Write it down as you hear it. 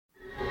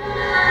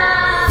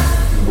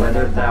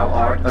thou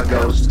art a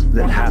ghost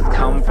that hath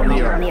come from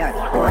the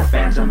earth, or a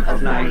phantom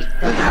of night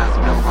that hath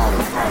no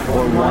home,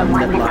 or one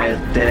that lieth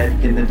dead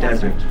in the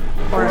desert,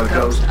 or a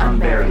ghost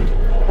unburied,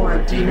 or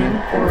a demon,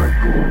 or a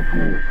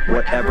ghoul,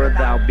 whatever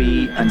thou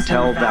be,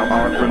 until thou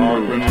art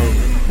removed,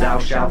 thou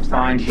shalt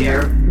find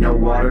here no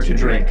water to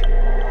drink.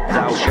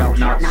 Thou shalt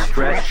not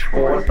stretch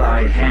forth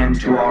thy hand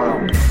to our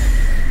own.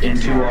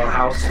 Into our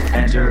house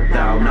enter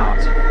thou not.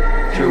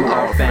 Through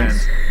our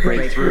fence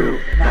break through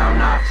thou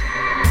not.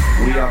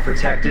 We are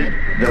protected,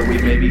 though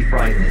we may be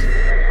frightened.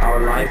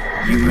 Our life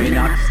you may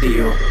not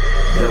steal,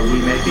 though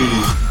we may be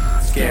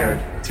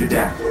scared to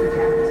death.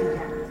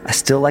 I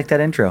still like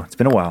that intro. It's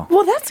been a while.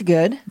 Well, that's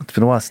good. It's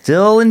been a while.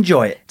 Still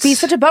enjoy it. Be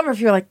such a bummer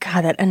if you're like,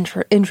 God, that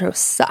intro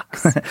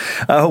sucks.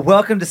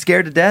 Welcome to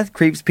Scared to Death,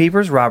 Creeps,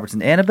 Peepers, Roberts,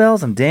 and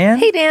Annabelles. I'm Dan.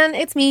 Hey, Dan,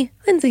 it's me,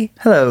 Lindsay.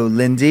 Hello,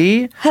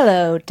 Lindsay.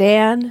 Hello,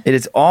 Dan. It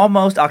is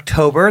almost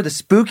October, the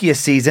spookiest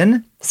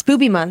season.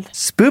 Spoopy month.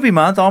 Spoopy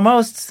month,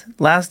 almost.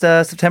 Last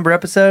September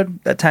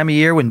episode, that time of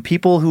year when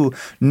people who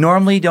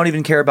normally don't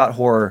even care about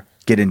horror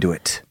get into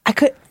it.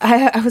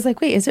 I was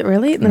like, wait, is it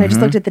really? And then I just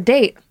looked at the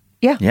date.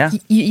 Yeah.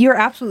 You're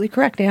absolutely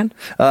correct, Dan.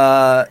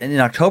 And in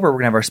October, we're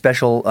going to have our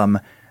special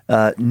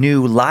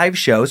new live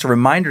show. So,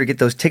 reminder to get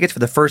those tickets for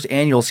the first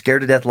annual Scared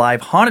to Death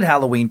Live Haunted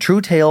Halloween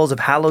True Tales of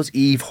Hallows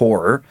Eve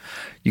Horror.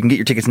 You can get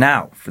your tickets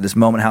now for this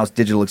Moment House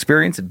digital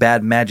experience at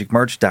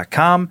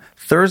badmagicmerch.com.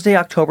 Thursday,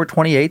 October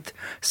 28th,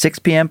 6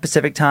 p.m.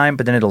 Pacific time,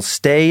 but then it'll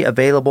stay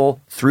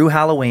available through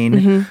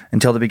Halloween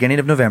until the beginning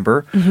of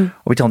November. We'll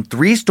be telling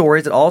 3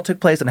 stories that all took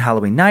place on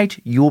Halloween night.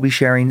 You will be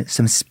sharing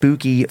some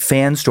spooky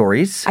fan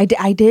stories.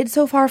 I did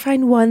so far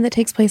find one that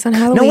takes place on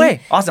Halloween. No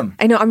way. Awesome.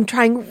 I know. I'm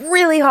trying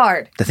really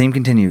hard. The theme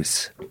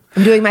continues.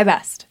 I'm doing my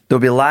best.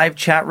 There'll be a live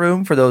chat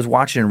room for those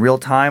watching in real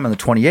time on the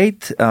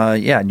 28th.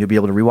 And you'll be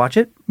able to rewatch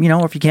it. You know,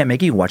 or if you can't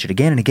make it, you can watch it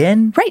again and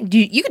again. Right.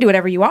 You can do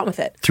whatever you want with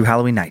it. Through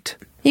Halloween night.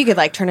 You could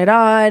turn it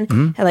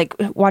on and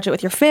watch it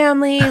with your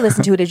family,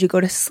 listen to it as you go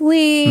to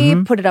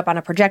sleep, put it up on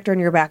a projector in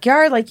your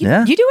backyard. You do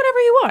whatever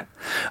you want.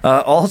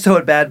 Also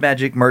at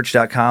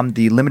badmagicmerch.com,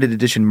 the limited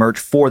edition merch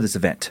for this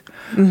event.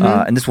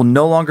 And this will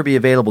no longer be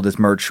available, this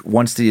merch,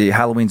 once the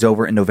Halloween's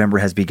over and November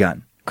has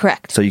begun.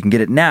 Correct. So you can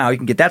get it now. You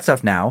can get that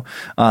stuff now.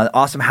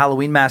 Awesome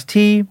Halloween mask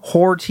tee,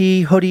 horror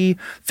tee, hoodie,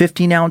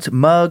 15-ounce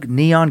mug,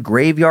 neon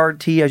graveyard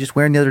tee I was just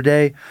wearing the other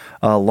day,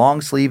 long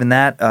sleeve in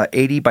that,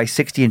 80 by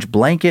 60-inch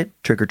blanket,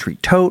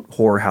 trick-or-treat tote,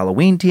 horror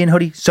Halloween tee and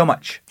hoodie. So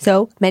much.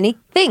 So many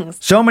things.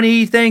 So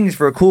many things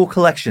for a cool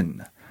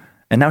collection.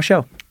 And now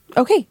show.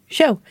 Okay,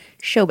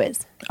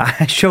 showbiz.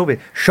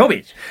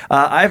 Showbiz.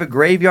 I have a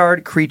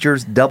Graveyard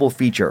Creatures double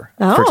feature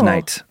for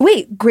tonight.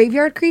 Wait,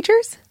 Graveyard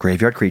Creatures?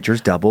 Graveyard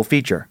Creatures double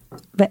feature.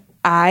 But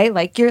I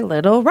like your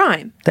little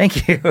rhyme.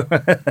 Thank you.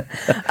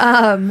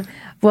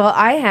 Well,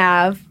 I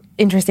have,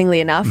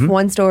 interestingly enough,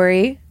 one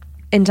story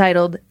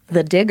entitled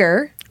The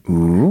Digger.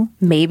 Ooh.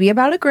 Maybe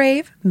about a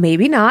grave,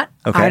 maybe not.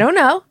 Okay. I don't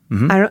know.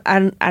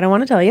 I don't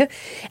want to tell you.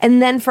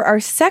 And then for our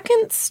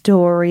second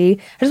story,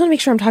 I just want to make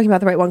sure I'm talking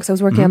about the right one because I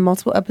was working on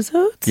multiple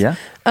episodes. Yeah.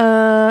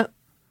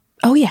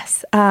 Oh,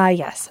 yes.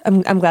 Yes.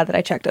 I'm glad that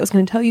I checked. I was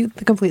going to tell you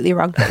the completely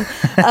wrong thing.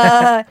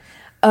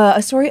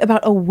 A story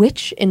about a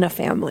witch in a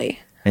family.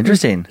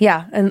 Interesting.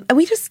 Yeah. And I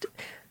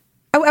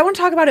want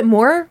to talk about it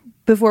more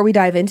before we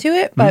dive into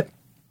it, but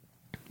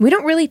we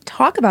don't really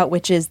talk about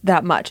witches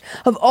that much.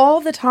 Of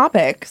all the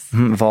topics.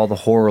 Of all the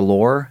horror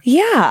lore.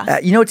 Yeah.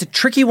 It's a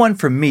tricky one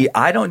for me.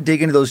 I don't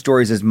dig into those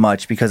stories as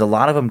much because a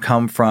lot of them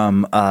come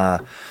from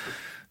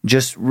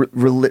just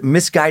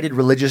misguided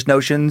religious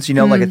notions.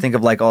 I think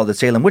of all the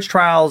Salem witch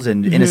trials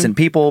and innocent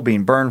people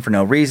being burned for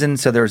no reason.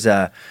 So there's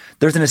an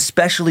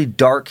especially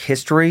dark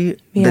history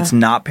that's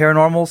not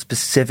paranormal,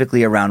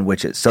 specifically around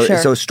witches.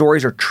 So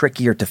stories are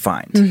trickier to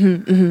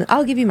find.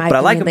 I'll give you my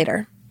opinion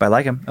later. But I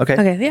like him. Okay.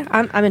 Okay, yeah,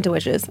 I'm into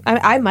witches.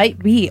 I might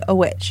be a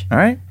witch. All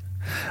right.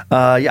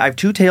 I have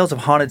 2 tales of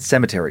haunted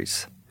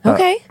cemeteries.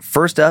 Okay.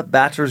 First up,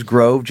 Bachelor's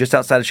Grove, just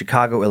outside of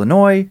Chicago,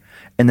 Illinois,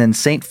 and then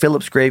St.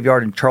 Philip's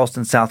Graveyard in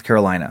Charleston, South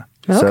Carolina.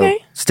 Okay.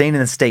 So, staying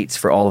in the States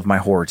for all of my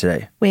horror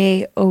today.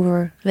 Way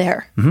over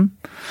there.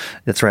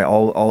 That's right,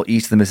 all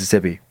east of the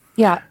Mississippi.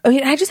 Yeah.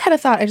 I just had a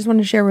thought I just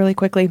wanted to share really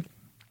quickly.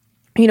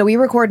 We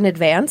record in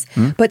advance,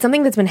 but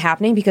something that's been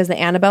happening because the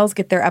Annabelles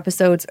get their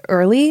episodes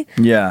early.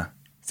 Yeah.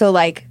 So,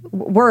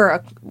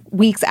 we're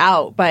weeks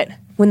out, but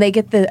when they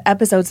get the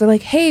episodes, they're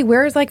like, hey,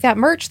 where's that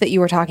merch that you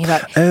were talking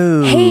about?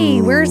 Oh.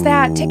 Hey, where's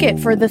that ticket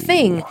for the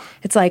thing?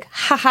 It's like,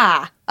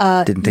 haha.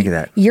 Didn't think of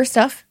that. Your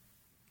stuff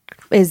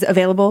is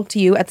available to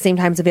you at the same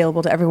time as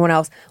available to everyone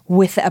else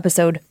with the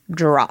episode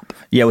drop.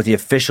 Yeah, with the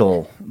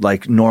official,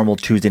 normal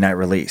Tuesday night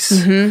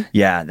release.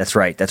 Yeah, that's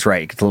right. It's a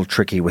little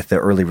tricky with the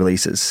early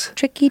releases.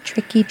 Tricky.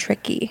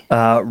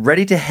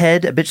 Ready to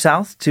head a bit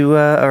south to,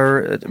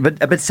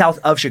 a bit south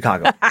of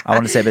Chicago. I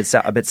want to say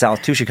a bit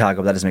south to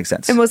Chicago, but that doesn't make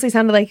sense. It mostly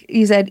sounded like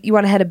you said you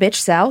want to head a bitch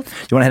south.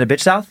 You want to head a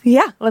bitch south?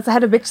 Yeah, let's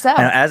head a bitch south.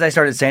 And as I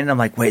started saying it, I'm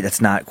like, wait, that's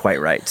not quite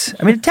right.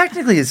 I mean, it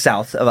technically is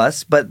south of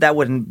us, but that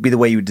wouldn't be the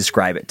way you would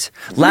describe it.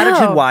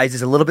 Latitude-wise,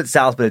 it's a little bit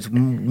south, but it's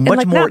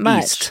much more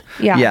east.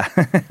 Yeah.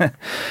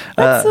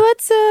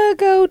 Let's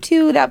go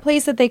to that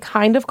place that they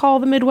kind of call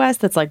the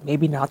Midwest. That's like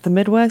maybe not the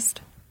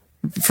Midwest.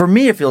 For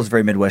me, it feels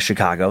very Midwest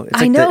Chicago. It's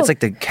I like know. it's like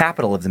the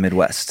capital of the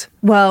Midwest.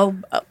 Well,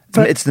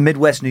 It's the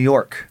Midwest New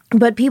York.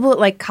 but people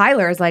like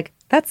Kyler is like,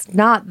 that's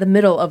not the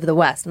middle of the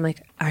West. I'm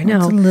like, I know.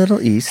 It's a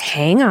little east.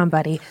 Hang on,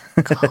 buddy.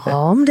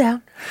 Calm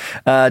down.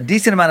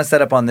 Decent amount of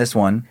setup on this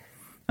one.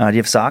 Do you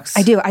have socks?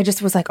 I do. I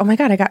just was like, oh my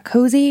God, I got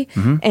cozy.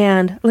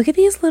 And look at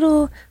these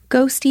little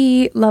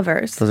ghosty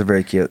lovers. Those are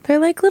very cute. They're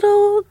like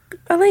little,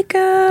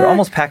 They're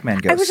almost Pac-Man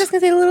ghosts. I was just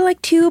going to say little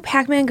like two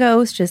Pac-Man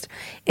ghosts just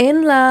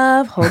in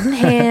love, holding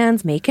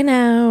hands, making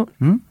out.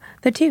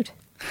 They're cute.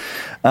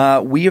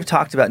 We have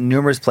talked about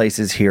numerous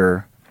places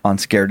here on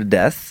Scared to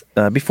Death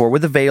before where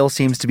the veil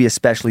seems to be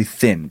especially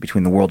thin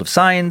between the world of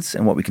science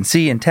and what we can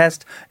see and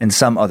test and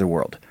some other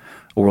world.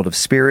 A world of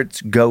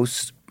spirits,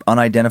 ghosts,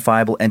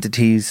 unidentifiable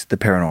entities, the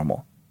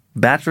paranormal.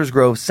 Bachelor's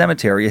Grove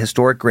Cemetery, a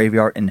historic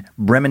graveyard in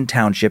Bremen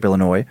Township,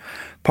 Illinois,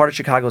 part of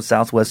Chicago's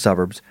southwest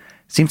suburbs,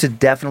 seems to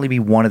definitely be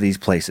one of these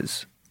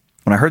places.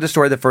 When I heard the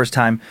story the first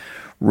time,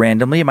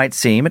 randomly, it might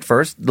seem at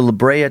first, the La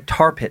Brea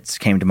Tar Pits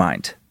came to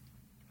mind.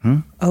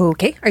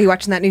 Okay. Are you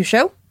watching that new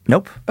show?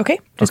 Nope. Okay.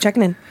 Just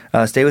checking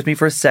in. Stay with me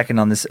for a second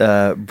on this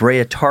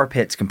Brea Tar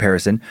Pits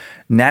comparison.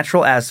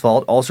 Natural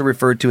asphalt, also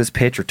referred to as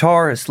pitch or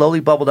tar, has slowly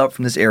bubbled up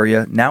from this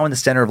area, now in the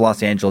center of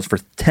Los Angeles, for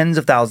tens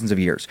of thousands of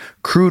years.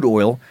 Crude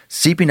oil,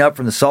 seeping up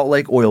from the Salt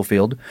Lake oil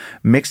field,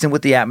 mixed in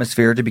with the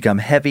atmosphere to become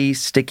heavy,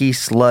 sticky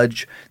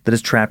sludge that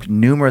has trapped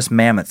numerous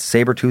mammoths,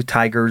 saber-toothed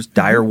tigers,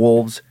 dire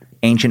wolves,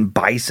 ancient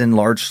bison,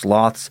 large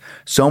sloths,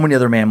 so many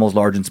other mammals,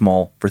 large and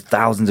small, for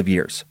thousands of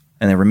years.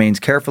 And their remains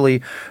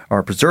carefully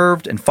are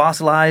preserved and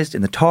fossilized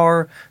in the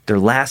tar, their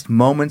last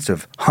moments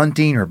of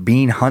hunting or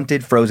being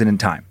hunted frozen in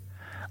time.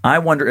 I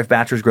wonder if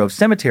Bachelor's Grove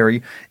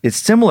Cemetery is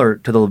similar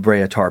to the La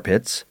Brea Tar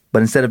Pits,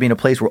 but instead of being a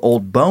place where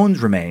old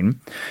bones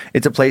remain,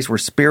 it's a place where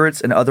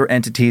spirits and other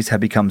entities have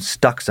become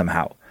stuck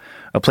somehow,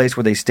 a place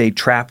where they stay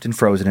trapped and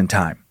frozen in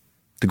time.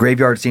 The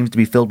graveyard seems to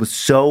be filled with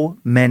so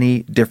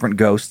many different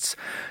ghosts.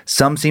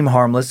 Some seem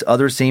harmless,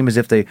 others seem as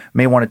if they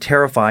may want to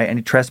terrify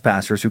any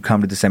trespassers who come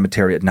to the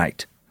cemetery at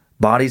night.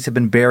 Bodies have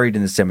been buried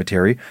in the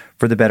cemetery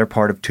for the better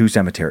part of 2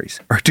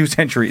 centuries.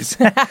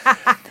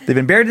 They've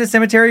been buried in the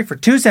cemetery for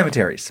 2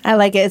 cemeteries. I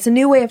like it. It's a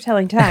new way of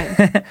telling time.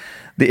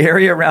 The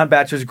area around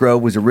Bachelor's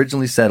Grove was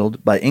originally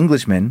settled by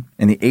Englishmen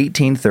in the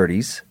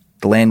 1830s.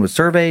 The land was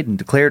surveyed and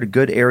declared a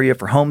good area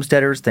for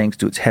homesteaders thanks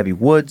to its heavy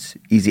woods,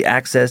 easy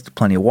access to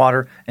plenty of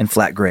water, and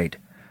flat grade.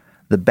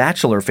 The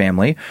Batchelor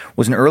family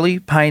was an early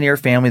pioneer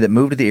family that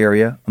moved to the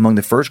area among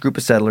the first group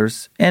of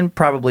settlers and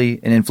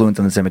probably an influence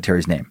on the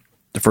cemetery's name.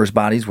 The first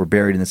bodies were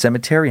buried in the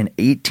cemetery in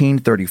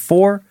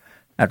 1834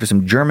 after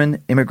some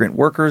German immigrant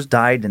workers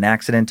died in an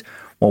accident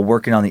while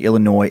working on the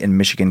Illinois and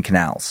Michigan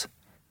canals.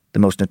 The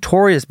most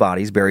notorious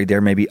bodies buried there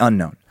may be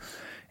unknown.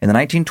 In the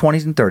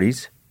 1920s and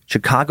 30s,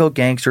 Chicago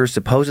gangsters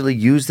supposedly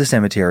used the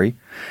cemetery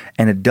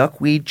and a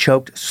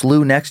duckweed-choked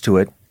slough next to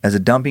it as a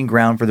dumping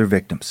ground for their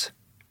victims.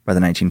 By the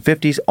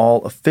 1950s,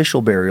 all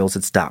official burials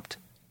had stopped.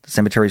 The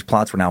cemetery's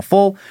plots were now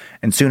full,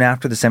 and soon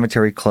after, the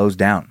cemetery closed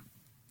down.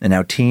 And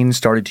now teens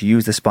started to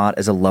use the spot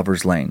as a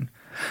lover's lane.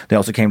 They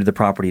also came to the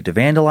property to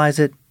vandalize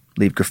it,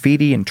 leave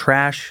graffiti and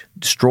trash,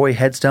 destroy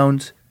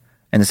headstones,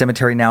 and the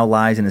cemetery now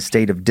lies in a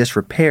state of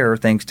disrepair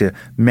thanks to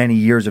many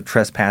years of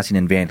trespassing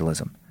and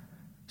vandalism.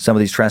 Some of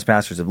these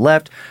trespassers have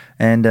left,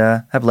 and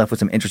have left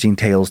with some interesting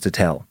tales to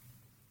tell.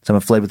 Some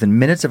have fled within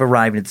minutes of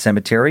arriving at the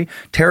cemetery,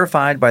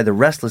 terrified by the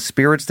restless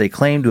spirits they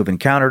claim to have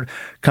encountered,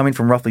 coming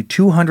from roughly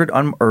 200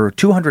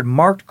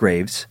 marked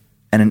graves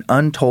and an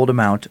untold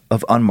amount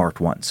of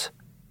unmarked ones.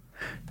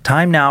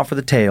 Time now for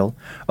the tale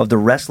of the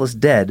restless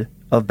dead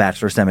of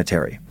Bachelor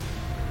Cemetery.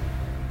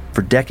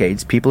 For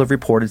decades, people have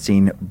reported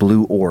seeing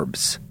blue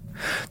orbs.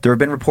 There have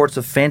been reports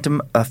of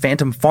a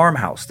phantom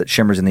farmhouse that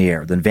shimmers in the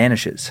air, then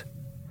vanishes.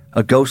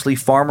 A ghostly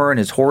farmer and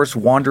his horse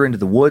wander into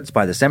the woods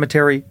by the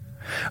cemetery.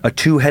 A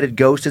 2-headed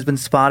ghost has been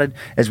spotted,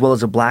 as well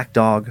as a black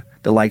dog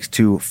that likes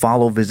to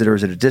follow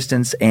visitors at a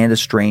distance, and a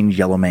strange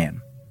yellow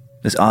man.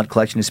 This odd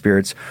collection of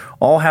spirits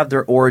all have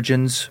their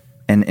origins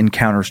and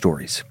encounter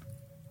stories.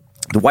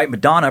 The White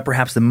Madonna,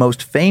 perhaps the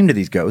most famed of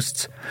these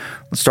ghosts.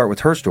 Let's start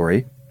with her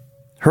story.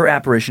 Her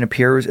apparition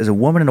appears as a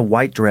woman in a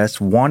white dress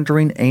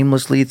wandering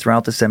aimlessly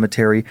throughout the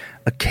cemetery,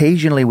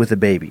 occasionally with a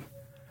baby.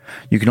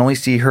 You can only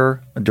see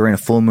her during a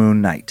full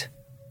moon night.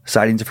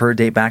 Sightings of her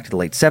date back to the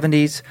late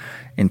 70s.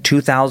 In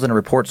 2000, a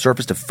report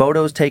surfaced of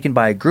photos taken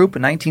by a group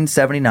in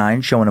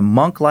 1979 showing a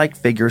monk-like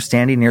figure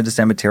standing near the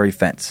cemetery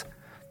fence.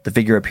 The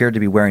figure appeared to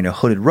be wearing a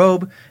hooded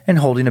robe and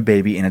holding a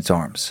baby in its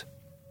arms.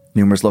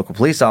 Numerous local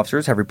police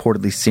officers have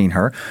reportedly seen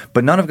her,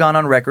 but none have gone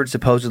on record,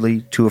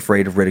 supposedly too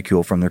afraid of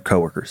ridicule from their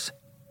coworkers.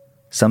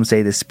 Some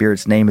say this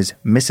spirit's name is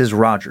Mrs.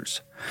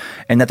 Rogers,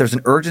 and that there's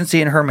an urgency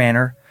in her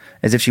manner,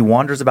 as if she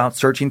wanders about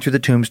searching through the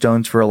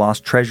tombstones for a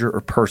lost treasure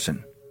or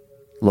person.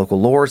 Local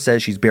lore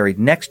says she's buried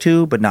next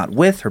to, but not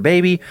with, her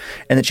baby,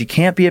 and that she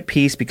can't be at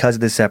peace because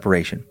of this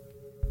separation.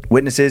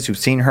 Witnesses who've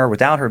seen her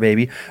without her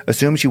baby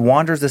assume she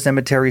wanders the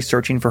cemetery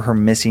searching for her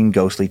missing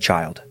ghostly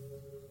child.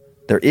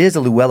 There is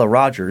a Luella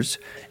Rogers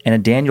and a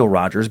Daniel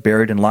Rogers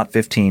buried in Lot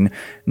 15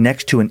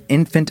 next to an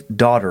infant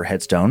daughter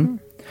headstone.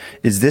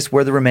 Is this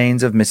where the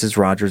remains of Mrs.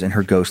 Rogers and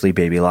her ghostly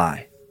baby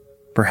lie?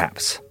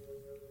 Perhaps.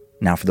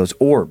 Now for those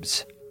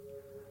orbs.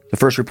 The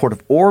first report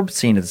of orbs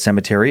seen at the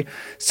cemetery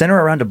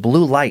center around a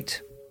blue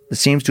light that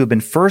seems to have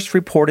been first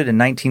reported in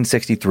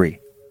 1963.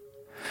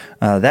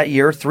 That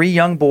year, 3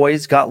 young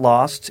boys got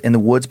lost in the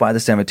woods by the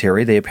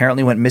cemetery. They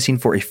apparently went missing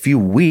for a few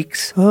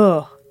weeks.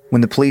 Ugh. When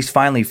the police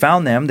finally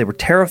found them, they were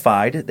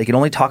terrified. They could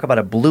only talk about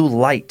a blue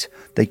light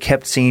they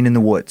kept seeing in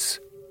the woods.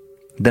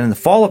 Then in the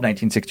fall of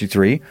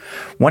 1963,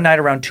 one night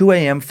around 2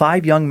 a.m.,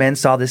 5 young men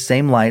saw this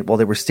same light while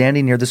they were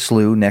standing near the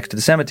slough next to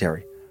the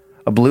cemetery.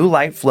 A blue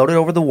light floated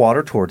over the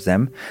water towards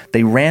them.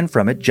 They ran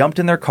from it, jumped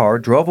in their car,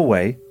 drove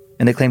away,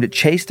 and they claimed it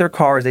chased their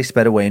car as they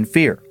sped away in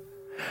fear.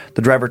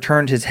 The driver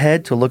turned his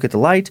head to look at the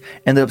light,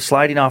 ended up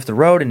sliding off the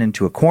road and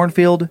into a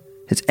cornfield.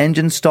 His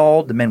engine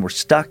stalled. The men were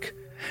stuck.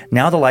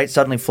 Now the light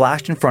suddenly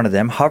flashed in front of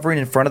them, hovering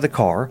in front of the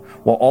car,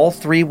 while all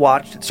 3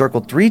 watched. It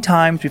circled 3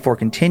 times before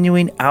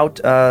continuing out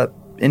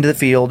into the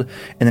field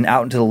and then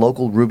out into the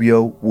local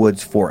Rubio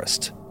Woods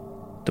forest.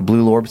 The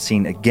blue orb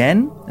seen again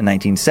in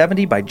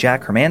 1970 by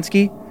Jack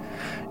Hermansky.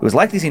 It was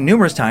likely seen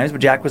numerous times,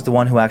 but Jack was the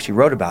one who actually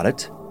wrote about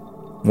it.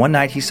 One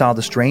night he saw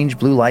the strange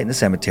blue light in the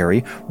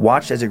cemetery,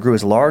 watched as it grew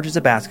as large as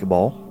a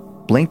basketball,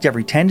 blinked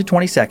every 10 to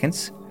 20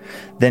 seconds,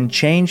 then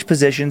changed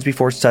positions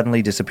before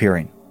suddenly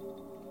disappearing.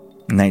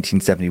 In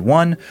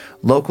 1971,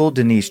 local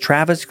Denise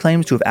Travis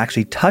claims to have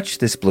actually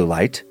touched this blue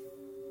light.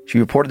 She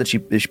reported that she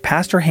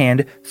passed her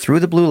hand through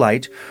the blue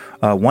light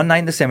one night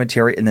in the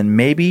cemetery, and then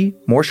maybe,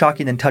 more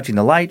shocking than touching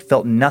the light,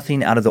 felt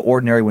nothing out of the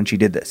ordinary when she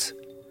did this.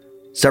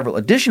 Several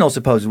additional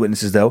supposed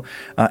witnesses, though,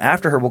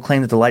 after her will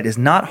claim that the light is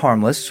not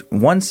harmless.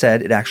 One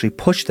said it actually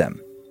pushed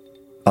them.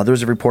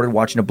 Others have reported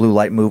watching a blue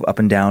light move up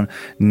and down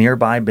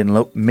nearby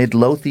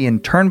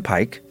Midlothian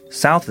Turnpike,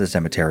 south of the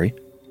cemetery.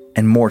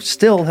 And more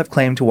still have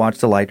claimed to watch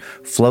the light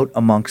float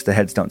amongst the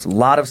headstones. A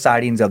lot of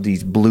sightings of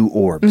these blue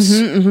orbs.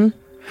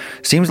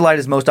 Seems the light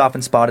is most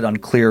often spotted on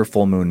clear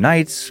full moon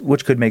nights,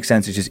 which could make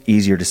sense. It's just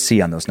easier to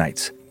see on those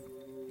nights.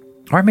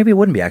 Or maybe it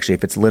wouldn't be, actually.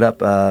 If it's lit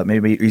up,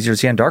 maybe easier to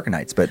see on darker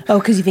nights. But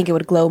because you think it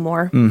would glow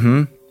more.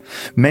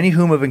 Many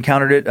whom have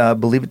encountered it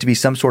believe it to be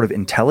some sort of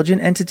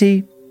intelligent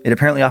entity. It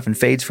apparently often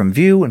fades from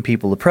view when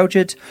people approach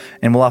it,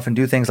 and will often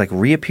do things like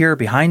reappear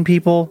behind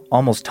people,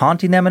 almost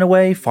taunting them in a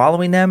way,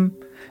 following them.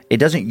 It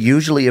doesn't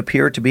usually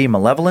appear to be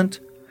malevolent.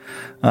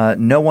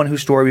 No one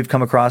whose story we've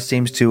come across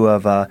seems to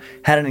have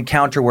had an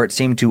encounter where it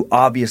seemed to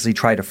obviously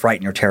try to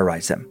frighten or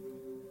terrorize them.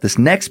 This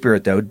next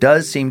spirit, though,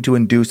 does seem to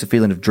induce a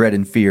feeling of dread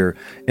and fear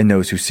in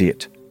those who see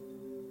it.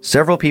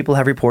 Several people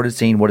have reported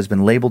seeing what has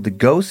been labeled the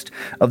ghost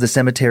of the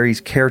cemetery's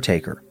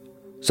caretaker,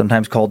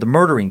 sometimes called the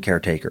murdering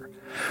caretaker,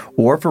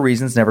 or, for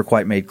reasons never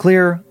quite made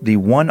clear, the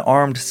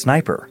one-armed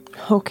sniper.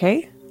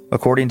 Okay.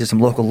 According to some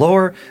local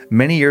lore,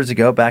 many years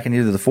ago, back in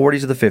either the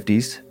 40s or the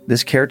 50s,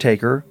 this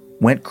caretaker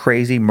went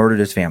crazy, murdered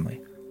his family.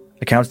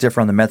 Accounts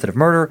differ on the method of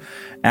murder.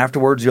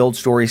 Afterwards, the old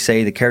stories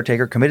say the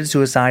caretaker committed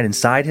suicide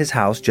inside his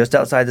house just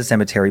outside the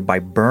cemetery by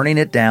burning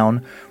it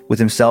down with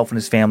himself and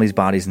his family's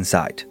bodies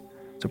inside.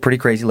 It's a pretty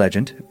crazy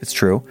legend, if it's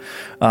true.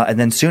 And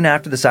then soon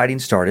after the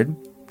sightings started,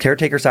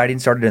 caretaker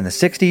sightings started in the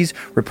 60s,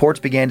 reports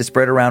began to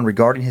spread around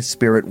regarding his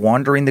spirit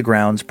wandering the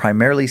grounds,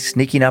 primarily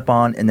sneaking up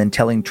on and then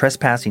telling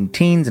trespassing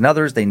teens and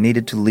others they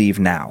needed to leave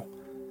now.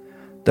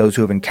 Those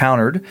who have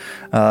encountered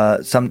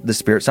the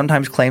spirit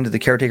sometimes claim that the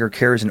caretaker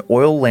carries an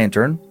oil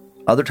lantern.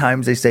 Other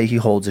times they say he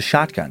holds a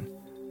shotgun.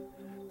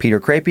 Peter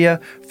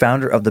Crapia,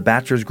 founder of the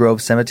Bachelor's Grove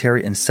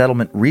Cemetery and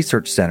Settlement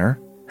Research Center,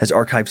 has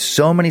archived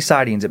so many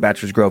sightings at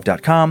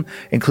bachelor'sgrove.com,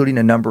 including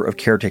a number of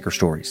caretaker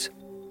stories.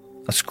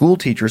 A school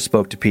teacher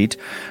spoke to Pete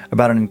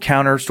about an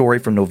encounter story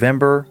from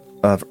November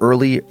or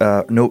early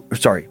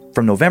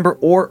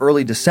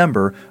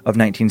December of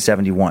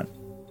 1971.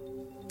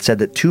 It said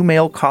that 2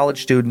 male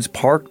college students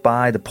parked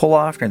by the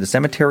pull-off near the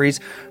cemetery's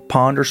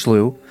pond or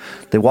slough.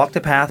 They walked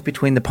the path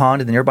between the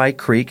pond and the nearby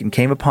creek and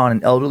came upon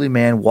an elderly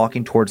man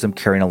walking towards them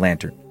carrying a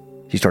lantern.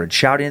 He started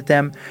shouting at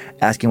them,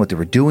 asking what they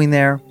were doing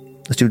there.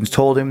 The students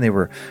told him they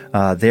were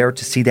there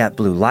to see that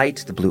blue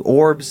light, the blue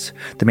orbs.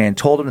 The man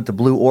told them that the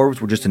blue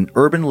orbs were just an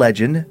urban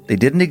legend. They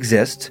didn't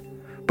exist.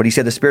 But he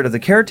said the spirit of the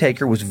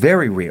caretaker was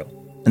very real,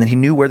 and that he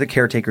knew where the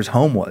caretaker's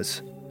home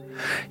was.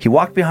 He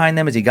walked behind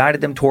them as he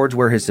guided them towards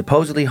where this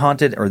supposedly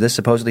haunted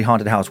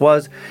house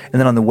was, and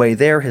then on the way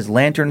there, his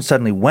lantern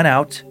suddenly went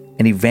out,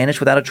 and he vanished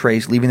without a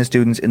trace, leaving the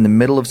students in the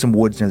middle of some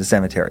woods near the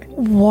cemetery.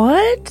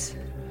 What?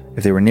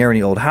 If they were near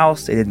any old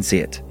house, they didn't see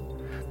it.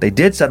 They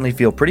did suddenly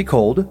feel pretty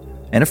cold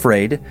and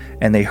afraid,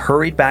 and they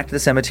hurried back to the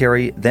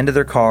cemetery, then to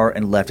their car,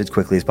 and left as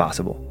quickly as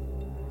possible.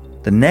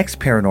 The next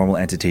paranormal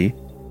entity,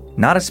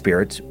 not a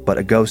spirit, but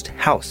a ghost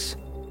house.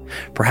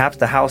 Perhaps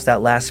the house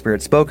that last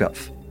spirit spoke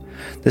of.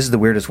 This is the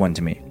weirdest one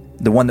to me.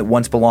 The one that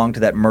once belonged to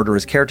that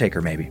murderous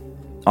caretaker, maybe.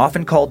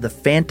 Often called the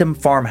Phantom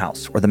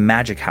Farmhouse or the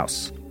Magic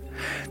House.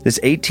 This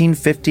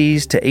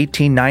 1850s to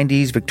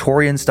 1890s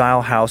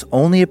Victorian-style house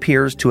only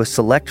appears to a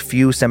select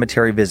few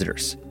cemetery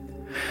visitors.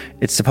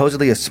 It's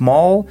supposedly a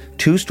small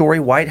 2-story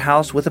white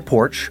house with a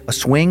porch, a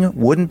swing,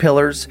 wooden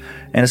pillars,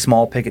 and a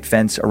small picket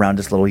fence around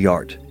its little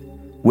yard.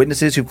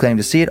 Witnesses who claim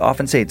to see it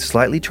often say it's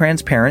slightly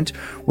transparent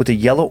with a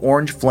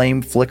yellow-orange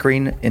flame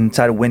flickering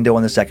inside a window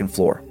on the second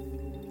floor.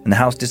 And the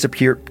house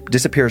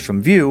disappears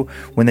from view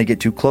when they get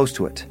too close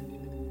to it.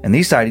 And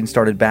these sightings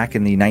started back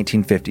in the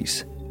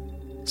 1950s.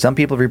 Some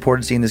people have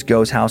reported seeing this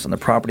ghost house on the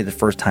property the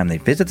first time they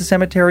visit the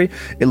cemetery.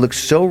 It looks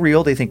so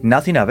real they think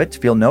nothing of it,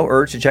 feel no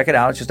urge to check it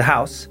out, it's just a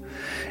house.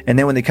 And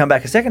then when they come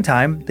back a second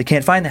time, they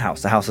can't find the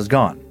house is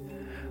gone.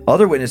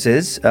 Other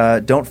witnesses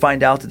don't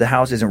find out that the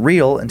house isn't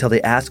real until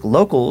they ask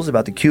locals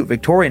about the cute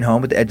Victorian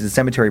home at the edge of the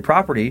cemetery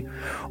property,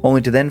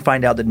 only to then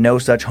find out that no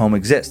such home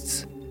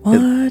exists.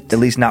 What? At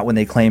least not when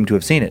they claim to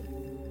have seen it.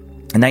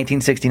 In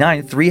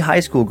 1969, 3 high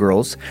school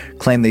girls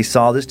claimed they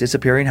saw this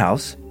disappearing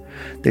house.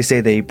 They say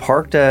they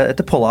parked at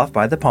the pull-off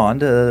by the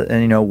pond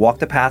and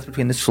walked the path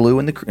between the slough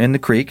and the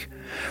creek.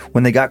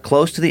 When they got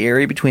close to the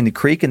area between the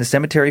creek and the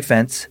cemetery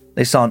fence,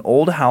 they saw an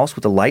old house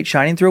with a light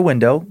shining through a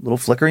window, little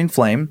flickering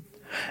flame.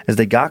 As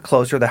they got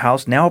closer, the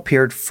house now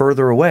appeared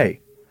further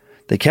away.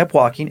 They kept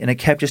walking, and it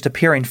kept just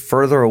appearing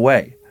further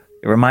away.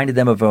 It reminded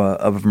them of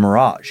a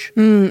mirage.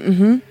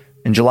 Mm-hmm.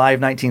 In July of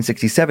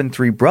 1967,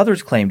 3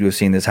 brothers claimed to have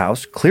seen this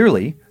house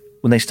clearly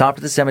when they stopped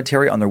at the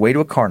cemetery on their way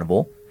to a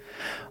carnival.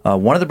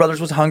 One of the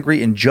brothers was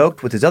hungry and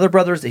joked with his other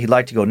brothers that he'd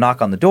like to go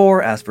knock on the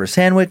door, ask for a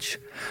sandwich.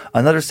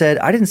 Another said,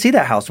 "I didn't see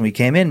that house when we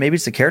came in. Maybe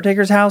it's the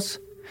caretaker's house."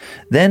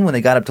 Then when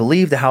they got up to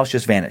leave, the house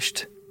just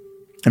vanished.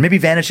 And maybe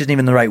vanish isn't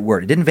even the right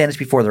word. It didn't vanish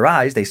before their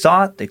eyes. They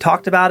saw it, they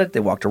talked about it, they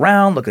walked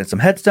around, looking at some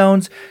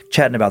headstones,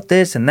 chatting about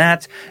this and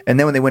that. And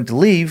then when they went to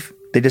leave,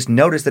 they just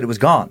noticed that it was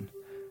gone.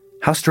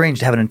 How strange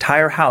to have an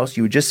entire house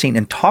you had just seen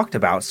and talked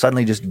about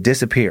suddenly just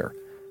disappear.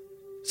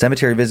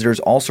 Cemetery visitors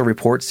also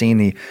report seeing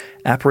the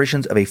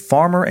apparitions of a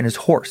farmer and his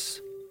horse.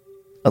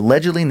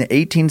 Allegedly in the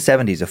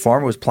 1870s, a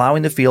farmer was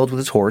plowing the fields with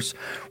his horse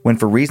when,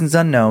 for reasons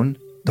unknown,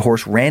 the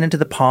horse ran into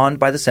the pond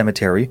by the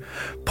cemetery,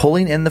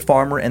 pulling in the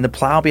farmer and the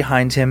plow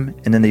behind him,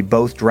 and then they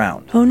both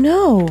drowned. Oh,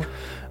 no.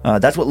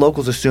 That's what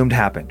locals assumed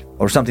happened,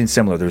 or something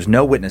similar. There was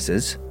no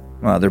witnesses.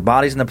 Their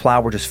bodies in the plow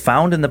were just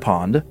found in the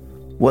pond.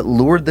 What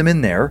lured them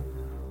in there,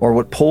 or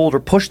what pulled or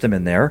pushed them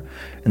in there,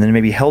 and then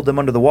maybe held them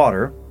under the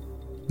water.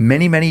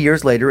 Many, many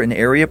years later, an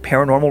area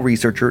paranormal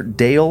researcher,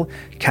 Dale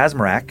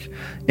Kaczmarek,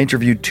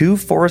 interviewed 2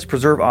 Forest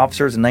Preserve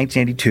officers in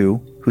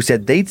 1982 who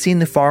said they'd seen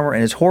the farmer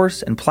and his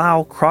horse and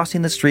plow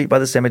crossing the street by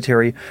the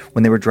cemetery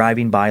when they were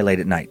driving by late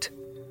at night.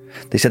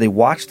 They said they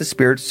watched the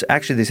spirits,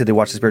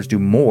 do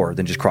more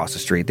than just cross the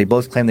street. They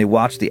both claimed they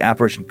watched the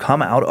apparition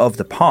come out of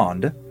the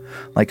pond,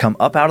 like come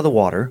up out of the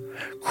water,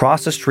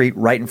 cross the street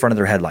right in front of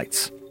their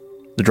headlights.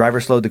 The driver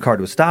slowed the car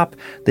to a stop.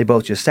 They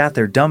both just sat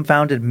there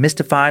dumbfounded,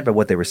 mystified by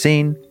what they were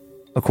seeing.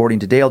 According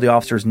to Dale, the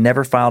officers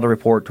never filed a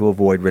report to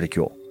avoid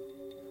ridicule.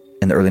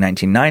 In the early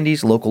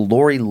 1990s, local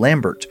Lori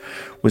Lambert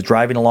was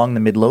driving along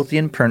the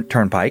Midlothian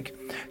Turnpike.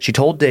 She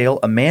told Dale,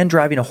 "A man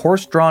driving a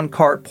horse-drawn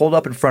cart pulled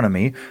up in front of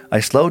me. I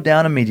slowed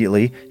down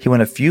immediately. He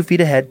went a few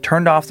feet ahead,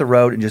 turned off the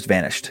road, and just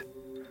vanished."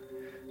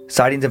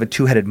 Sightings of a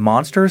 2-headed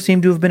monster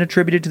seem to have been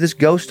attributed to this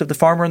ghost of the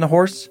farmer and the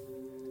horse.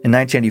 In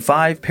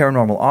 1985,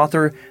 paranormal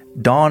author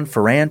Don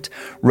Ferrant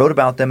wrote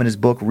about them in his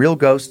book Real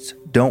Ghosts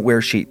Don't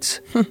Wear Sheets,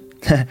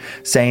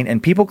 saying,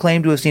 "And people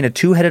claim to have seen a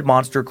 2-headed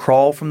monster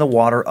crawl from the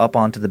water up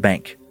onto the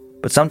bank.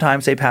 But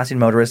sometimes, say passing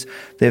motorists,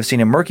 they have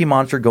seen a murky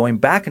monster going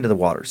back into the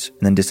waters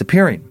and then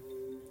disappearing."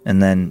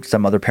 And then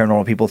some other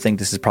paranormal people think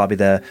this is probably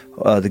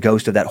the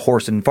ghost of that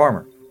horse and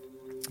farmer.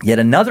 Yet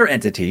another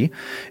entity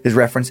is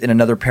referenced in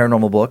another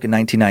paranormal book in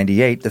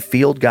 1998, The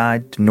Field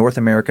Guide to North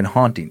American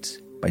Hauntings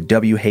by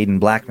W. Hayden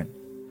Blackman.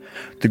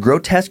 The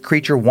grotesque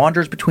creature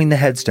wanders between the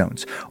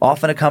headstones,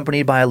 often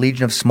accompanied by a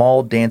legion of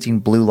small dancing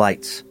blue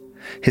lights.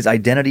 His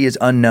identity is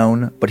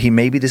unknown, but he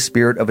may be the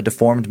spirit of a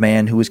deformed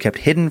man who was kept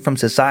hidden from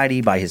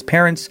society by his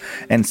parents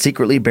and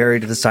secretly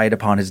buried at the site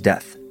upon his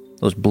death.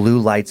 Those blue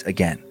lights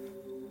again.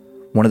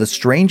 One of the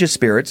strangest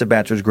spirits of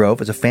Bachelor's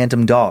Grove is a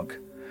phantom dog,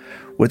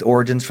 with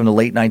origins from the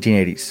late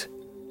 1980s.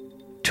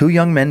 2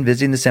 young men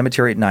visiting the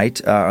cemetery at night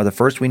are the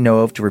first we know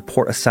of to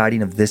report a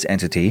sighting of this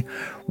entity.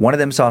 One of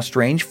them saw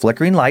strange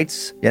flickering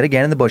lights, yet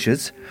again in the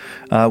bushes.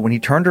 When he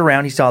turned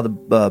around, he saw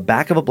the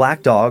back of a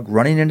black dog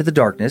running into the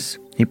darkness.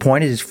 He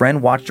pointed, his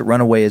friend watched it run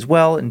away as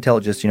well until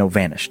it just,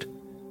 vanished.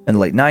 In the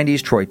late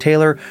 90s, Troy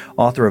Taylor,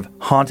 author of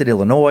Haunted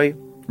Illinois,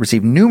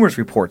 received numerous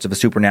reports of a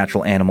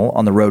supernatural animal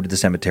on the road to the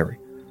cemetery.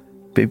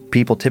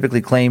 People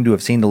typically claim to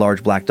have seen the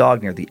large black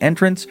dog near the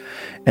entrance,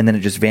 and then it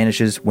just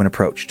vanishes when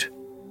approached.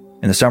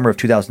 In the summer of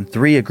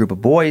 2003, a group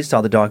of boys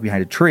saw the dog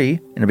behind a tree,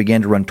 and it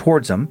began to run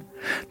towards them.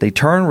 They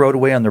turned, rode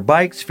away on their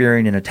bikes,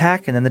 fearing an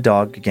attack, and then the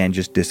dog again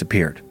just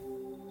disappeared.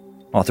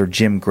 Author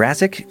Jim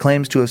Grasick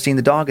claims to have seen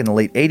the dog in the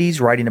late 80s,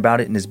 writing about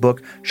it in his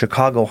book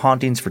Chicago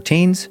Hauntings for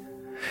Teens.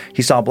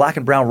 He saw a black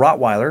and brown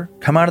Rottweiler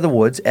come out of the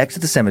woods,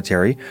 exit the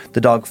cemetery.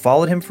 The dog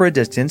followed him for a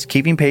distance,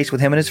 keeping pace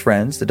with him and his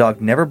friends. The dog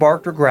never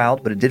barked or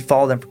growled, but it did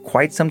follow them for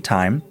quite some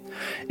time.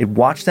 It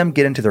watched them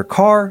get into their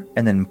car,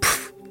 and then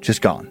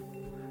just gone.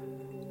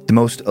 The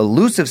most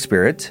elusive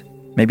spirit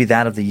may be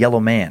that of the Yellow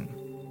Man,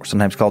 or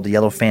sometimes called the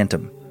Yellow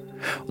Phantom.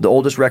 The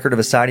oldest record of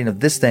a sighting of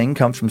this thing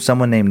comes from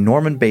someone named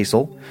Norman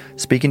Basil,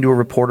 speaking to a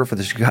reporter for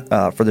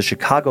the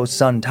Chicago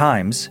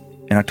Sun-Times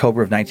in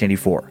October of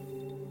 1984.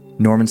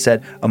 Norman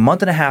said, "A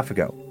month and a half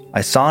ago,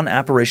 I saw an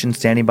apparition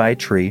standing by a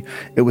tree.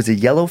 It was a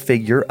yellow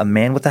figure, a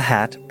man with a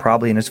hat,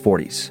 probably in his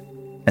 40s.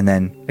 And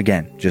then,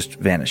 again, just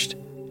vanished."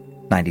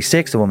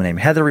 96, a woman named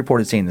Heather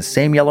reported seeing the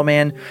same yellow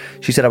man.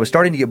 She said, "I was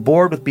starting to get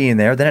bored with being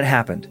there. Then it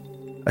happened.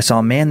 I saw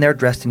a man there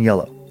dressed in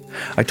yellow.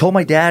 I told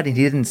my dad and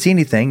he didn't see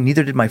anything.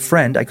 Neither did my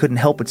friend. I couldn't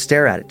help but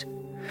stare at it.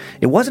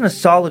 It wasn't a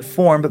solid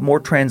form, but more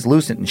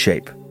translucent in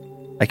shape.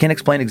 I can't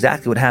explain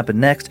exactly what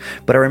happened next,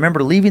 but I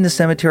remember leaving the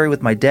cemetery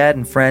with my dad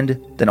and friend.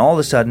 Then all of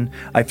a sudden,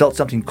 I felt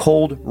something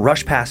cold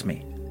rush past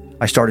me.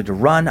 I started to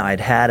run.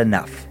 I'd had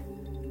enough."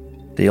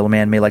 The yellow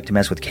man may like to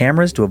mess with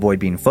cameras to avoid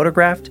being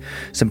photographed.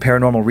 Some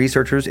paranormal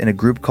researchers in a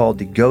group called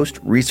the Ghost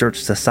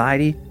Research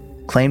Society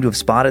claim to have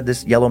spotted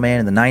this yellow man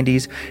in the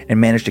 90s and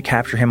managed to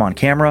capture him on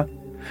camera.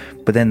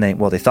 But then they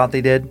thought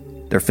they did.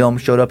 Their film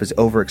showed up as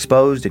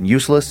overexposed and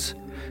useless,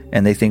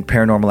 and they think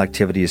paranormal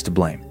activity is to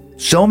blame.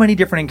 So many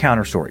different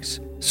encounter stories,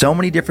 so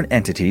many different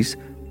entities,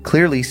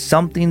 clearly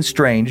something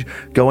strange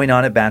going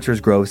on at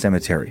Bachelor's Grove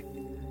Cemetery.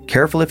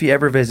 Careful if you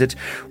ever visit.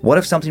 What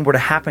if something were to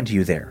happen to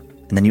you there,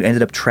 and then you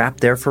ended up trapped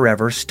there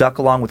forever, stuck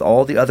along with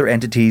all the other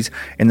entities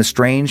in the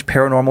strange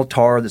paranormal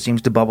tar that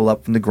seems to bubble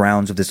up from the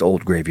grounds of this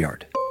old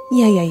graveyard?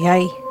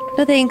 Yay.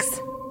 No thanks.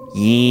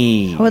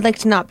 Yeah. I would like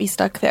to not be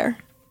stuck there.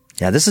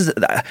 Yeah, this is.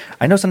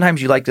 I know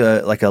sometimes you like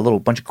a little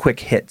bunch of quick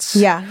hits.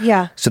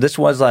 Yeah. So this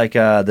was like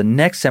the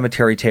next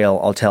cemetery tale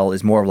I'll tell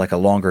is more of like a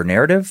longer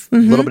narrative, a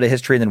little bit of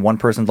history, and then one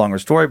person's longer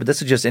story. But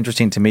this is just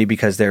interesting to me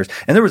because there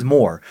was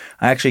more.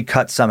 I actually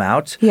cut some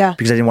out. Yeah.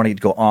 Because I didn't want it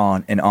to go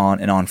on and on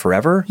and on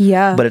forever.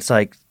 Yeah. But it's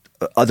like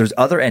there's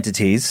other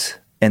entities.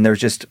 And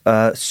there's just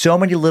so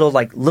many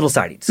little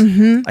sightings.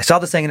 I saw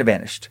this thing and it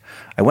vanished.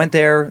 I went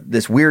there.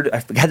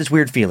 I had this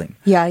weird feeling.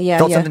 Yeah.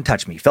 Felt something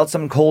touch me. Felt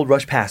something cold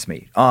rush past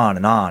me. On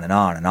and on and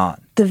on and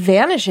on. The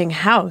vanishing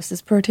house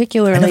is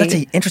particularly. I know that's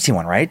an interesting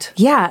one, right?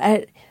 Yeah,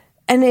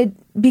 and it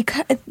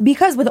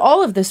because with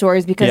all of the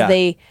stories, because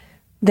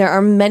there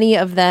are many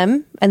of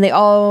them, and they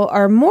all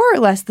are more or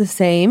less the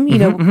same, you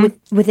know,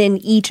 within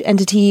each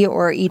entity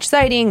or each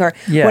sighting or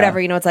whatever.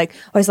 You know, it's like,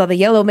 oh, I saw the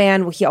yellow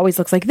man. Well, he always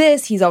looks like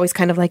this. He's always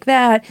kind of like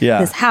that. Yeah.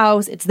 This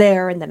house, it's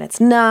there, and then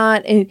it's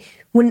not. And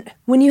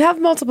when you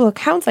have multiple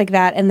accounts like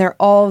that, and they're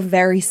all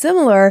very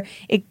similar,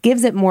 it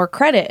gives it more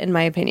credit, in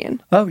my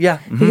opinion. Oh, yeah.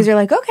 Because you're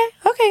like, okay.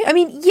 I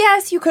mean,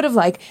 yes, you could have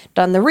like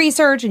done the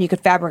research and you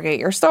could fabricate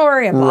your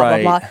story and blah,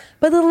 blah, blah.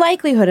 But the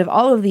likelihood of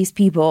all of these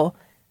people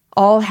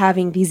all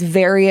having these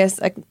various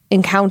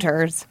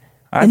encounters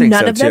and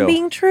none of them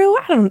being true,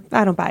 I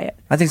don't buy it.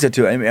 I think so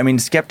too. I mean,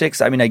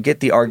 skeptics, I get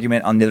the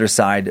argument on the other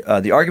side.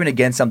 The argument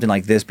against something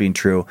like this being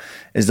true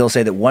is they'll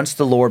say that once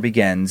the lore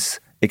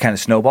begins, it kind of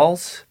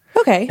snowballs.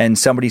 Okay. And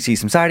somebody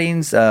sees some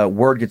sightings,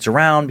 word gets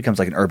around, becomes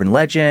like an urban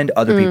legend.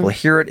 Other people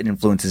hear it, it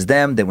influences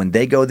them. Then when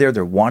they go there,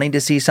 they're wanting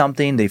to see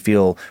something. They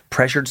feel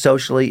pressured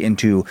socially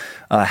into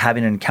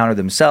having an encounter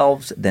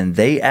themselves. Then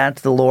they add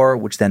to the lore,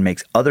 which then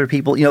makes other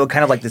people,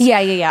 kind of like this.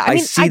 Yeah. I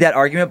see that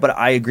argument, but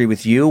I agree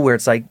with you where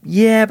it's like,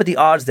 yeah, but the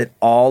odds that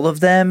all of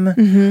them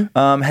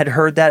had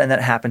heard that and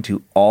that happened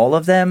to all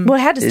of them. Well,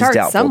 it had to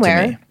start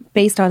somewhere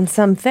based on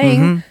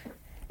something.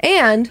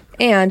 And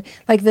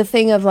like the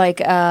thing of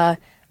like,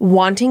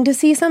 wanting to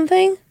see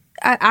something.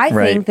 I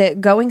think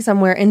that going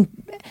somewhere and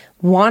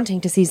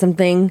wanting to see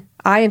something,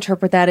 I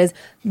interpret that as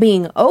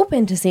being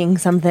open to seeing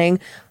something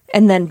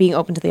and then being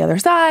open to the other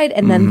side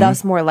and then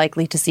thus more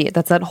likely to see it.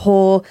 That's that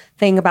whole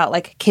thing about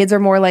like kids are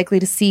more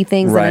likely to see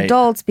things than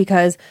adults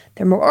because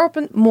they're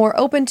more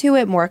open to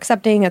it, more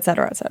accepting, et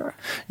cetera, et cetera.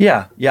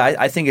 Yeah.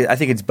 I think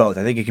it's both.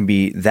 I think it can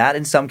be that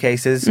in some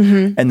cases,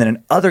 and then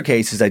in other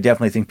cases, I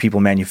definitely think people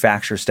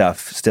manufacture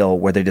stuff still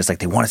where they just like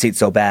they want to see it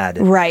so bad.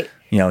 Right.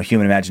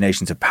 Human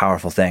imagination's a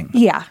powerful thing.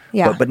 Yeah.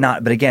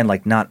 But again,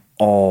 like not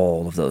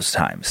all of those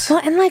times.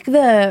 Well, and like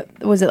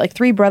was it like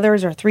 3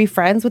 brothers or 3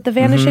 friends with the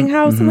vanishing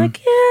house? I'm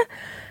like,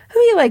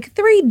 like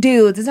 3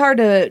 dudes. It's hard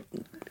to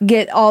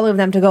get all of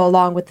them to go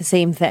along with the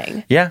same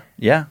thing. Yeah,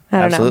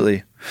 absolutely.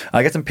 Know.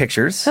 I got some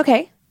pictures.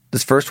 Okay.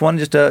 This first one,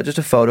 just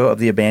a photo of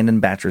the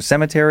abandoned Bachelor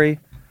Cemetery.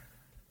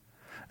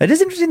 It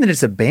is interesting that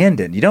it's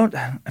abandoned.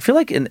 I feel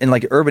like in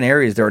like urban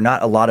areas, there are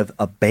not a lot of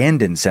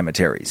abandoned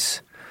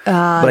cemeteries.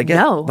 But I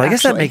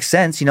guess that makes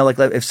sense. Like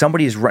if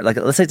somebody is like,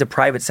 let's say it's a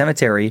private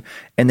cemetery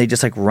and they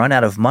just like run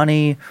out of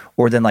money,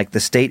 or then like the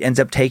state ends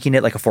up taking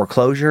it like a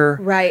foreclosure,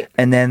 right?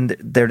 And then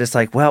they're just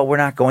like, well, we're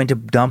not going to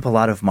dump a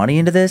lot of money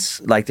into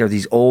this. Like there are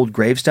these old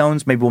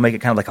gravestones. Maybe we'll make it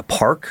kind of like a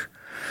park,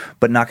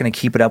 but not going to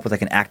keep it up with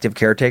like an active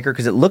caretaker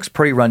because it looks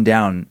pretty run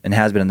down and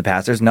has been in the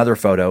past. There's another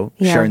photo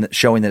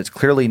showing that it's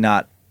clearly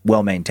not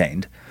well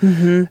maintained,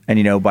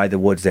 and by the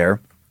woods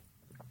there.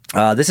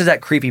 This is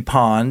at Creepy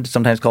Pond,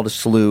 sometimes called a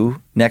slough,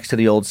 next to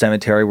the old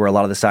cemetery where a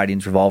lot of the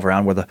sightings revolve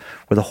around, where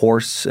the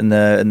horse and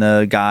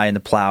the guy and the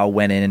plow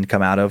went in and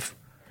come out of.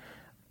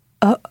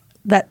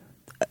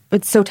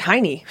 it's so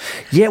tiny.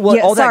 Yeah, well,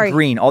 all that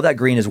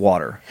green is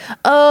water.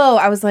 Oh,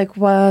 I was like,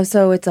 well,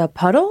 so it's a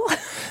puddle?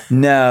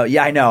 No,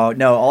 yeah, I know.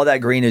 No, all that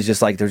green is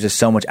just like there's just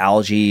so much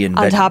algae and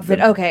on top of it.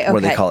 Okay.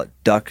 What do they call it?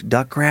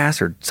 Duck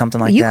grass or something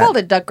like that. You called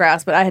it duck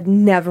grass, but I had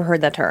never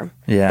heard that term.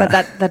 Yeah,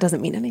 but that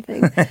doesn't mean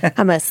anything.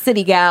 I'm a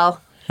city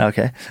gal.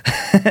 Okay.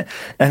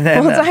 And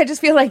then I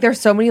just feel like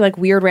there's so many like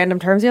weird random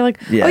terms. You're like,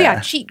 oh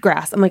yeah, cheat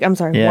grass. I'm like, I'm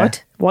sorry,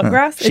 what? What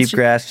grass? Cheap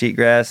grass, cheat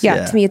grass.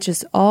 Yeah, to me it's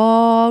just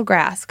all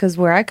grass because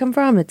where I come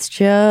from, it's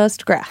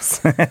just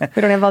grass. We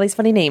don't have all these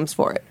funny names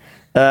for it.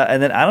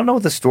 And then I don't know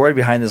what the story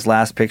behind this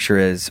last picture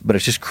is, but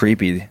it's just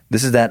creepy.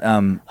 This is that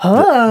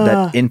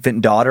that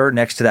infant daughter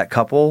next to that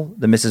couple,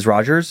 the Mrs.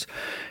 Rogers.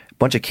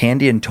 Bunch of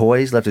candy and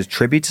toys left as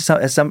tributes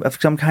of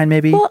some kind,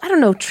 maybe. Well, I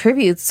don't know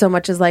tributes so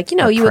much as like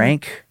you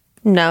prank.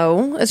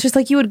 No, it's just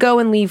like you would go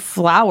and leave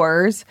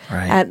flowers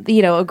at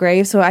a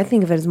grave. So I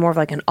think of it as more of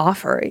like an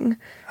offering.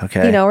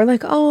 Okay. Or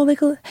like,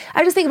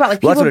 I just think about like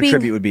people that's what being, a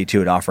tribute would be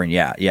to an offering.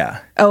 Yeah.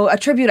 Oh, a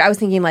tribute. I was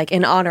thinking like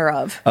in honor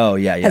of. Oh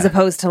yeah. As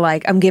opposed to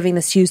like I'm giving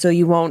this to you so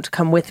you won't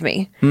come with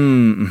me.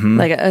 Mm-hmm.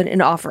 Like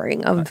an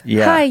offering of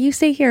hi, you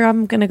stay here.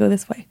 I'm gonna go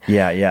this way.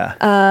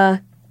 Yeah.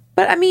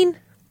 But I mean,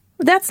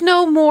 that's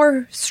no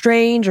more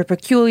strange or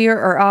peculiar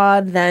or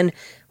odd than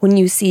when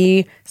you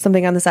see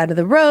something on the side of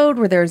the road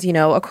where there's,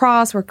 a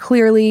cross where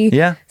clearly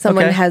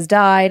someone has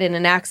died in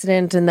an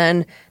accident and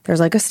then there's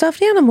like a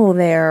stuffed animal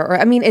there. Or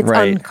I mean, it's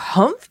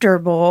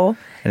uncomfortable.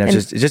 And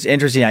it's just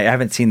interesting. I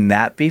haven't seen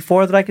that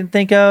before that I can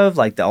think of,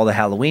 like all the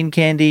Halloween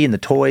candy and the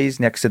toys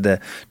next to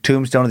the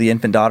tombstone of the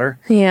infant daughter.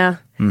 Yeah.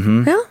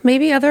 Mm-hmm. Well,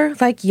 maybe other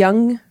like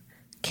young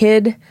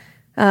kid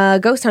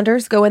ghost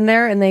hunters go in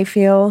there and they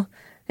feel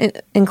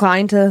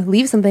inclined to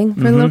leave something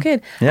for the little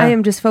kid. Yeah. I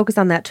am just focused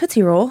on that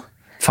Tootsie Roll.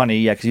 Funny,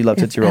 yeah, because you love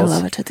Tootsie Rolls. I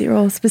love a Tootsie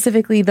Roll.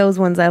 Specifically those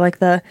ones. I like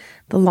the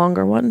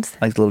longer ones.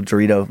 Like the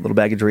little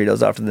bag of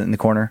Doritos off in the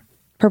corner.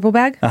 Purple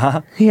bag?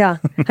 Uh-huh. Yeah.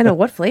 I know.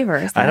 What flavor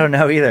is that? I don't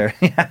know either.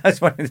 Yeah, I was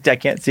wondering. I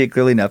can't see it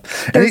clearly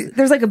enough.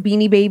 There's like a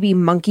Beanie Baby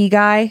monkey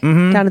guy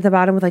down at the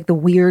bottom with like the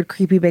weird,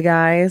 creepy big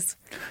eyes.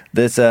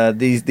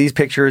 These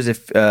pictures,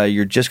 if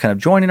you're just kind of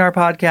joining our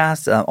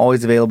podcast,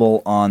 always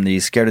available on the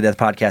Scared to Death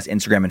podcast,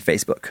 Instagram and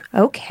Facebook.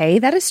 Okay,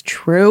 that is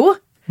true.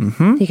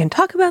 Mm-hmm. You can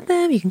talk about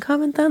them. You can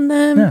comment on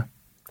them. Yeah.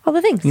 All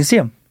the things. You can see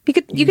them. You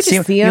could just see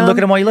them. You can look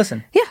at them while you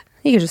listen. Yeah.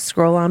 You can just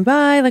scroll on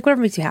by, like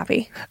whatever makes you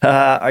happy.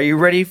 Are you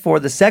ready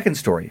for the second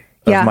story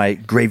of my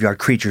Graveyard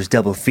Creatures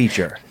double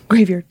feature?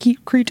 Graveyard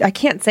Creature. I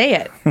can't say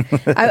it.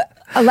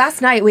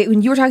 Last night,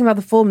 when you were talking about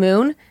the full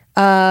moon,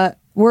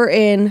 we're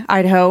in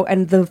Idaho,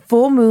 and the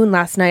full moon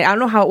last night, I don't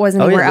know how it was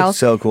anywhere else.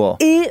 So cool.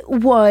 It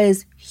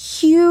was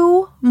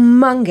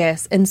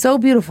humongous and so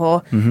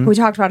beautiful. Mm-hmm. We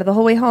talked about it the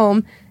whole way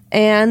home,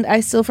 and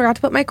I still forgot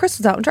to put my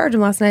crystals out and charge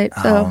them last night.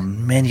 So. Oh,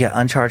 man, you got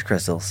uncharged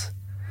crystals.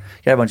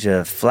 You got a bunch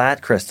of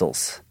flat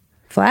crystals.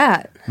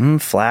 Flat?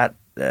 Flat.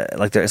 It's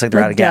like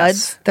they're out of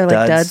gas. They're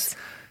like duds.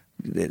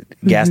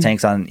 Gas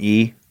tanks on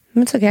E.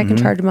 It's okay. I can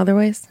charge them other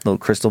ways. Little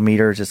crystal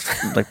meter, just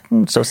like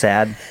so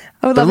sad.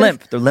 They're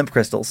limp. They're limp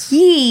crystals.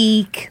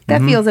 Yeek. That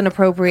feels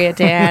inappropriate,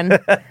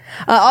 Dan.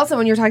 Also,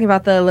 when you were talking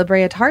about the La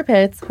Brea Tar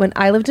Pits, when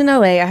I lived in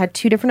LA, I had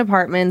 2 different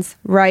apartments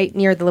right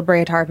near the La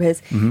Brea Tar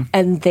Pits,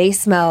 and they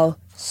smell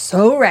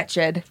so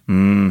wretched.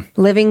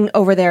 Living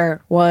over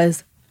there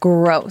was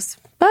gross.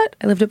 But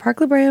I lived at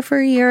Park La Brea for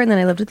a year, and then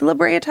I lived at the La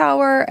Brea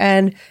Tower,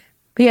 and,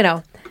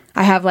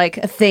 I have, like,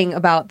 a thing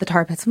about the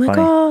tar pits. I'm like,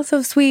 oh,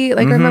 so sweet.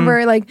 Like, I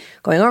remember, like,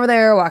 going over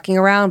there, walking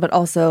around, but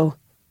also,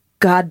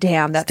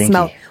 goddamn, that Stinky.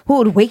 smell. What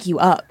would wake you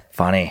up?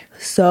 Funny.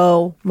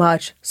 So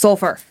much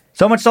sulfur.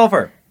 So much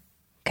sulfur.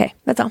 Okay,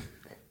 that's all.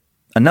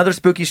 Another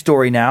spooky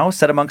story now,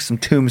 set amongst some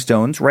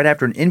tombstones, right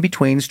after an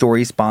in-between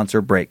story sponsor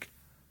break.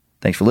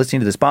 Thanks for listening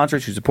to the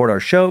sponsors who support our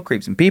show,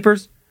 Creeps and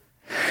Peepers.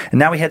 And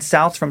now we head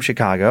south from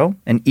Chicago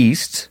and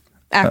east.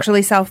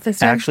 Actually south this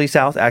time? Actually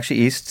south, actually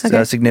east,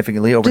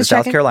 significantly over to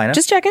South Carolina.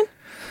 Just checking.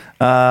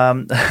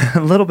 A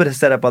little bit of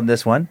setup on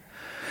this one.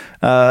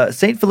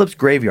 St. Philip's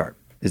Graveyard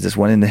is this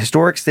one. In the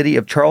historic city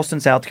of Charleston,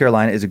 South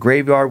Carolina, is a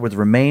graveyard where the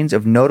remains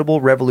of notable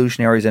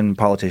revolutionaries and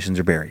politicians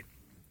are buried.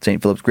 St.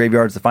 Philip's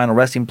Graveyard is the final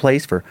resting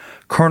place for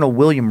Colonel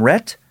William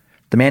Rhett,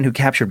 the man who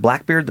captured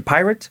Blackbeard the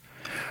pirate.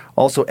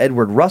 Also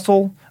Edward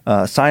Russell,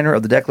 signer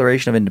of the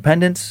Declaration of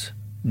Independence,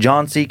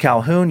 John C.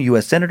 Calhoun,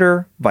 U.S.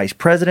 Senator, Vice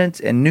President,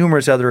 and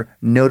numerous other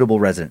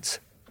notable residents.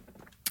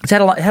 It's had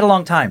a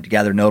long time to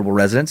gather notable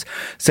residents.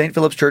 St.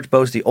 Philip's Church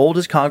boasts the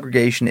oldest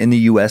congregation in the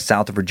U.S.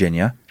 south of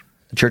Virginia.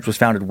 The church was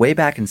founded way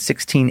back in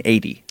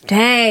 1680.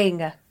 Dang.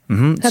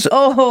 Mm-hmm. That's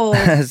old.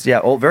 Yeah,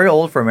 old, very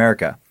old for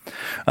America.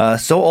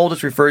 So old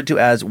it's referred to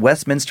as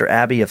Westminster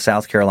Abbey of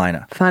South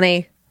Carolina.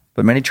 Funny.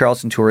 But many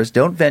Charleston tourists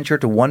don't venture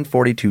to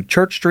 142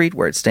 Church Street,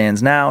 where it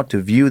stands now,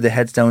 to view the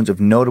headstones of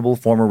notable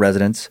former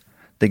residents.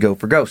 They go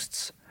for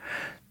ghosts.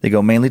 They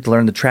go mainly to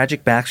learn the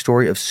tragic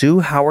backstory of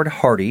Sue Howard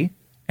Hardy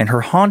and her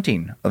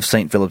haunting of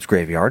St. Philip's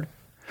Graveyard.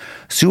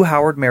 Sue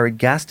Howard married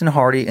Gaston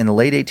Hardy in the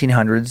late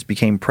 1800s,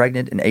 became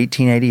pregnant in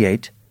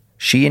 1888.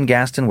 She and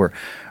Gaston were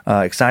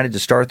excited to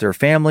start their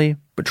family,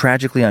 but But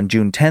tragically, on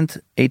June 10th,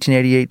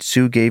 1888,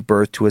 Sue gave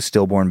birth to a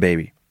stillborn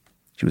baby.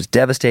 She was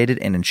devastated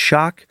and in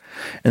shock,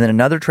 and then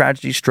another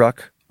tragedy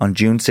struck on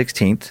June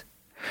 16th.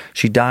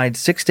 She died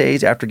 6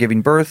 days after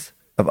giving birth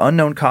of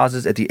unknown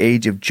causes at the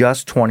age of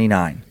just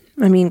 29.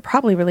 I mean,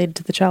 probably related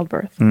to the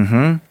childbirth.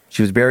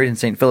 She was buried in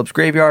St. Philip's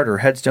graveyard. Her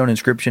headstone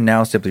inscription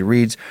now simply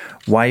reads,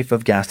 "Wife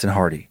of Gaston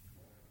Hardy."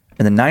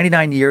 And then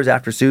 99 years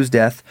after Sue's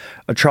death,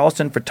 a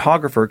Charleston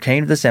photographer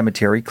came to the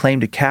cemetery, claimed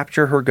to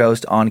capture her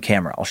ghost on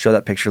camera. I'll show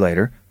that picture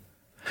later.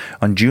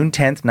 On June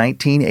 10th,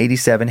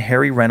 1987,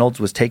 Harry Reynolds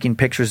was taking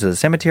pictures of the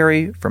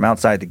cemetery from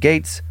outside the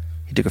gates.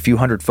 He took a few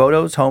hundred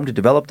photos home to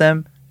develop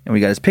them, and we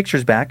got his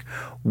pictures back.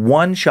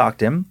 One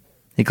shocked him.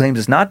 He claims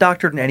it's not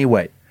doctored in any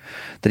way,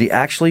 that he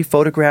actually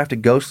photographed a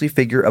ghostly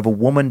figure of a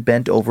woman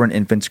bent over an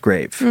infant's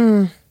grave.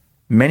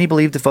 Many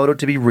believe the photo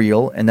to be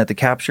real and that the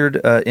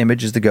captured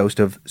image is the ghost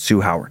of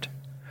Sue Howard.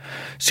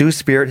 Sue's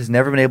spirit has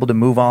never been able to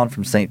move on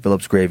from St.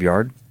 Philip's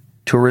graveyard.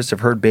 Tourists have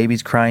heard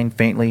babies crying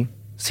faintly,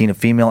 seen a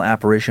female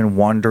apparition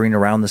wandering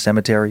around the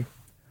cemetery.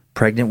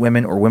 Pregnant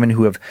women or women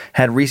who have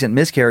had recent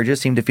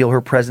miscarriages seem to feel her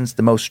presence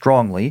the most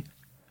strongly.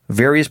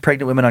 Various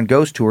pregnant women on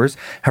ghost tours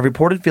have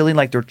reported feeling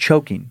like they're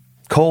choking,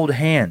 cold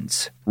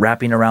hands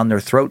wrapping around their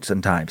throats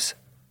sometimes.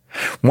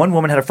 One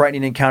woman had a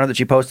frightening encounter that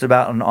she posted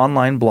about on an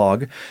online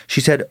blog.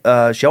 She said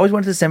she always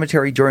went to the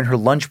cemetery during her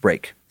lunch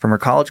break from her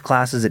college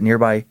classes at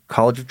nearby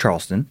College of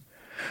Charleston.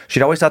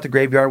 She'd always thought the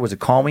graveyard was a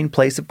calming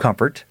place of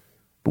comfort,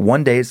 but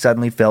one day it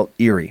suddenly felt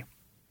eerie.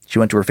 She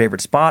went to her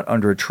favorite spot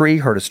under a tree,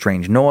 heard a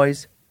strange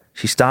noise.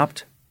 She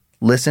stopped,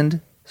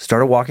 listened,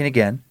 started walking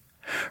again,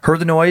 heard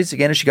the noise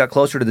again as she got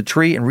closer to the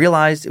tree and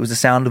realized it was the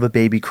sound of a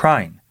baby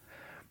crying,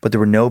 but there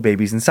were no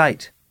babies in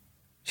sight.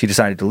 She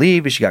decided to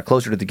leave. As she got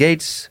closer to the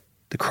gates,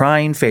 the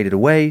crying faded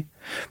away,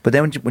 but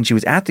then when she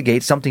was at the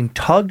gate, something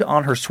tugged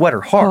on her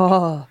sweater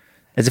hard,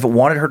 as if it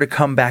wanted her to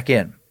come back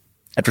in.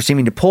 After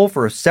seeming to pull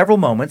for several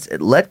moments,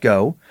 it let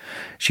go.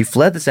 She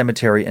fled the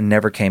cemetery and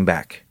never came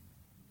back.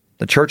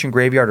 The church and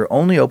graveyard are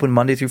only open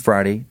Monday through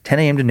Friday, 10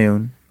 a.m. to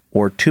noon,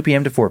 or 2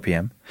 p.m. to 4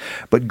 p.m.,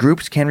 but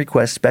groups can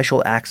request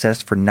special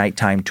access for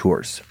nighttime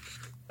tours.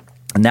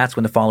 And that's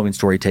when the following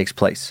story takes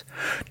place.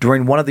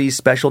 During one of these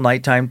special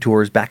nighttime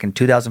tours back in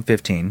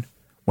 2015,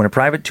 when a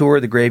private tour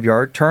of the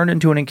graveyard turned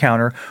into an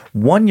encounter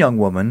one young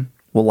woman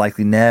will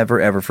likely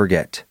never ever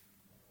forget.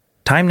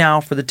 Time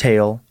now for the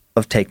tale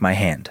of Take My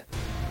Hand.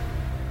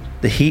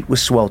 The heat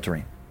was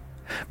sweltering.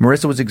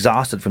 Marissa was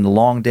exhausted from the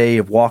long day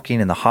of walking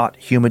in the hot,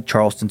 humid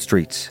Charleston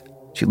streets.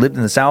 She lived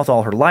in the South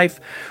all her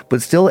life,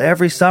 but still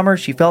every summer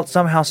she felt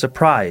somehow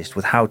surprised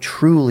with how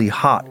truly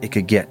hot it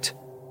could get.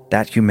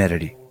 That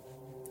humidity.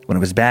 When it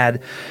was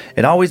bad,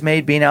 it always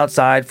made being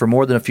outside for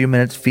more than a few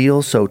minutes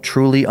feel so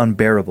truly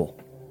unbearable.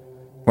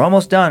 "We're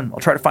almost done. I'll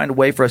try to find a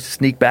way for us to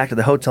sneak back to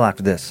the hotel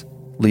after this,"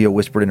 Leo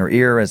whispered in her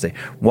ear as they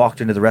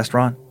walked into the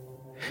restaurant.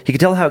 He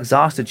could tell how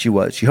exhausted she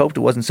was. She hoped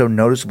it wasn't so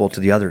noticeable to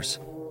the others.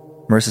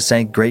 Marissa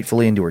sank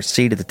gratefully into her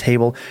seat at the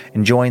table,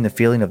 enjoying the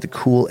feeling of the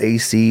cool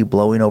AC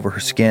blowing over her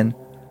skin.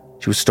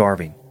 She was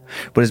starving,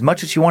 but as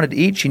much as she wanted to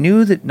eat, she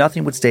knew that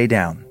nothing would stay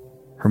down.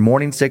 Her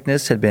morning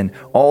sickness had been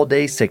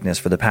all-day sickness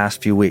for the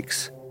past few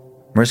weeks.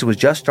 Marissa was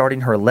just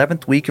starting her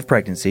 11th week of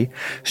pregnancy.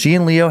 She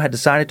and Leo had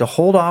decided to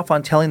hold off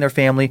on telling their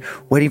family,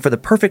 waiting for the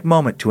perfect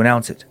moment to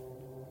announce it.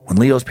 When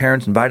Leo's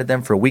parents invited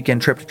them for a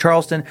weekend trip to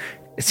Charleston,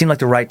 it seemed like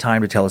the right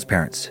time to tell his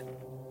parents.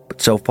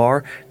 But so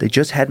far, they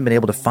just hadn't been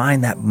able to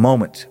find that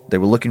moment they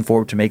were looking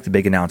forward to make the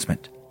big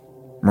announcement.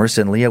 Marissa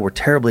and Leo were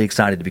terribly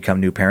excited to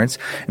become new parents,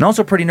 and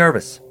also pretty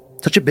nervous.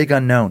 Such a big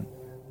unknown.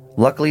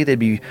 Luckily, they'd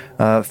be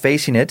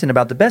facing it in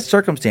about the best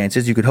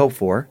circumstances you could hope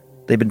for.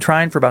 They'd been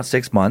trying for about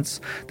 6 months,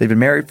 they'd been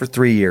married for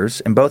 3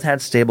 years, and both had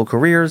stable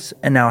careers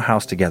and now a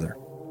house together.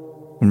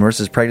 When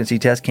Marissa's pregnancy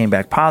test came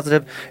back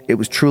positive, it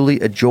was truly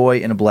a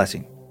joy and a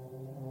blessing.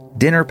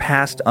 Dinner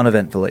passed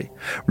uneventfully.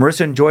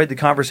 Marissa enjoyed the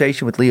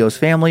conversation with Leo's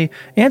family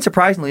and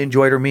surprisingly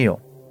enjoyed her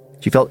meal.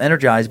 She felt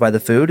energized by the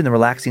food and the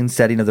relaxing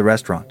setting of the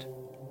restaurant.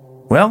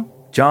 "Well,"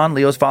 John,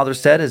 Leo's father,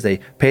 said as they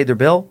paid their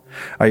bill,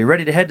 "are you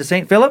ready to head to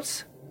St.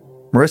 Philip's?"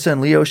 Marissa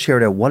and Leo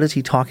shared a "what is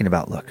he talking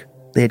about" look.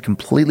 They had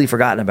completely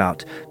forgotten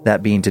about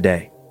that being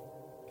today.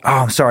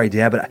 "Oh, I'm sorry,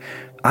 Dad, but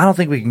I don't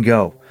think we can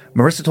go.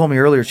 Marissa told me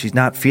earlier she's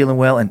not feeling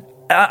well, and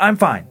I'm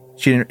fine,"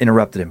 she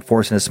interrupted him,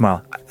 forcing a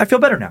smile. "I feel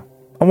better now.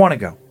 I want to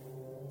go."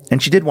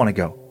 And she did want to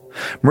go.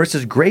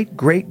 Marissa's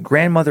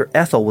great-great-grandmother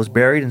Ethel was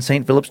buried in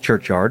St. Philip's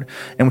churchyard,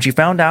 and when she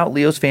found out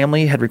Leo's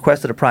family had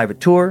requested a private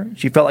tour,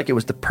 she felt like it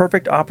was the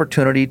perfect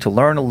opportunity to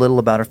learn a little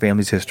about her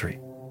family's history.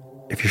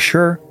 "If you're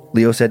sure,"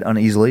 Leo said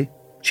uneasily.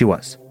 She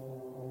was.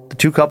 The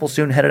two couples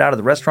soon headed out of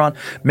the restaurant,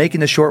 making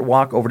the short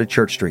walk over to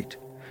Church Street.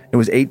 It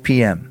was 8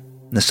 p.m.,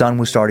 and the sun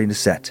was starting to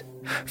set,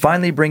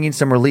 finally bringing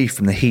some relief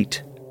from the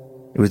heat.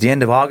 It was the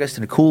end of August,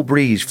 and a cool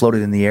breeze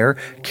floated in the air,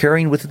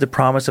 carrying with it the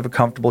promise of a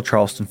comfortable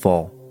Charleston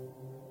fall.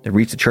 They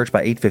reached the church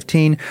by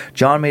 8:15.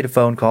 John made a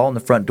phone call, and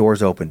the front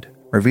doors opened,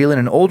 revealing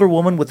an older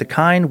woman with a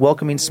kind,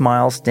 welcoming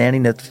smile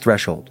standing at the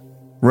threshold.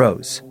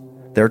 Rose,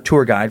 their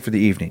tour guide for the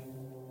evening.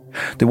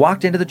 They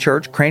walked into the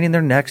church, craning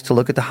their necks to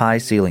look at the high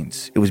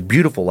ceilings. It was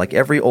beautiful, like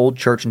every old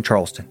church in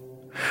Charleston.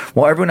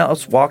 While everyone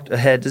else walked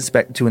ahead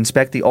to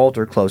inspect the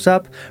altar close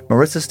up,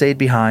 Marissa stayed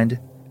behind,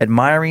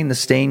 admiring the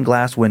stained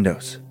glass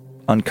windows.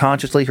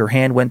 Unconsciously, her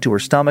hand went to her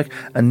stomach,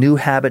 a new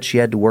habit she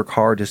had to work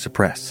hard to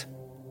suppress.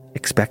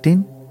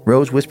 "Expecting?"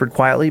 Rose whispered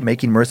quietly,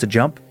 making Marissa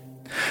jump.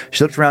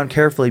 She looked around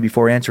carefully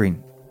before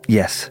answering.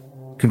 "Yes.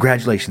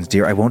 Congratulations,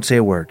 dear. I won't say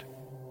a word.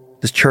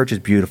 This church is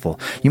beautiful.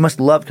 You must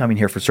love coming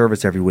here for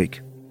service every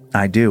week."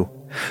 "I do.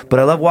 But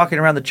I love walking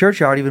around the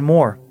churchyard even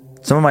more.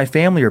 Some of my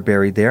family are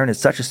buried there, and it's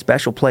such a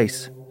special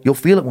place. You'll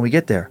feel it when we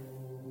get there."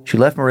 She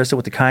left Marissa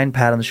with a kind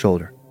pat on the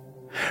shoulder.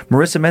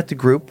 Marissa met the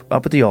group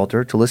up at the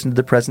altar to listen to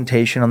the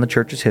presentation on the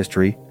church's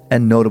history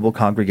and notable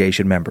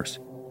congregation members.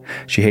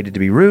 She hated to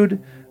be rude,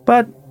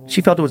 but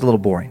she felt it was a little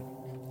boring,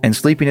 and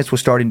sleepiness was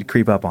starting to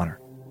creep up on her.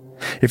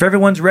 "If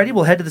everyone's ready,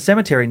 we'll head to the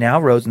cemetery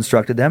now," Rose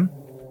instructed them.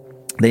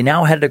 They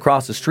now headed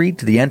across the street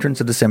to the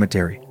entrance of the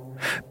cemetery.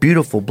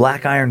 Beautiful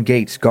black iron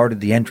gates guarded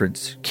the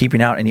entrance,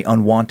 keeping out any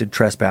unwanted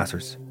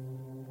trespassers.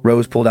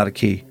 Rose pulled out a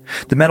key.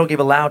 The metal gave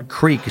a loud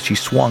creak as she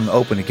swung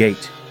open a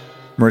gate.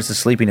 Marissa's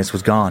sleepiness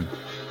was gone.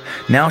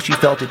 Now she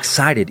felt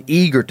excited,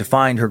 eager to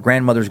find her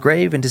grandmother's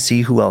grave and to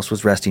see who else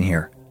was resting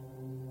here.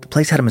 The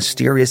place had a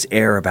mysterious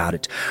air about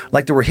it,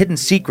 like there were hidden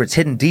secrets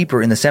hidden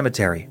deeper in the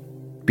cemetery.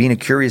 Being a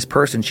curious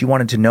person, she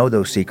wanted to know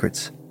those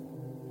secrets.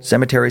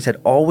 Cemeteries had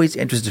always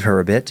interested her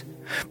a bit,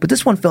 but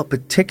this one felt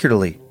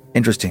particularly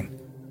interesting.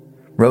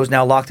 Rose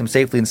now locked them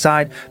safely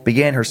inside,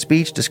 began her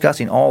speech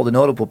discussing all the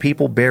notable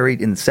people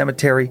buried in the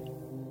cemetery.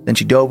 Then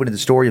she dove into the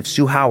story of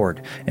Sue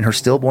Howard and her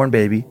stillborn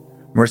baby.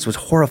 Marissa was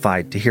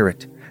horrified to hear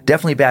it.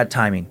 Definitely bad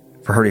timing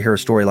for her to hear a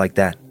story like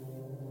that.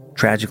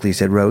 "Tragically,"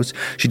 said Rose,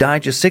 "she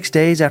died just 6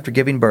 days after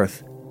giving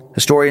birth.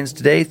 Historians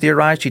today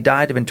theorize she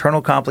died of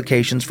internal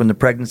complications from the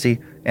pregnancy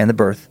and the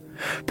birth.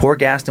 Poor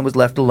Gaston was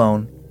left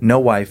alone, no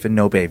wife and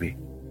no baby.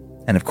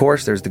 And of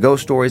course, there's the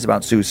ghost stories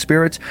about Sue's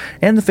spirits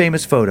and the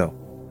famous photo.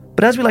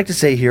 But as we like to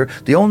say here,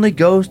 the only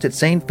ghost at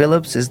St.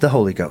 Philip's is the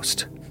Holy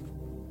Ghost."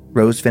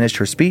 Rose finished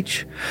her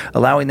speech,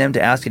 allowing them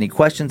to ask any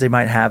questions they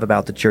might have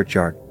about the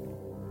churchyard.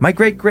 "My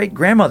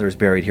great-great-grandmother is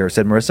buried here,"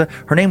 said Marissa.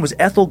 "Her name was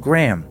Ethel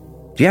Graham.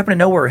 Do you happen to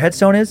know where her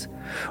headstone is?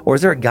 Or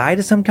is there a guide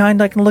of some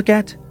kind I can look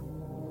at?"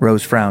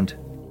 Rose frowned.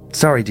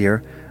 "Sorry,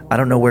 dear. I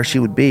don't know where she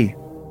would be.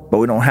 But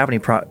we don't have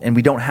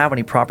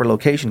any proper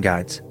location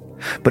guides.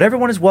 But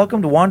everyone is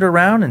welcome to wander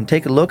around and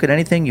take a look at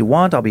anything you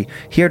want. I'll be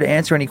here to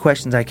answer any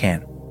questions I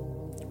can."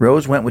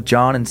 Rose went with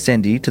John and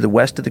Cindy to the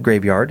west of the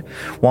graveyard,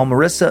 while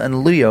Marissa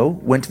and Leo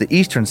went to the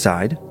eastern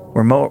side,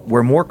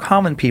 where more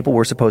common people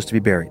were supposed to be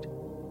buried.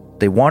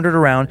 They wandered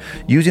around,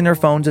 using their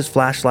phones as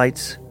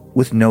flashlights,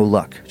 with no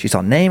luck. She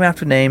saw name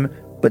after name,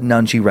 but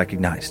none she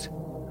recognized.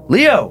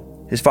 "Leo!"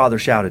 his father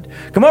shouted.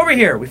 "Come over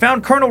here! We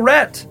found Colonel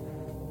Rhett!"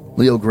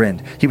 Leo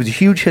grinned. He was a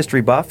huge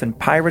history buff, and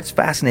pirates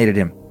fascinated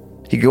him.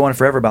 He could go on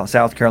forever about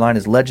South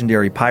Carolina's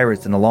legendary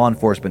pirates and the law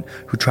enforcement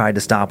who tried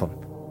to stop him.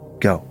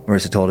 "Go,"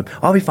 Marissa told him.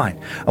 "I'll be fine.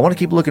 I want to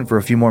keep looking for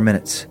a few more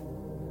minutes."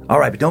 "All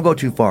right, but don't go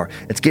too far.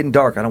 It's getting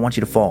dark. I don't want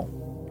you to fall."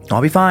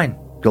 "I'll be fine.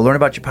 Go learn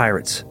about your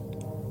pirates."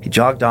 He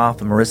jogged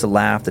off, and Marissa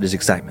laughed at his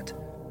excitement.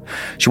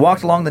 She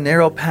walked along the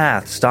narrow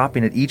path,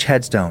 stopping at each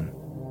headstone.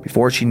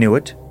 Before she knew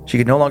it, she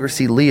could no longer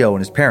see Leo and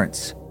his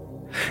parents.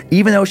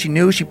 Even though she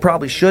knew she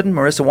probably shouldn't,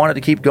 Marissa wanted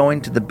to keep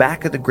going to the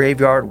back of the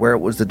graveyard where it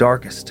was the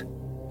darkest.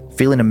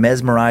 Feeling a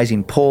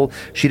mesmerizing pull,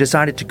 she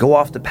decided to go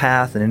off the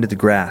path and into the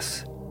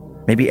grass.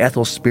 Maybe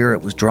Ethel's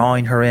spirit was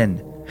drawing her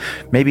in.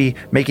 Maybe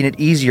making it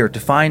easier to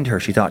find her,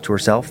 she thought to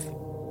herself.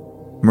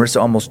 Marissa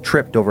almost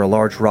tripped over a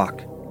large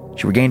rock.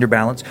 She regained her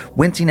balance,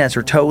 wincing as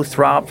her toe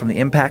throbbed from the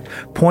impact.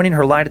 Pointing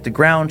her light at the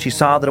ground, she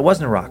saw that it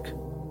wasn't a rock.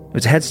 It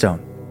was a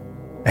headstone.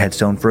 A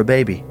headstone for a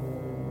baby.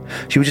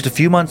 She was just a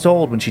few months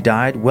old when she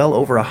died, well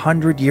over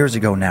 100 years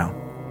ago now.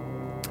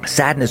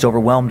 Sadness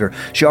overwhelmed her.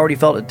 She already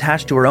felt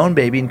attached to her own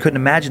baby and couldn't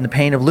imagine the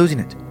pain of losing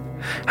it.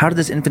 How did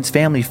this infant's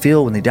family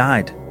feel when they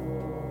died?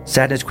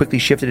 Sadness quickly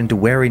shifted into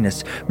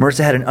wariness.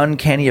 Marissa had an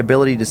uncanny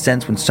ability to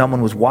sense when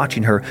someone was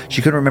watching her.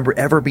 She couldn't remember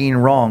ever being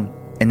wrong,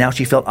 and now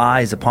she felt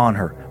eyes upon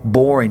her,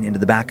 boring into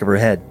the back of her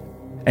head.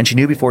 And she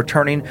knew before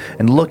turning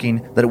and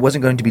looking that it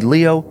wasn't going to be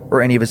Leo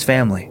or any of his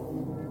family.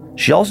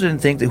 She also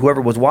didn't think that whoever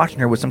was watching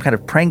her was some kind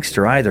of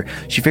prankster either.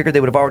 She figured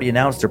they would have already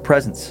announced their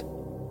presence.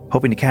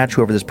 Hoping to catch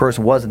whoever this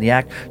person was in the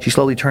act, she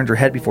slowly turned her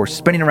head before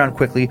spinning around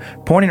quickly,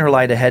 pointing her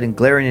light ahead and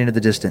glaring into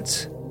the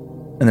distance.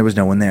 And there was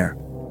no one there.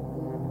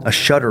 A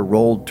shudder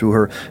rolled through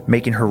her,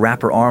 making her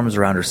wrap her arms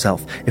around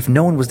herself. If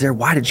no one was there,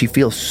 why did she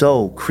feel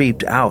so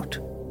creeped out?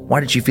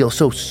 Why did she feel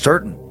so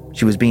certain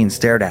she was being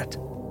stared at?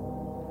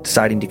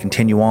 Deciding to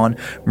continue on,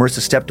 Marissa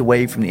stepped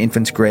away from the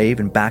infant's grave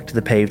and back to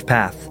the paved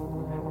path.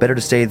 Better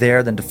to stay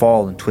there than to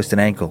fall and twist an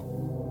ankle.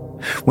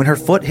 When her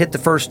foot hit the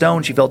first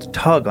stone, she felt a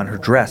tug on her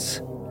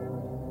dress.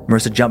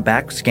 Marissa jumped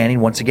back,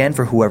 scanning once again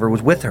for whoever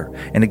was with her,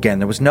 and again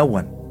there was no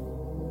one.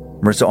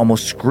 Marissa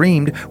almost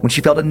screamed when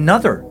she felt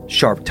another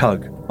sharp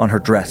tug on her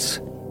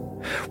dress.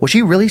 Was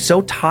she really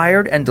so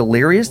tired and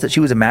delirious that she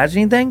was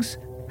imagining things?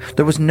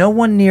 There was no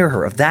one near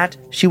her, of that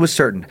she was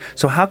certain.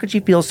 So how could she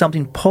feel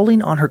something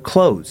pulling on her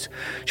clothes?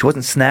 She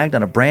wasn't snagged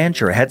on a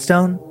branch or a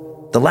headstone.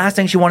 The last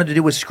thing she wanted to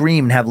do was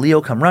scream and have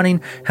Leo come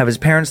running, have his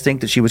parents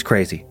think that she was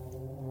crazy.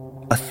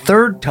 A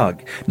third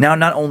tug now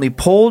not only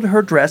pulled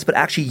her dress, but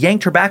actually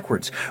yanked her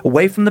backwards,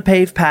 away from the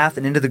paved path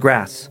and into the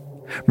grass.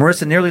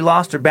 Marissa nearly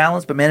lost her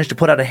balance, but managed to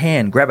put out a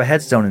hand, grab a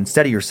headstone, and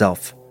steady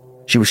herself.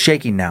 She was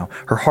shaking now.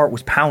 Her heart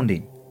was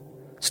pounding.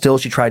 Still,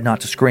 she tried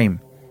not to scream.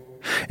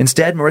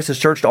 Instead, Marissa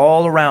searched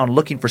all around,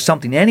 looking for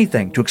something,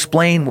 anything, to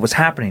explain what was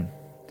happening.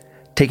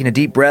 Taking a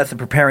deep breath and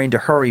preparing to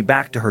hurry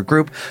back to her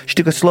group, she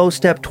took a slow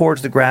step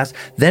towards the grass,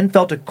 then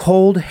felt a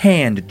cold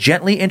hand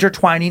gently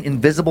intertwining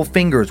invisible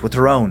fingers with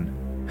her own.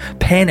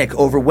 Panic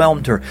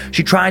overwhelmed her.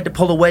 She tried to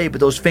pull away,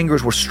 but those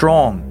fingers were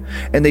strong,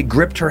 and they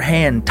gripped her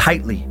hand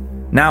tightly.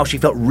 Now she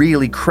felt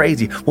really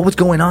crazy. What was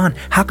going on?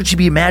 How could she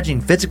be imagining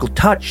physical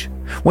touch?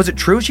 Was it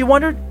true, she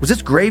wondered? Was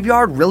this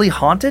graveyard really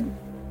haunted?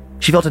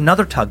 She felt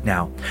another tug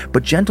now,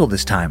 but gentle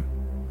this time,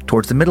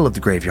 towards the middle of the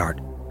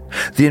graveyard.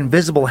 The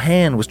invisible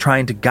hand was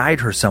trying to guide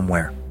her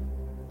somewhere.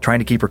 Trying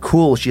to keep her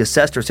cool, she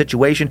assessed her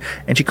situation,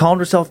 and she calmed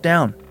herself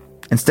down.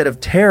 Instead of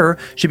terror,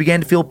 she began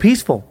to feel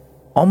peaceful,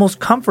 almost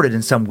comforted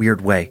in some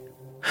weird way.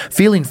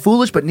 Feeling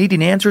foolish but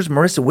needing answers,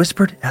 Marissa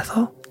whispered,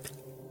 Ethel?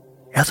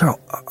 Ethel,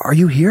 are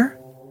you here?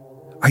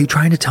 Are you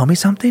trying to tell me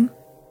something?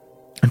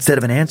 Instead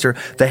of an answer,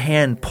 the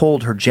hand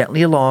pulled her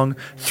gently along,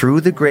 through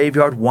the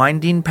graveyard,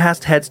 winding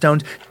past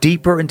headstones,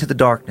 deeper into the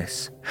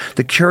darkness.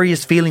 The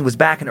curious feeling was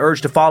back and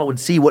urged to follow and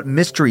see what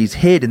mysteries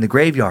hid in the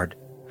graveyard.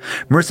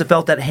 Marissa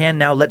felt that hand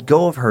now let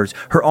go of hers.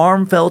 Her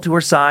arm fell to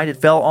her side. It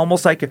felt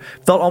almost like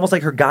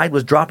her guide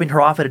was dropping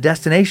her off at a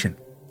destination.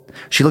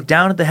 She looked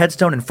down at the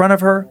headstone in front of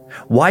her.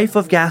 Wife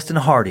of Gaston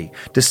Hardy,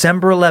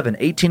 December 11,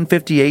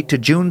 1858 to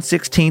June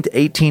 16,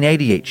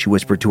 1888, she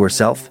whispered to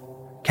herself.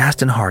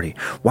 Gaston Hardy.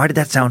 Why did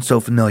that sound so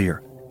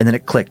familiar? And then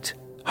it clicked.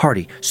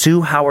 Hardy.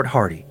 Sue Howard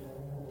Hardy.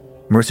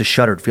 Marissa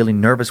shuddered,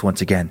 feeling nervous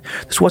once again.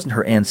 This wasn't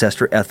her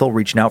ancestor Ethel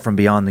reaching out from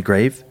beyond the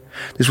grave.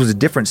 This was a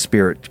different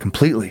spirit,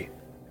 completely.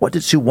 What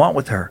did Sue want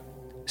with her?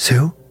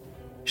 Sue?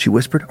 She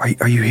whispered.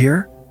 Are you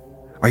here?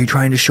 Are you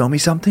trying to show me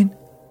something?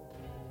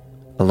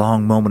 A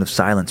long moment of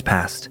silence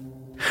passed.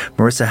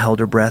 Marissa held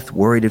her breath,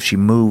 worried if she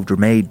moved or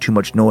made too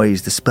much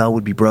noise, the spell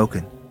would be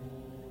broken.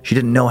 She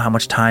didn't know how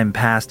much time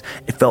passed.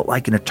 It felt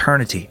like an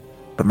eternity,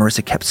 but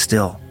Marissa kept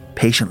still,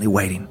 patiently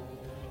waiting.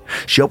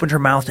 She opened her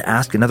mouth to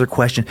ask another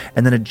question,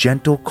 and then a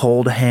gentle,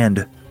 cold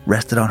hand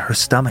rested on her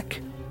stomach,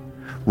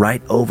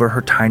 right over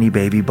her tiny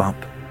baby bump.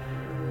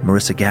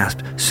 Marissa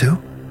gasped,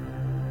 Sue?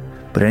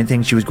 But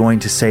anything she was going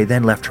to say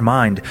then left her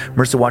mind.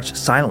 Marissa watched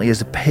silently as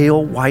a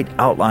pale white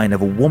outline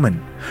of a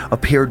woman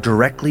appeared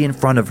directly in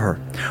front of her,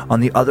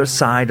 on the other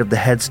side of the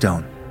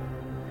headstone.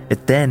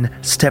 It then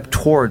stepped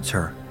towards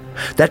her.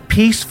 That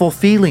peaceful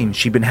feeling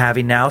she'd been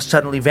having now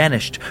suddenly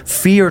vanished.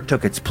 Fear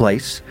took its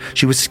place.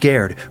 She was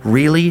scared,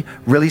 really,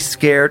 really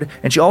scared,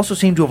 and she also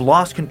seemed to have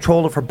lost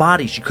control of her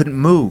body. She couldn't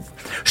move.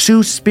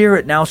 Sue's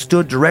spirit now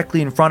stood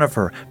directly in front of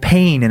her.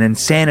 Pain and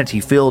insanity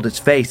filled its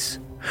face.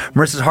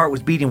 Marissa's heart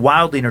was beating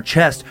wildly in her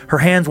chest. Her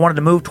hands wanted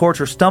to move towards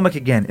her stomach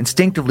again,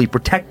 instinctively,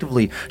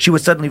 protectively. She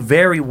was suddenly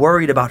very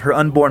worried about her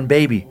unborn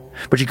baby,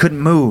 but she couldn't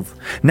move.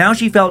 Now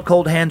she felt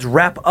cold hands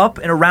wrap up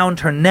and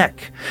around her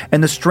neck,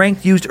 and the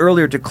strength used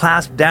earlier to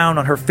clasp down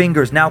on her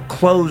fingers now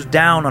closed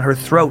down on her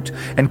throat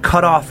and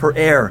cut off her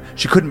air.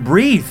 She couldn't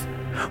breathe.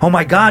 Oh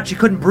my God, she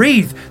couldn't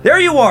breathe. There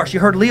you are, she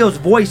heard Leo's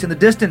voice in the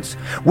distance.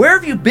 Where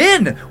have you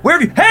been?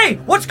 Hey,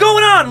 what's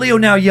going on? Leo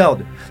now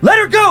yelled. Let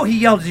her go, he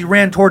yelled as he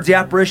ran towards the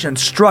apparition and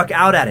struck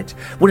out at it.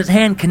 When his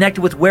hand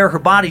connected with where her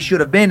body should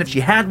have been, if she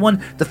had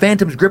one, the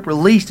phantom's grip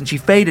released and she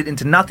faded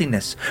into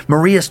nothingness.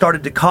 Maria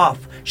started to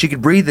cough. She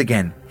could breathe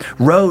again.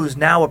 Rose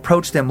now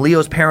approached them.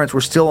 Leo's parents were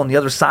still on the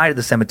other side of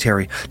the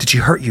cemetery. Did she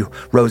hurt you?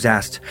 Rose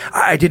asked.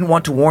 I didn't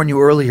want to warn you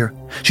earlier.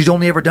 She's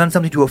only ever done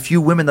something to a few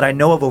women that I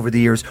know of over the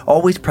years,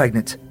 always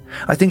pregnant.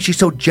 I think she's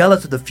so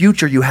jealous of the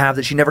future you have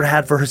that she never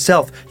had for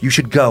herself. You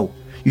should go.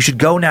 You should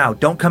go now.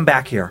 Don't come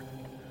back here.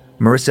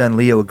 Marissa and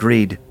Leo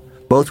agreed.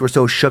 Both were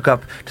so shook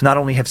up to not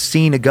only have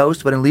seen a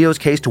ghost, but in Leo's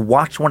case to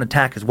watch one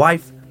attack his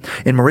wife.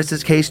 In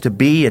Marissa's case to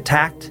be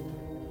attacked.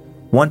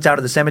 Once out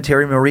of the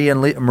cemetery,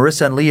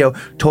 Marissa and Leo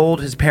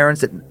told his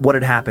parents what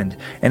had happened.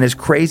 And as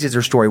crazy as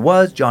their story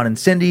was, John and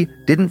Cindy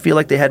didn't feel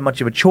like they had much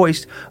of a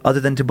choice other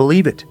than to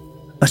believe it.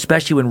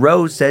 Especially when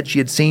Rose said she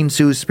had seen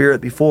Sue's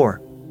spirit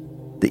before.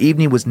 The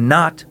evening was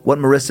not what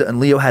Marissa and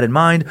Leo had in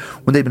mind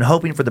when they'd been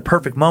hoping for the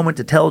perfect moment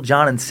to tell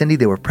John and Cindy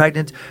they were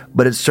pregnant,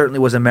 but it certainly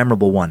was a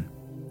memorable one.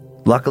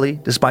 Luckily,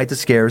 despite the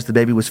scares, the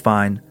baby was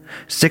fine.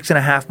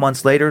 6.5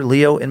 months later,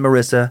 Leo and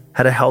Marissa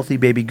had a healthy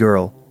baby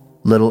girl,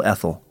 little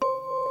Ethel.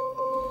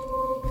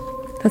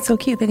 That's so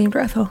cute. They named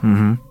her Ethel.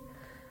 Mm-hmm.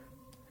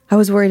 I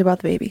was worried about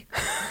the baby.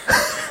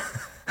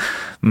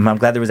 I'm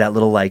glad there was that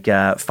little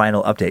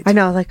final update. I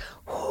know,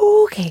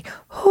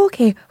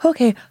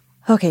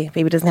 okay,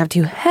 baby doesn't have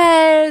 2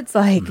 heads.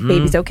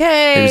 Baby's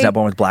okay. Baby's not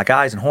born with black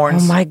eyes and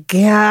horns. Oh my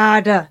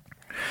God.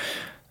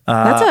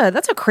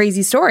 That's a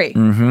crazy story.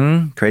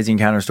 Crazy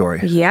encounter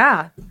story.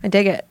 Yeah, I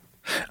dig it.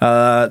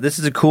 This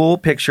is a cool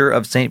picture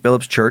of St.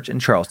 Philip's Church in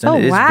Charleston. Oh,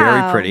 it is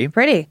very pretty.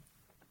 Pretty.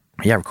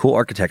 Yeah, cool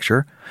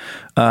architecture.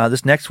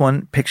 This next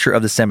one, picture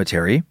of the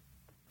cemetery.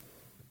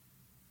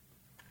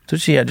 So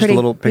just a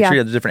little picture.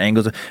 Yeah. The different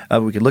angles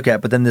we could look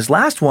at. But then this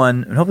last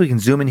one, and hopefully we can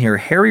zoom in here.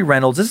 Harry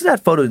Reynolds. This is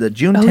that photo, the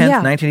June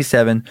 10th,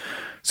 1987,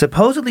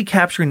 supposedly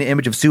capturing the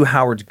image of Sue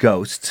Howard's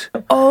ghost.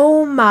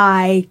 Oh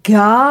my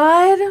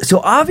God.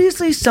 So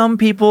obviously some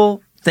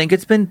people think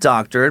it's been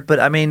doctored, but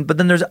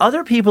then there's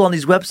other people on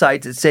these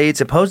websites that say it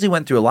supposedly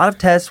went through a lot of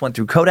tests, went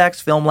through Kodak's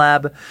film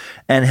lab,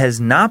 and has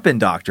not been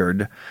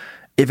doctored.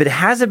 If it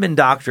hasn't been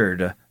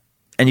doctored,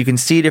 and you can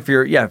see it if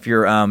you're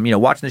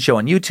watching the show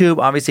on YouTube,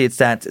 obviously it's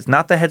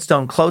not the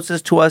headstone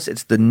closest to us,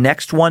 it's the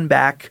next one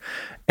back,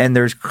 and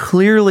there's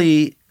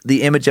clearly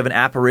the image of an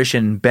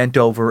apparition bent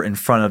over in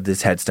front of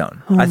this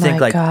headstone. Oh I think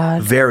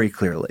God. Very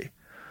clearly.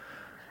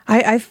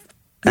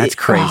 That's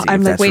crazy.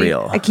 I'm that's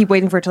real. I keep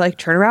waiting for it to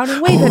turn around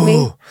and wave at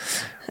me.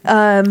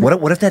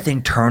 What if that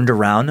thing turned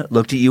around,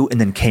 looked at you,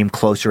 and then came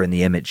closer in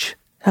the image?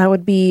 That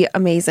would be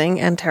amazing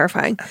and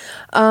terrifying.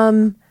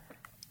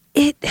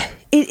 It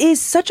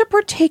is such a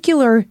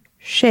particular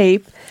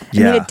shape.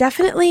 Yeah. I mean, it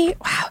definitely.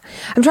 Wow.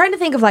 I'm trying to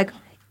think of when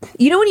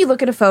you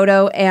look at a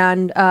photo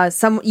and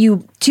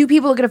two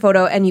people look at a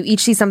photo and you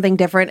each see something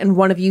different and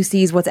one of you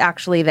sees what's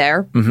actually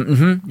there.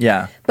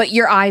 Yeah. But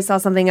your eyes saw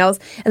something else,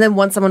 and then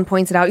once someone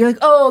points it out, you're like,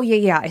 oh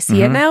yeah, I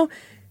see it now.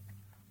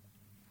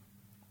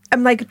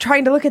 I'm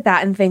trying to look at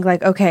that and think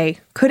okay,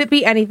 could it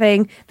be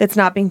anything that's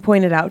not being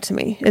pointed out to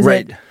me? Is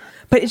right. it?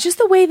 But it's just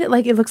the way that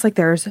it looks like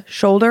there's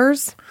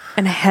shoulders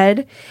and a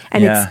head,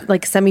 and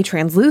it's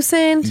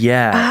semi-translucent.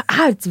 Yeah.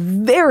 It's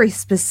very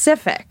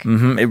specific.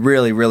 It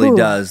really, really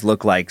does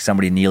look like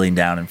somebody kneeling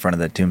down in front of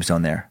the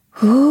tombstone there.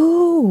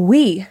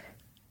 Ooh-wee.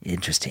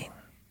 Interesting.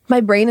 My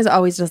brain is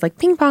always just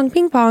ping pong,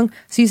 ping pong.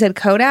 So you said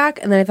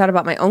Kodak, and then I thought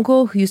about my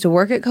uncle who used to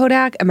work at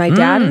Kodak, and my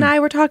dad and I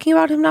were talking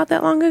about him not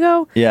that long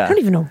ago. Yeah. I don't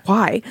even know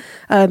why.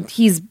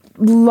 He's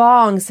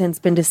long since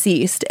been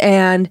deceased,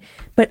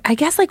 but I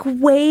guess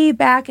way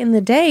back in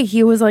the day,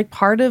 he was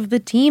part of the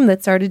team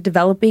that started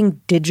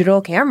developing digital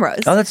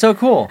cameras. Oh, that's so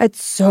cool.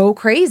 It's so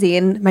crazy.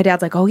 And my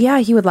dad's oh yeah,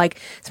 he would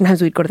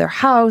sometimes we'd go to their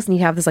house and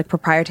he'd have this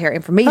proprietary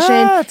information.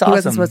 That's awesome. He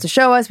wasn't supposed to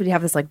show us, but he'd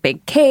have this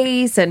big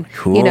case and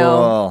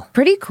cool.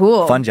 Pretty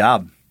cool. Fun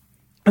job.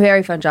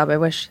 Very fun job. I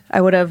wish I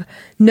would have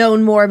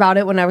known more about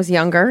it when I was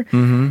younger.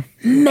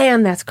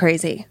 Man, that's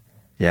crazy.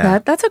 Yeah.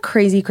 That's a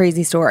crazy,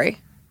 crazy story.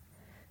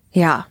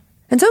 Yeah.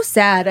 And so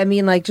sad. I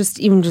mean, just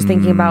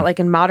thinking about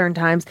in modern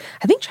times,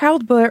 I think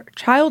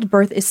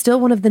childbirth is still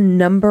one of the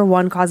number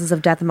one causes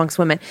of death amongst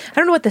women. I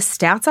don't know what the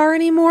stats are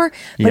anymore,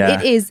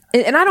 but it is,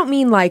 and I don't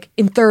mean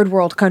in third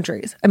world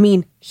countries. I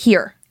mean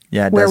here.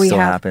 Yeah, it does still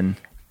happen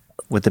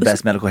with the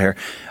best medical care.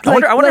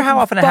 I wonder how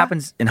often it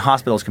happens in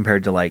hospitals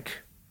compared to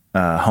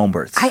home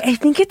births. I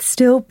think it's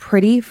still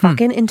pretty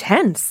fucking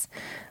intense,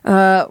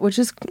 which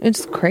is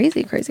it's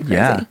crazy.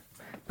 Yeah.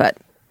 But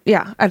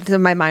yeah,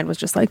 my mind was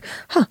just I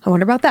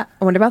wonder about that.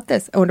 I wonder about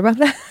this. I wonder about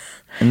that.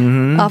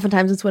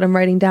 Oftentimes it's what I'm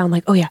writing down.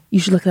 Oh yeah, you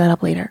should look that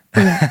up later.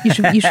 Oh, yeah, you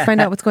should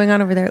find out what's going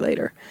on over there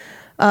later.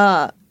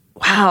 Wow.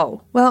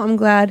 Well, I'm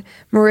glad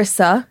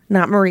Marissa,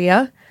 not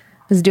Maria,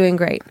 is doing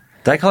great.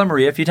 Did I call her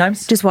Maria a few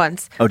times? Just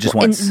once. Oh, just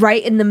once.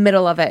 Right in the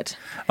middle of it.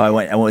 Oh, I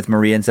went with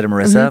Maria instead of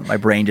Marissa. My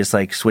brain just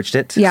switched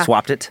it,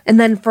 swapped it. And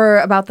then for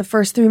about the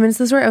first 3 minutes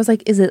of the story, I was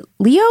is it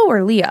Leo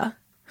or Leah?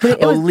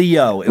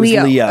 Leo. It was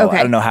Leo. Okay.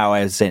 I don't know how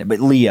I was saying it,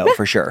 but Leo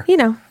for sure. We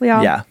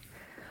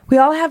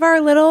all have our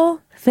little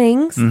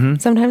things.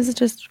 Sometimes it's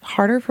just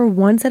harder for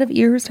one set of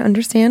ears to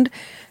understand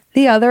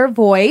the other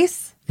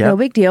voice. Yep. No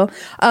big deal.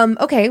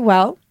 Okay,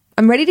 well,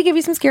 I'm ready to give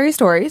you some scary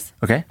stories.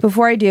 Okay.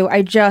 Before I do,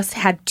 I just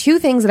had two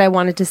things that I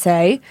wanted to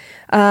say.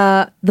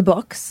 The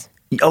books.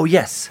 Oh,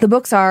 yes. The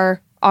books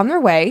are on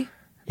their way.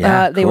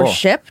 Yeah, they were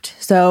shipped.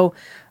 So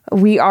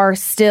we are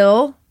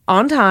still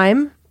on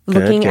time.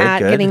 Looking at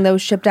getting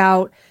those shipped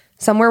out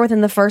somewhere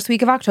within the first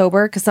week of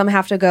October, because some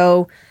have to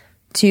go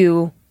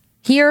to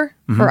here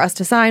for us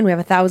to sign. We have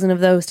 1,000 of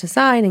those to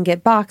sign and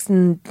get boxed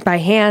and by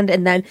hand,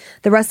 and then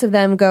the rest of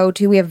them go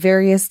to, we have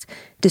various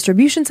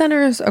distribution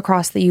centers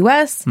across the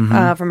U.S.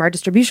 From our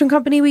distribution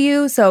company we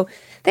use. So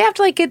they have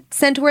to get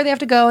sent to where they have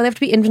to go, and they have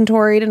to be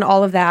inventoried and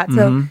all of that.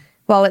 So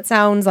while it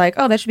sounds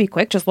oh, that should be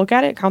quick, just look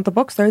at it, count the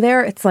books, they're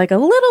there. It's a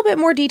little bit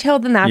more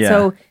detailed than that. Yeah.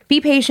 So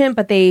be patient,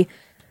 but they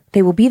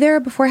will be there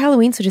before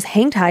Halloween, so just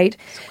hang tight.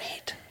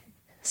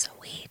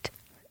 Sweet.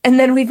 And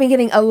then we've been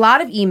getting a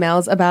lot of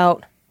emails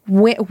about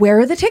where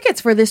are the tickets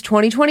for this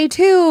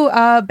 2022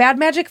 Bad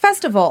Magic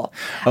Festival.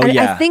 And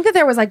I think that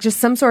there was just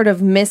some sort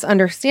of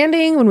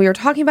misunderstanding when we were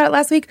talking about it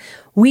last week.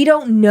 We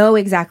don't know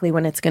exactly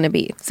when it's going to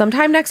be.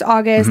 Sometime next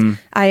August,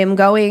 I am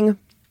going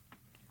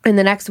in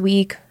the next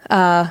week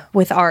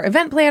with our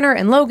event planner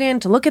and Logan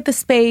to look at the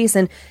space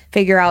and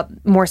figure out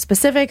more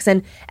specifics.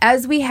 And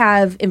as we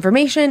have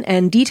information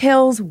and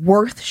details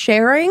worth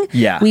sharing,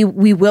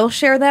 we will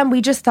share them.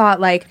 We just thought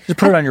just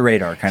put it on your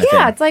radar kind of thing.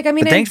 Yeah, it's like, I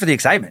mean, but thanks for the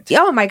excitement.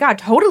 Oh my God,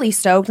 totally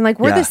stoked. And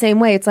we're the same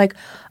way. It's like,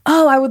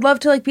 oh, I would love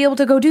to be able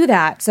to go do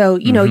that. So,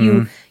 you know,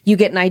 you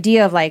get an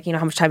idea of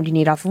how much time do you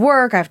need off of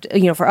work? I have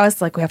to, for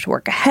us, we have to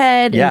work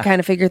ahead and kind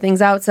of figure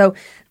things out. So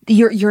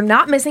you're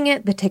not missing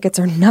it. The tickets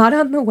are not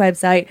on the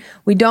website.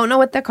 We don't know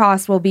what the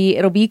cost will be.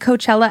 It'll be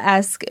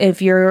Coachella-esque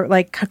if you're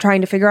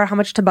trying to figure out how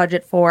much to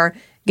budget for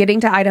getting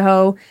to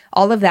Idaho,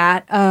 all of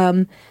that.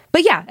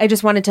 But yeah, I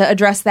just wanted to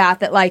address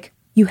that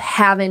you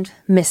haven't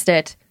missed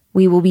it.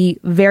 We will be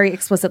very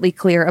explicitly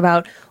clear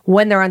about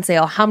when they're on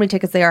sale, how many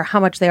tickets they are, how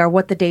much they are,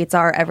 what the dates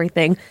are,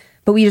 everything.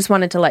 But we just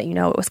wanted to let you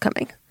know it was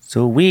coming.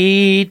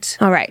 Sweet.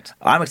 All right.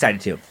 I'm excited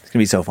too. It's going to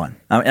be so fun.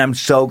 I'm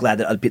so glad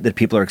that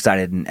people are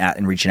excited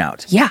and reaching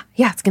out. Yeah,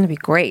 it's going to be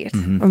great.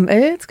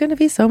 It's going to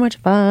be so much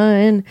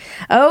fun.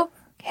 Oh,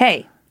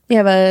 hey, you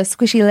have a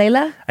squishy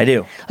Layla? I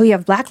do. Oh, you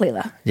have black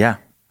Layla? Yeah,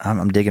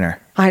 I'm digging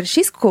her.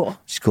 She's cool.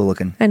 She's cool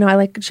looking. I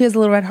know. She has a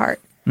little red heart.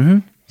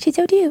 She's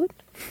so cute.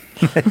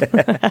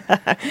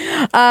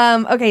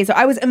 Okay, so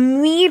I was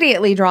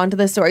immediately drawn to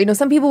this story.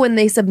 Some people when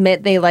they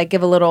submit, they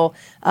give a little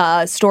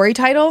story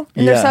title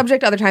in their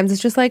subject. Other times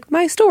it's just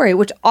my story,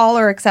 which all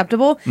are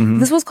acceptable.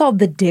 This was called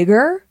The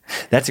Digger.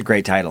 That's a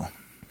great title.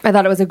 I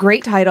thought it was a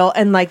great title.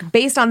 And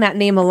based on that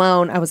name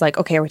alone, I was like,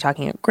 okay, are we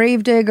talking a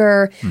grave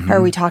digger?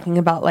 Are we talking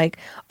about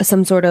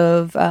some sort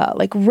of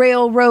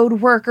railroad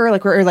worker?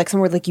 Or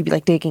somewhere you'd be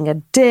digging a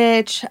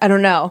ditch? I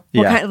don't know.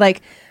 What kind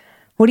of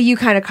what do you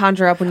kind of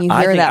conjure up when you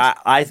hear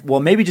that?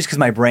 Well, maybe just because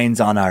my brain's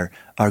on our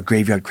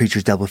Graveyard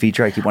Creatures double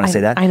feature. I keep wanting to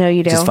say that. I know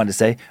you do. It's just fun to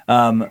say.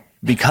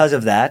 Because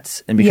of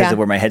that, and because of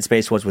where my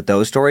headspace was with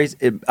those stories,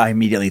 I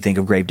immediately think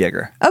of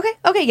Gravedigger.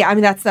 Okay, yeah. I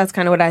mean, that's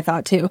kind of what I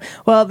thought too.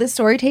 Well, this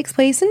story takes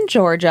place in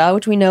Georgia,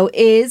 which we know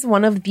is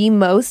one of the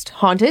most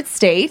haunted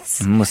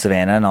states. With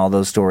Savannah and all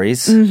those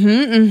stories.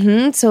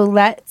 So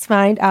let's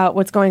find out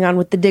what's going on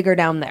with the digger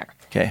down there.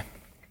 Okay.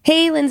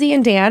 Hey, Lindsay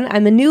and Dan.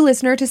 I'm a new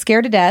listener to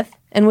Scared to Death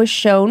and was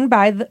shown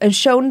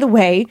the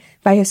way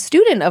by a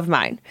student of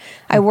mine.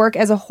 I work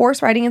as a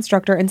horse riding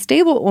instructor and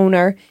stable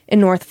owner in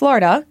North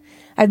Florida.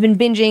 I've been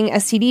binging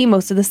STD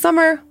most of the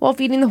summer while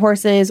feeding the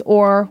horses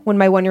or when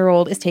my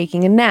 1-year-old is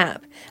taking a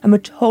nap. I'm a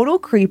total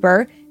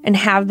creeper and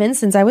have been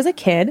since I was a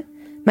kid.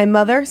 My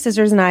mother,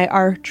 sisters, and I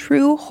are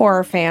true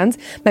horror fans.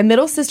 My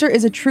middle sister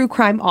is a true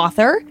crime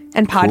author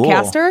and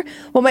podcaster,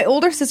 while my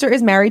older sister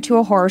is married to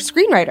a horror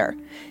screenwriter.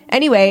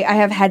 Anyway, I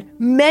have had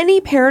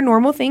many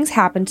paranormal things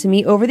happen to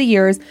me over the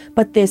years,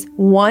 but this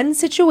one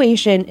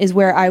situation is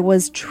where I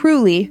was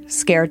truly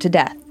scared to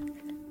death.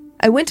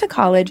 I went to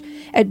college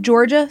at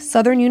Georgia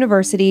Southern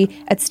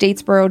University at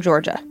Statesboro,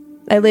 Georgia.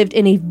 I lived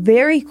in a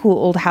very cool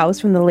old house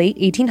from the late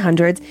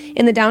 1800s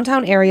in the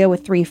downtown area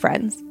with 3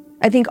 friends.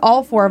 I think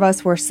all 4 of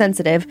us were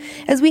sensitive,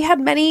 as we had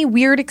many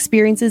weird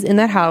experiences in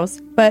that house,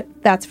 but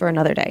that's for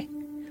another day.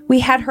 We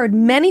had heard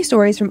many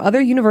stories from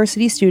other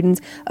university students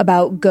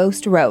about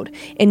Ghost Road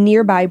in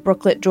nearby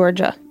Brooklet,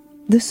 Georgia.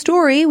 The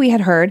story we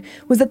had heard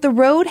was that the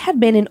road had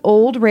been an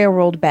old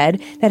railroad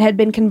bed that had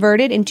been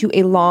converted into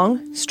a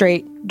long,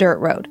 straight dirt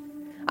road.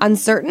 On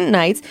certain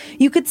nights,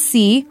 you could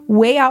see,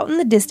 way out in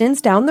the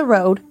distance down the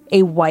road,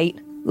 a white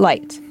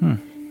light.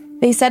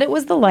 They said it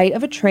was the light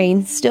of a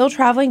train still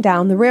traveling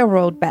down the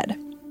railroad bed.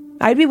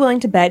 I'd be willing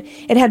to bet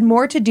it had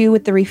more to do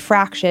with the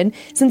refraction,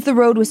 since the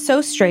road was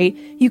so straight,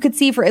 you could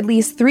see for at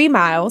least 3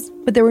 miles,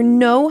 but there were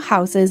no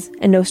houses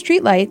and no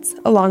streetlights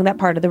along that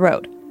part of the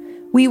road.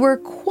 We were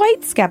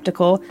quite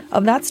skeptical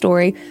of that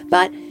story,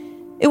 but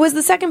it was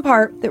the second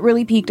part that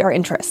really piqued our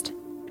interest.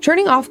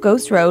 Turning off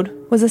Ghost Road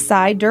was a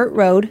side dirt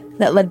road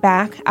that led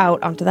back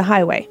out onto the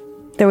highway.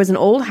 There was an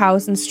old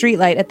house and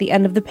streetlight at the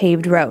end of the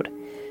paved road.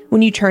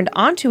 When you turned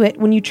onto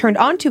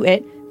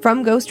it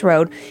from Ghost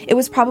Road, it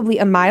was probably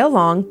a mile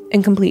long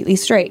and completely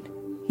straight.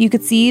 You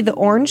could see the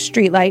orange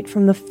streetlight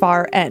from the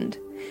far end.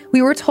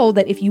 We were told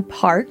that if you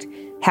parked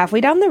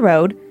halfway down the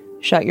road,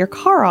 shut your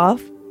car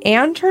off,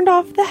 and turned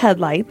off the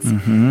headlights,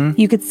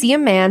 you could see a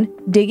man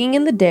digging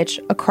in the ditch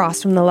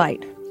across from the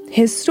light.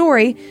 His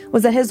story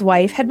was that his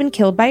wife had been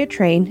killed by a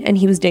train and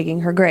he was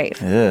digging her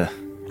grave. Ugh.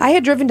 I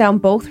had driven down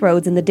both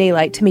roads in the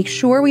daylight to make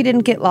sure we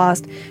didn't get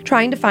lost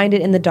trying to find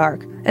it in the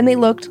dark, and they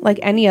looked like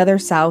any other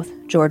South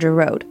Georgia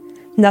road.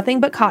 Nothing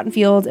but cotton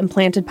fields and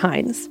planted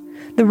pines.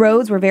 The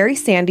roads were very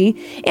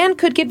sandy and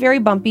could get very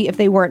bumpy if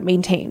they weren't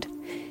maintained.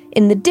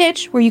 In the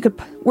ditch, where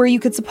you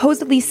could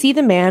supposedly see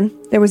the man,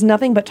 there was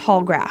nothing but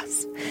tall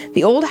grass.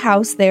 The old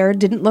house there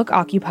didn't look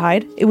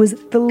occupied. It was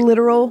the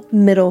literal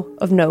middle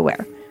of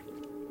nowhere.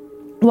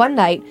 One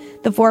night,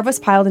 the 4 of us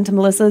piled into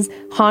Melissa's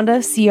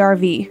Honda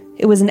CR-V.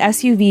 It was an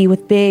SUV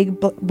with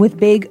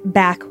big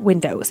back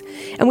windows,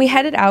 and we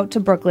headed out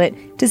to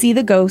Brooklet to see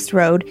the Ghost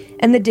Road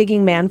and the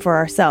digging man for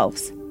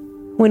ourselves.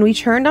 When we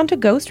turned onto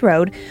Ghost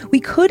Road,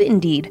 we could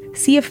indeed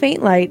see a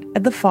faint light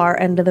at the far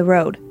end of the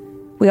road.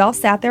 We all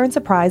sat there in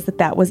surprise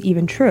that was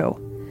even true.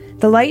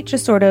 The light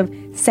just sort of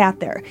sat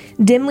there,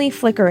 dimly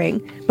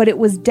flickering, but it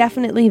was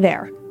definitely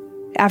there.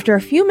 After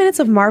a few minutes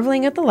of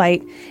marveling at the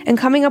light and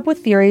coming up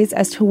with theories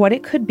as to what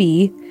it could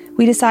be,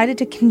 we decided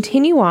to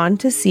continue on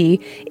to see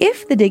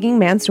if the digging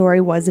man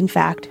story was in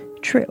fact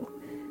true.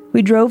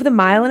 We drove the 1.5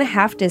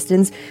 mile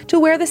distance to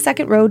where the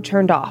second road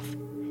turned off.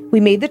 We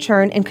made the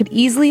turn and could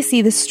easily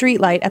see the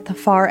streetlight at the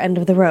far end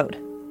of the road.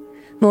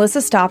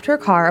 Melissa stopped her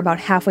car about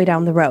halfway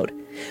down the road.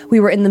 We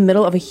were in the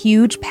middle of a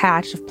huge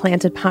patch of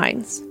planted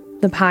pines.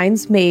 The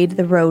pines made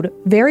the road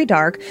very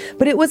dark,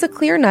 but it was a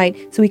clear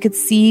night, so we could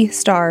see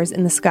stars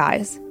in the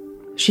skies.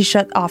 She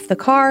shut off the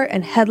car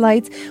and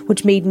headlights,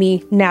 which made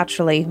me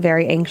naturally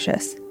very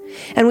anxious.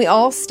 And we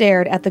all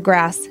stared at the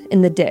grass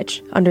in the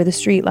ditch under the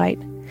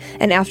streetlight.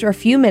 And after a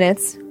few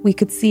minutes, we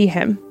could see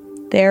him.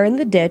 There in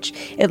the ditch,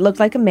 it looked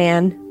like a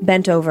man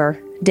bent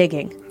over,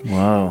 digging.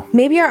 Wow.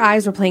 Maybe our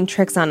eyes were playing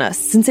tricks on us,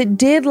 since it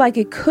did look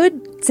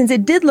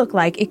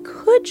like it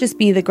could just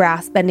be the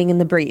grass bending in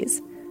the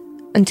breeze.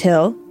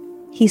 Until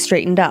he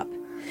straightened up.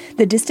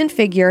 The distant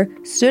figure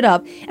stood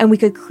up, and we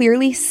could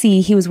clearly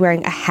see he was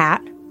wearing a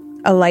hat,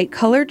 a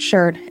light-colored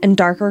shirt, and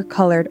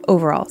darker-colored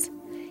overalls.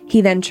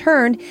 He then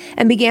turned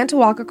and began to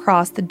walk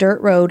across the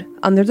dirt road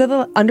under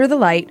the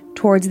light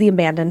towards the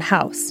abandoned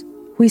house.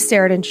 We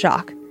stared in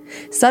shock.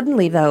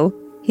 Suddenly, though,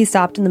 he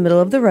stopped in the middle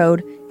of the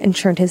road and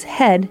turned his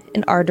head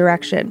in our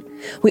direction.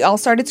 We all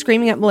started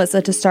screaming at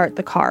Melissa to start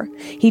the car.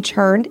 He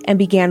turned and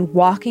began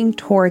walking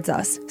towards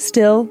us,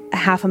 still a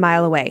 1/2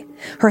 mile away.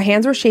 Her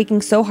hands were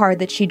shaking so hard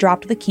that she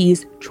dropped the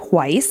keys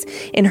twice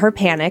in her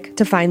panic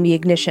to find the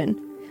ignition.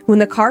 When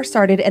the car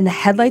started and the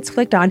headlights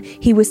flicked on,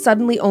 he was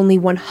suddenly only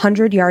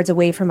 100 yards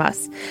away from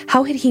us.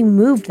 How had he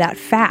moved that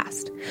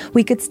fast?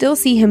 We could still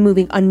see him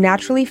moving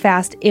unnaturally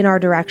fast in our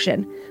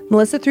direction.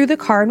 Melissa threw the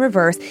car in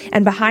reverse,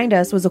 and behind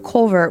us was a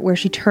culvert where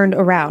she turned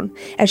around.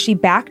 As she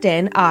backed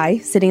in, I,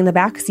 sitting in the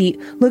back seat,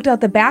 looked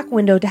out the back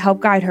window to help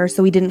guide her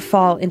so we didn't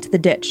fall into the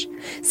ditch.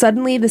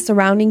 Suddenly, the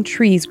surrounding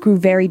trees grew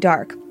very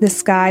dark. The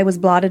sky was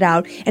blotted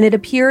out, and it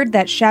appeared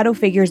that shadow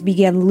figures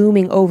began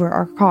looming over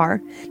our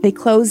car. They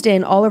closed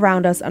in all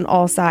around us on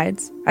all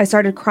sides. I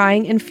started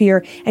crying in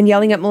fear and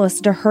yelling at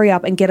Melissa to hurry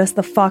up and get us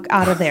the fuck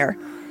out of there.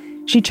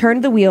 She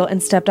turned the wheel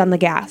and stepped on the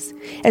gas.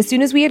 As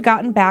soon as we had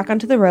gotten back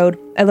onto the road,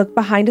 I looked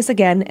behind us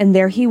again, and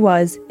there he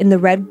was, in the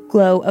red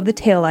glow of the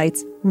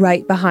taillights,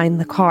 right behind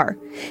the car.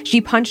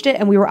 She punched it,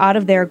 and we were out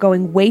of there,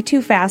 going way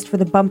too fast for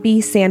the bumpy,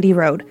 sandy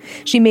road.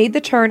 She made the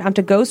turn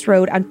onto Ghost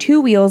Road on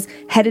 2 wheels,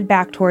 headed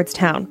back towards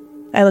town.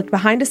 I looked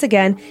behind us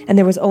again, and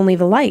there was only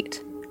the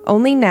light.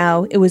 Only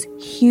now, it was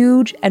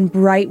huge and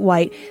bright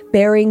white,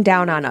 bearing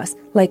down on us,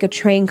 like a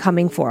train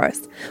coming for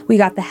us. We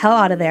got the hell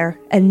out of there,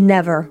 and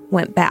never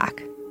went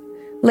back.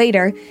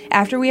 Later,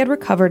 after we had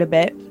recovered a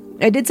bit,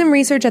 I did some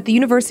research at the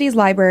university's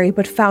library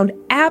but found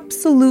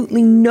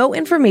absolutely no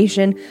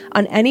information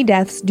on any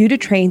deaths due to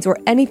trains or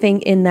anything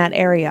in that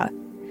area.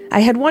 I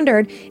had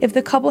wondered if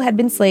the couple had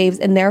been slaves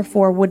and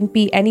therefore wouldn't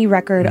be any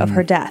record of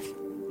her death.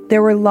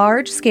 There were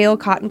large-scale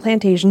cotton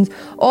plantations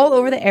all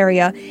over the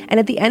area, and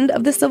at the end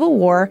of the Civil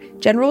War,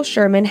 General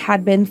Sherman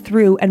had been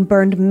through and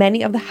burned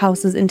many of the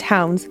houses in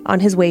towns on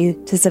his way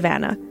to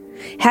Savannah.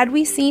 Had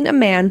we seen a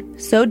man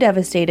so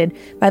devastated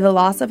by the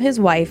loss of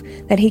his wife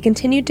that he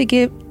continued to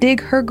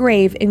dig her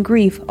grave in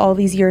grief all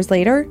these years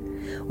later?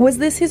 Was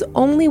this his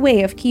only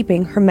way of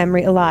keeping her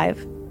memory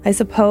alive? I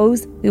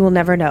suppose we will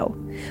never know.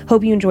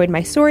 Hope you enjoyed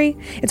my story.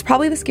 It's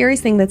probably the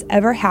scariest thing that's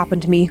ever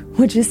happened to me,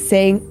 which is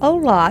saying a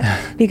lot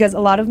because a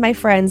lot of my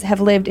friends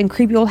have lived in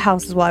creepy old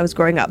houses while I was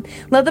growing up.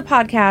 Love the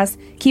podcast.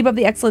 Keep up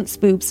the excellent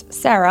spoops,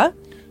 Sarah.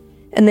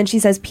 And then she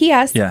says,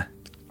 P.S. Yeah.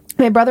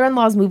 My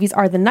brother-in-law's movies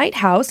are The Night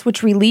House,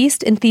 which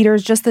released in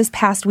theaters just this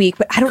past week,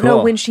 but I don't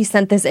know when she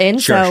sent this in.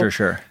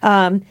 Sure.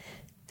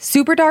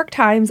 Super Dark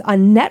Times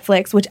on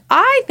Netflix, which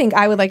I think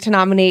I would like to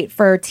nominate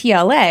for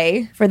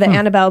TLA, for the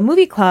Annabelle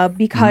Movie Club,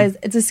 because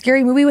it's a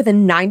scary movie with a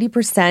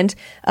 90%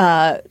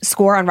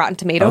 score on Rotten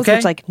Tomatoes,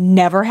 which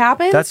never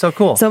happens. That's so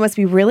cool. So it must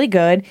be really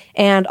good.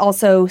 And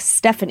also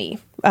Stephanie,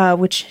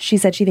 which she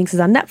said she thinks is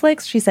on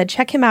Netflix. She said,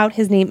 check him out.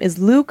 His name is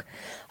Luke,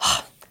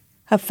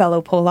 a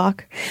fellow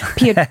Polak,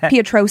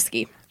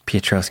 Piotrowski.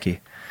 Piotrowski.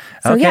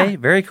 So, okay,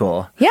 very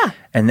cool. Yeah.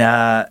 And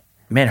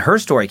man, her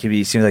story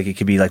seems like it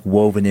could be like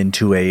woven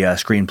into a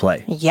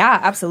screenplay. Yeah,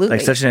 absolutely.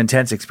 Like such an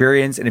intense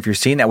experience. And if you're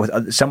seeing that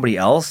with somebody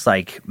else,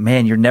 like,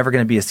 man, you're never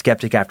going to be a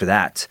skeptic after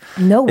that.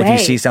 No way. If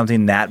you see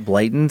something that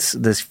blatant,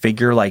 this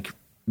figure like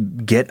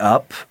get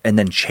up and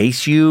then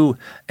chase you,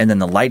 and then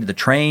the light of the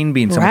train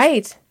being so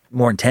much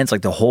more intense,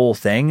 like the whole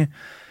thing.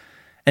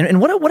 And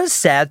what a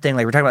sad thing.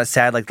 Like we're talking about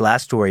sad, like the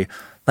last story.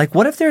 Like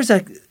what if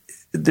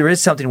there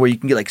is something where you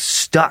can get like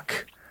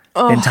stuck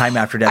in time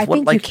after death? I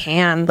think you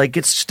can. Like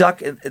get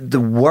stuck in the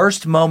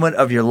worst moment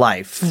of your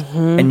life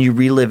and you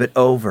relive it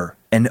over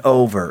and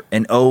over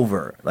and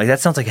over. Like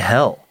that sounds like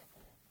hell.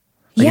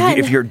 Like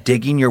if you're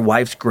digging your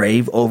wife's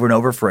grave over and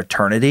over for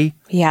eternity.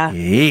 Yeah.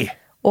 Yeah.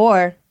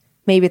 Or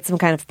maybe it's some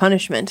kind of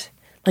punishment.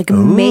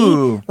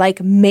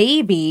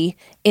 Maybe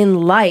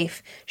in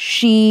life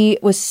she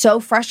was so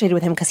frustrated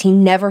with him because he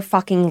never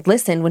fucking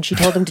listened when she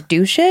told him to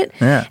do shit.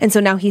 Yeah. And so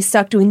now he's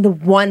stuck doing the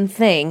one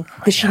thing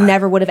that she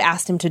never would have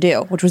asked him to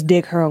do, which was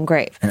dig her own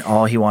grave. And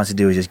all he wants to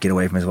do is just get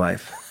away from his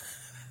wife.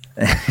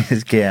 He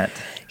just can't.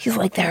 He's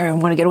like, there, I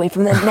want to get away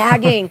from that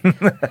nagging.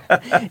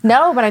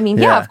 No, but I mean,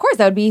 yeah, of course,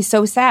 that would be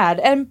so sad.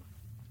 And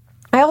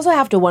I also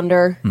have to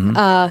wonder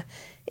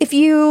if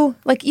you,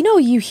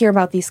 you hear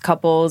about these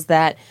couples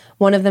that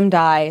one of them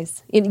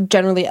dies,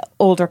 generally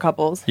older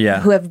couples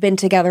who have been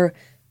together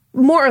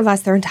more or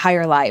less their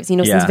entire lives,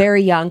 since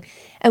very young.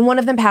 And one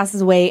of them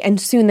passes away, and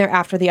soon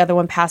thereafter, the other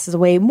one passes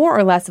away, more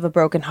or less of a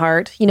broken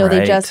heart.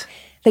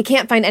 They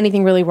can't find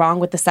anything really wrong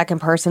with the second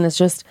person. It's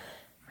just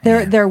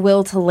their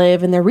will to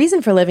live and their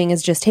reason for living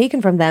is just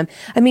taken from them.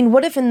 I mean,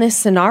 what if in this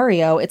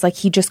scenario, it's like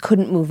he just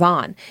couldn't move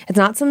on? It's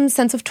not some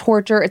sense of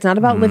torture. It's not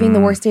about living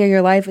the worst day of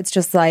your life. It's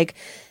just like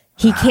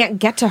he can't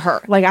get to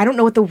her. Like, I don't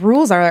know what the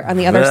rules are on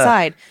the other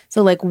side.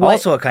 So, like, what?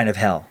 Also a kind of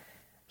hell.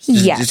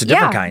 Just a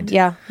different kind.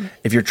 Yeah.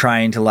 If you're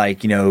trying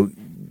to,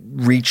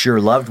 reach your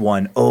loved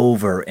one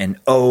over and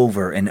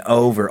over and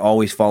over,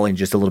 always falling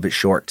just a little bit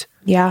short.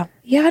 Yeah.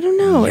 Yeah, I don't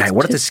know. Yeah,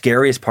 what if the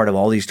scariest part of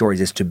all these stories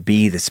is to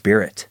be the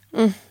spirit?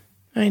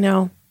 I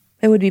know.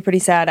 It would be pretty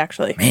sad,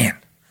 actually. Man.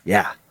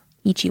 Yeah.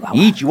 Ichiwawa.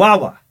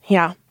 Ichiwawa.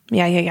 Yeah. Do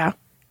you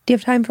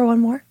have time for one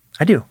more?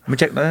 I do. Let me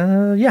check.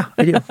 Yeah,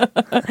 I do.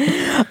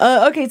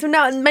 Okay, so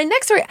now my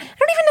next story, I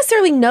don't even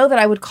necessarily know that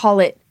I would call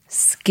it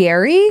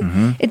scary.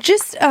 It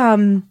just, I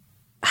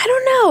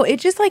don't know. It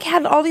just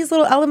had all these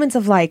little elements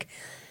of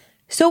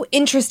so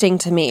interesting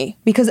to me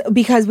because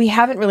we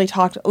haven't really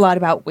talked a lot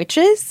about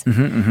witches.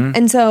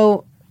 And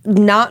so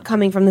not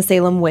coming from the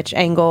Salem witch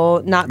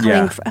angle, not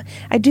coming from,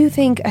 I do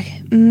think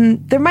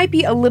there might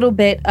be a little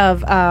bit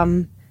of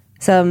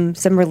some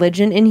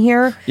religion in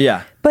here.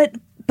 Yeah. But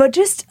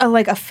just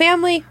a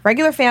family,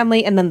 regular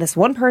family, and then this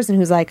one person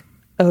who's like,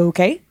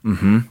 okay,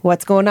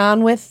 what's going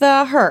on with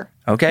her?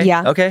 Okay.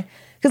 Yeah. Okay.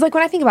 Because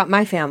when I think about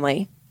my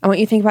family, I want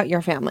you to think about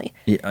your family.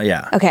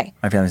 Yeah. Okay.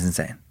 My family's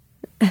insane.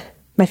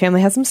 My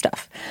family has some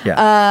stuff.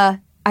 Yeah.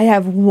 I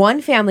have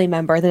one family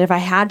member that if I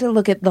had to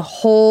look at the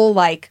whole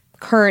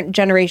current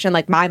generation,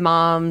 my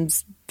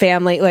mom's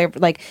family,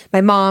 like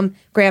my mom,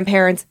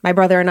 grandparents, my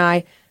brother and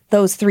I,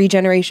 those 3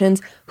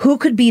 generations, who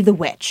could be the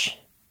witch?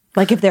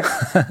 If there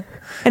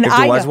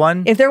was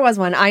one? If there was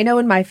one, I know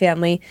in my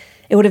family,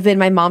 it would have been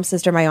my mom's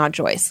sister, my Aunt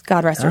Joyce.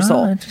 God rest her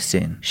soul.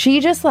 Interesting. She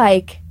just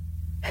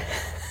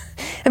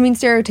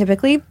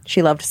stereotypically,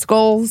 she loved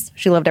skulls.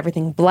 She loved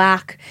everything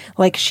black.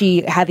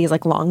 She had these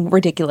long,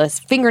 ridiculous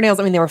fingernails.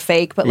 I mean, they were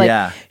fake, but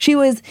she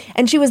was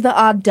the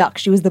odd duck.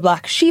 She was the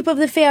black sheep of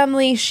the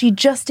family. She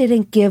just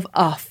didn't give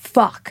a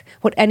fuck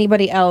what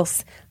anybody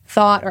else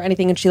thought or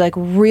anything. And she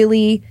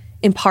really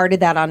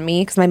imparted that on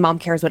me because my mom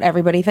cares what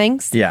everybody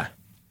thinks. Yeah.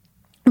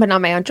 But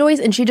not my Aunt Joyce,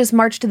 and she just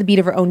marched to the beat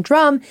of her own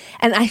drum.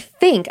 And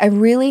I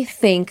really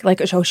think,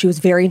 she was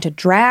very into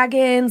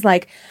dragons.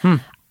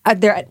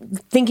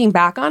 Thinking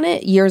back on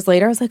it years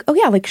later, I was like, oh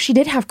yeah, she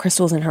did have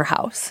crystals in her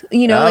house.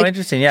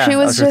 Interesting. Yeah, she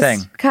was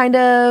just kind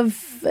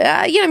of,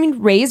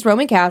 raised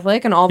Roman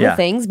Catholic and all the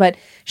things, but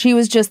she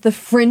was just the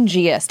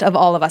fringiest of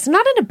all of us.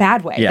 Not in a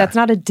bad way. Yeah. That's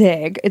not a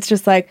dig. It's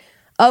just of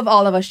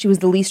all of us, she was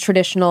the least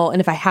traditional.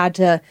 And if I had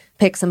to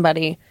pick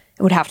somebody,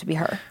 it would have to be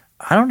her.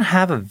 I don't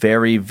have a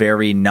very,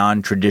 very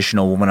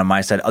non-traditional woman on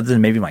my side, other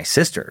than maybe my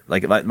sister.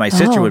 My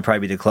sister would probably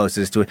be the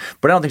closest to it,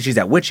 but I don't think she's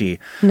that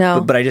witchy.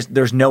 No. But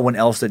there's no one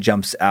else that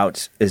jumps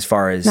out as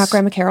far as... Not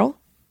Grandma Carol?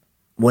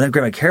 Well,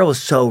 Grandma Carol was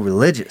so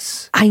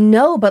religious. I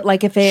know, but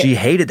if it... She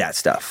hated that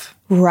stuff.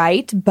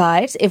 Right,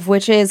 but if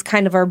witches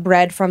kind of are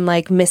bred from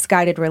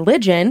misguided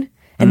religion...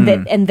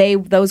 And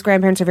those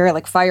grandparents are very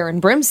fire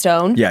and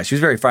brimstone. Yeah, she was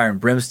very fire and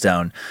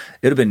brimstone.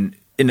 It would have been,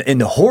 in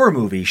the horror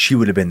movie, she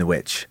would have been the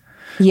witch.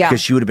 Yeah.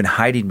 Because she would have been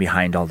hiding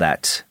behind all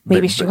that.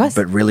 Maybe she was.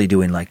 But really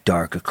doing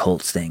dark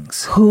occult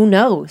things. Who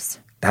knows?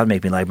 That would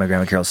make me like my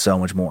Grandma Carol so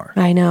much more.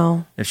 I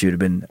know. If she would have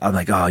been, I'm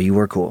like, oh, you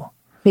were cool.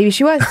 Maybe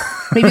she was.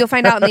 Maybe you'll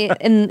find out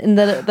in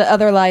the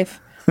other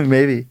life.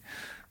 Maybe.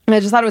 I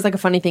just thought it was a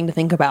funny thing to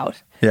think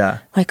about. Yeah.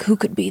 Who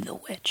could be the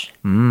witch?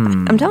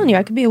 I'm telling you,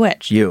 I could be a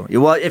witch. You.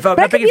 Well, if I'm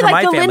but I could picking be for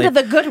my the family,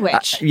 Linda the Good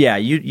Witch. Yeah,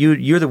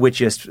 you're the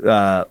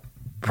witchiest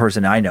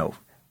person I know.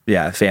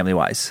 Yeah, family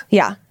wise.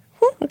 Yeah.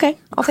 Okay,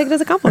 I'll take it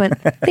as a compliment.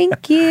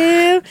 Thank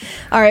you.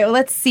 All right, well,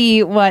 let's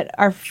see what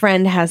our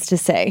friend has to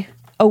say.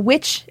 A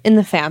witch in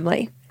the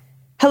family.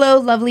 Hello,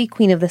 lovely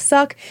Queen of the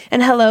Suck,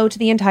 and hello to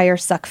the entire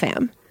Suck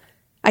fam.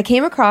 I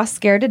came across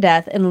Scared to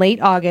Death in late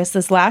August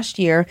this last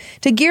year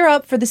to gear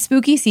up for the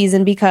spooky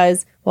season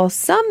because, while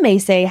some may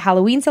say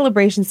Halloween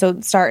celebrations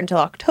don't start until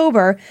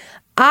October,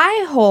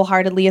 I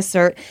wholeheartedly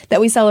assert that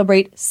we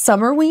celebrate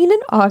Summerween in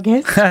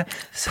August.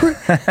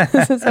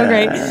 This is so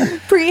great.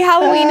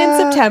 Pre-Halloween in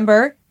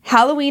September,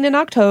 Halloween in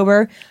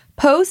October,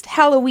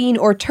 Post-Halloween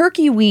or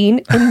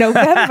Turkey-ween in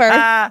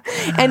November,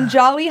 and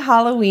Jolly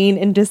Halloween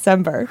in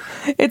December.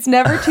 It's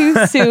never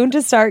too soon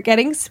to start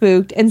getting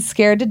spooked, and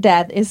Scared to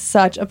Death is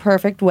such a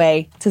perfect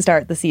way to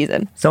start the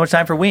season. So much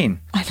time for ween.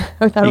 I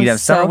know, that you can have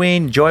summer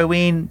ween, joy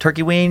ween,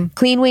 turkey ween.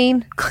 Clean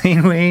ween.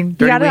 Clean ween,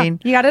 dirty ween.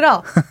 You got it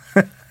all.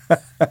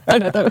 I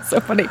know, that was so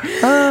funny.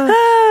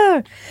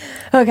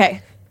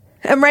 Okay.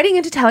 I'm writing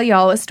in to tell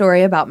y'all a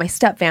story about my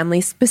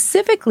stepfamily,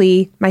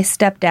 specifically my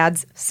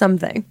stepdad's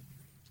something.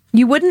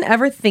 You wouldn't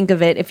ever think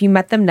of it if you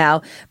met them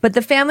now, but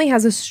the family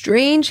has a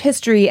strange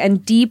history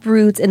and deep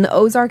roots in the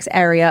Ozarks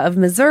area of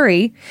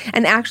Missouri,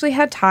 and actually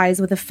had ties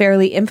with a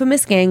fairly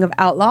infamous gang of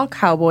outlaw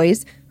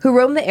cowboys who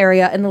roamed the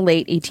area in the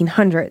late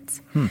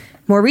 1800s.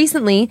 More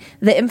recently,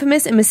 the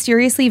infamous and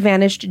mysteriously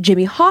vanished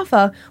Jimmy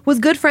Hoffa was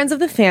good friends of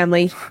the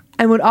family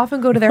and would often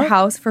go to their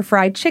house for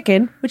fried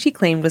chicken, which he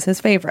claimed was his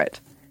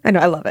favorite. I know,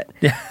 I love it.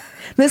 Yeah.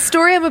 The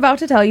story I'm about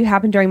to tell you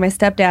happened during my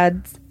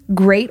stepdad's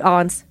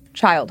great-aunt's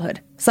childhood,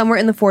 somewhere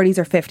in the 40s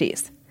or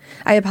 50s.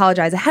 I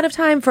apologize ahead of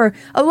time for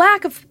a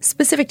lack of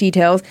specific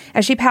details,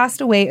 as she passed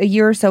away a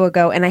year or so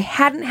ago, and I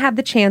hadn't had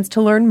the chance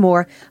to learn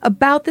more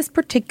about this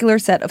particular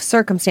set of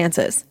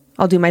circumstances.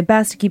 I'll do my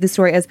best to keep the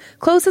story as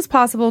close as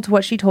possible to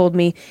what she told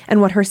me and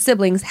what her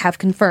siblings have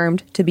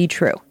confirmed to be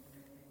true.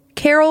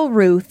 Carol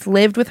Ruth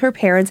lived with her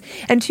parents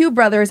and two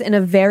brothers in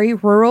a very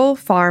rural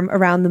farm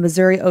around the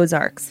Missouri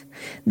Ozarks.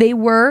 They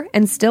were,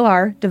 and still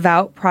are,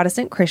 devout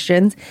Protestant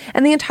Christians,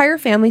 and the entire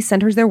family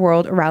centers their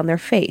world around their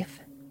faith.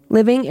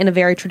 Living in a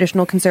very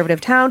traditional conservative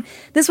town,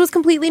 this was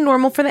completely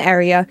normal for the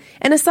area,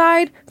 and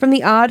aside from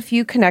the odd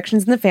few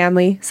connections in the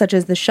family, such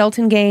as the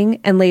Shelton Gang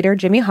and later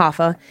Jimmy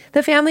Hoffa,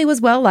 the family was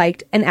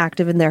well-liked and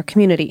active in their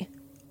community.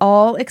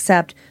 All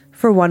except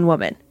for one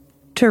woman.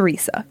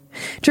 Teresa.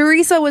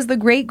 Teresa was the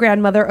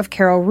great-grandmother of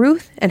Carol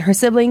Ruth and her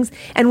siblings,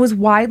 and was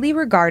widely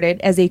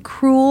regarded as a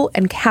cruel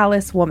and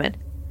callous woman.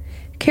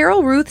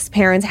 Carol Ruth's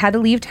parents had to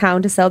leave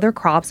town to sell their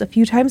crops a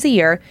few times a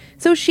year,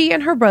 so she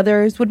and her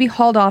brothers would be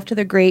hauled off to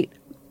their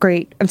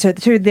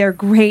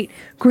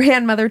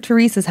great-grandmother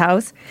Teresa's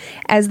house,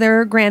 as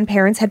their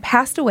grandparents had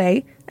passed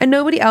away, and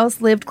nobody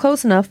else lived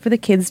close enough for the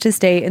kids to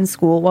stay in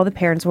school while the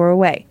parents were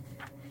away.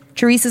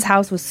 Teresa's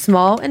house was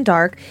small and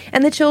dark,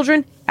 and the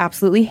children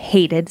absolutely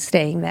hated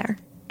staying there.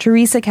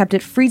 Teresa kept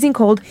it freezing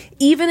cold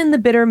even in the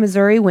bitter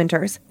Missouri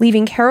winters,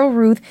 leaving Carol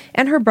Ruth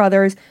and her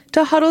brothers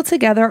to huddle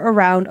together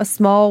around a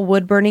small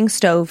wood-burning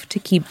stove to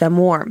keep them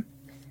warm.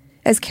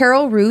 As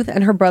Carol Ruth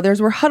and her brothers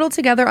were huddled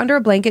together under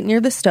a blanket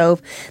near the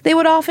stove, they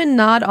would often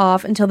nod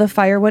off until the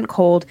fire went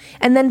cold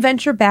and then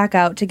venture back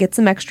out to get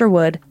some extra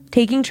wood,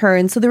 taking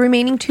turns so the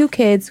remaining two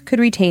kids could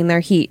retain their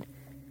heat.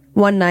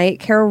 One night,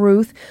 Carol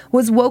Ruth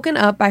was woken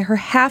up by her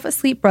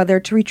half-asleep brother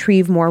to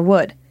retrieve more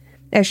wood.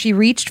 As she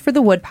reached for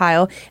the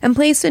woodpile and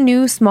placed a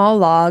new small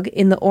log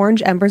in the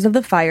orange embers of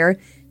the fire,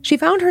 she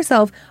found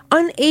herself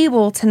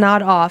unable to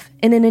nod off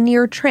and in a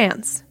near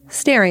trance,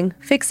 staring,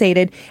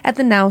 fixated, at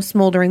the now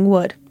smoldering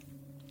wood.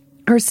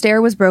 Her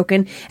stare was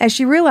broken as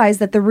she realized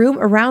that the room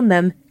around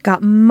them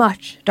got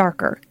much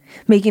darker,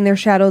 making their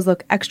shadows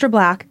look extra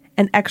black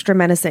and extra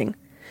menacing.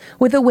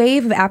 With a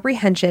wave of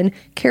apprehension,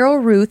 Carol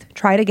Ruth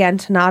tried again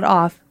to nod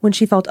off when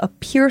she felt a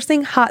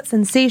piercing hot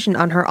sensation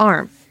on her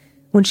arm.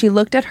 When she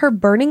looked at her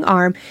burning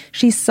arm,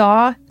 she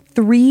saw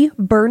 3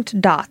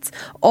 burnt dots,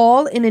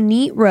 all in a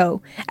neat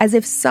row, as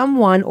if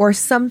someone or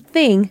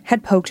something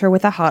had poked her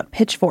with a hot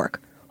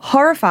pitchfork.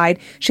 Horrified,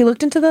 she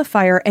looked into the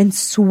fire and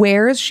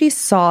swears she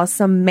saw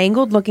some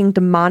mangled-looking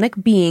demonic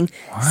being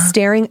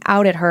staring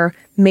out at her,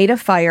 made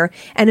of fire,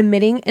 and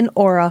emitting an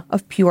aura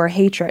of pure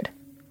hatred.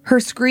 Her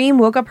scream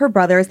woke up her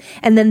brothers,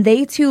 and then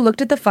they too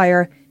looked at the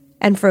fire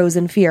and froze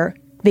in fear.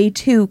 They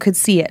too could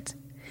see it.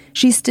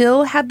 She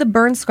still had the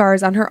burn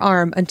scars on her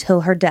arm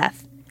until her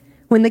death.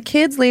 When the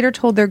kids later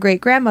told their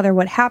great-grandmother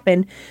what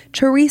happened,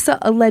 Teresa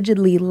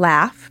allegedly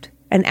laughed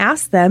and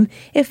asked them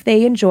if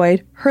they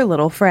enjoyed her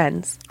little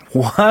friends.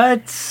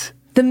 What?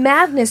 The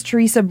madness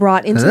Teresa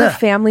brought into the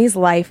family's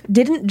life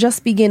didn't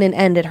just begin and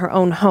end at her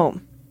own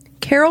home.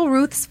 Carol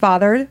Ruth's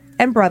father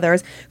and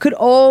brothers could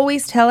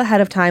always tell ahead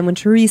of time when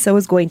Teresa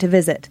was going to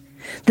visit.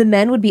 The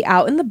men would be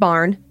out in the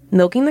barn,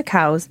 milking the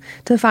cows,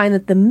 to find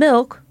that the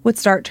milk would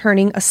start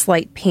turning a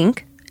slight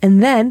pink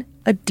and then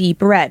a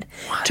deep red.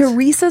 What?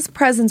 Teresa's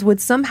presence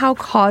would somehow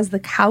cause the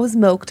cow's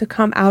milk to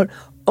come out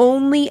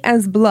only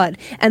as blood,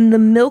 and the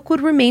milk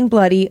would remain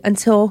bloody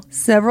until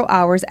several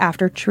hours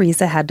after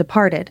Teresa had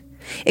departed.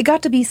 It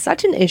got to be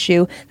such an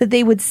issue that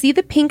they would see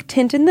the pink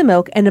tint in the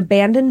milk and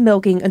abandon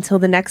milking until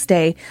the next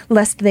day,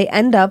 lest they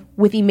end up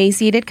with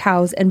emaciated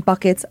cows and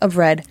buckets of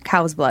red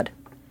cow's blood.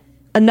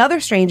 Another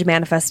strange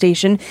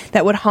manifestation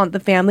that would haunt the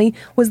family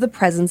was the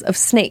presence of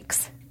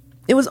snakes.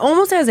 It was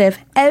almost as if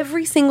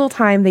every single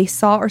time they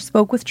saw or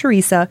spoke with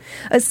Teresa,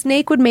 a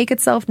snake would make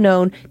itself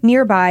known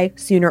nearby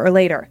sooner or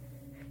later.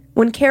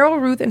 When Carol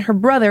Ruth and her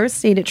brothers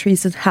stayed at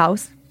Teresa's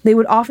house, they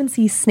would often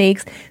see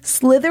snakes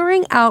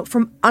slithering out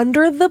from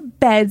under the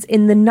beds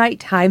in the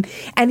nighttime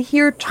and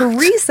hear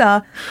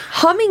Teresa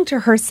humming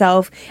to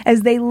herself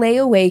as they lay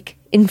awake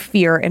in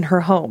fear in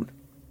her home.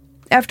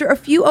 After a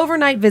few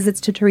overnight visits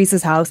to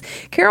Teresa's house,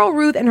 Carol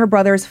Ruth and her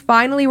brothers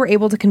finally were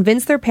able to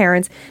convince their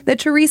parents that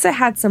Teresa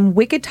had some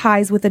wicked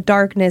ties with the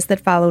darkness that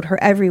followed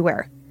her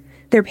everywhere.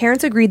 Their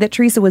parents agreed that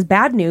Teresa was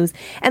bad news,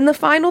 and the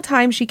final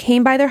time she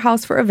came by their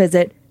house for a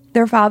visit,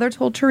 their father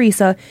told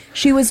Teresa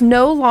she was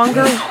no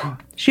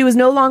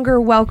longer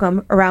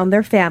welcome around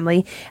their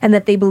family and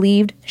that they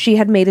believed she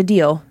had made a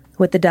deal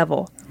with the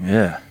devil.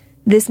 Yeah.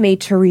 This made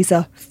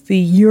Teresa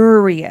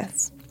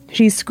furious.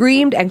 She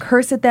screamed and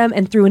cursed at them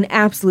and threw an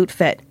absolute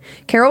fit.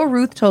 Carol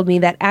Ruth told me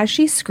that as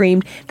she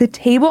screamed, the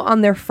table on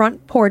their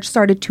front porch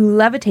started to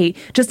levitate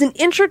just an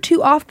inch or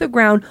two off the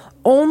ground,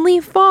 only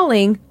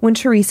falling when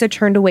Teresa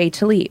turned away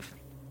to leave.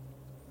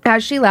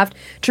 As she left,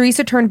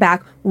 Teresa turned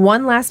back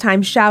one last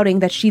time, shouting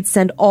that she'd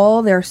send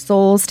all their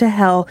souls to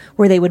hell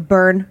where they would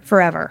burn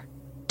forever.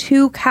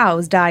 2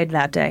 cows died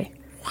that day.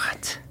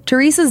 What?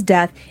 Teresa's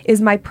death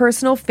is my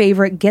personal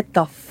favorite get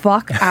the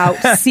fuck out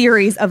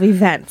series of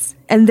events,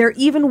 and they're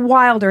even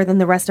wilder than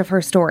the rest of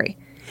her story.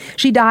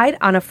 She died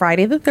on a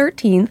Friday the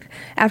 13th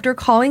after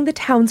calling the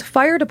town's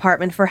fire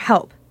department for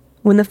help.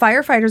 When the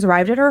firefighters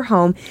arrived at her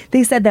home,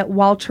 they said that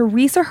while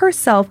Teresa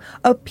herself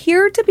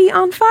appeared to be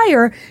on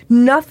fire,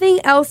 nothing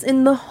else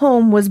in the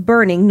home was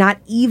burning, not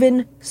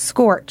even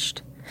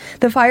scorched.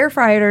 The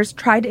firefighters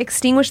tried to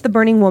extinguish the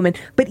burning woman,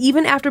 but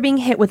even after being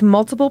hit with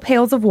multiple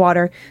pails of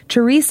water,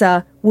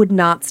 Teresa would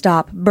not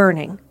stop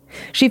burning.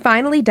 She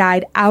finally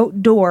died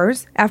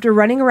outdoors after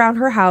running around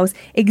her house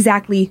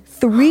exactly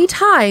 3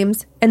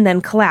 times and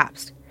then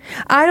collapsed.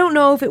 I don't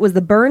know if it was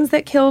the burns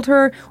that killed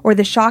her or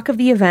the shock of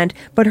the event,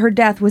 but her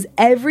death was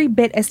every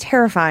bit as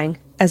terrifying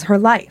as her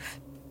life.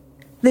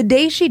 The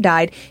day she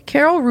died,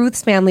 Carol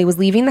Ruth's family was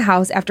leaving the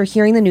house after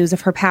hearing the news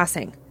of her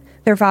passing.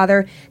 Their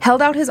father held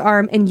out his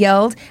arm and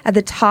yelled at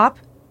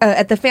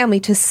the family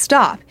to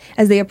stop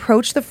as they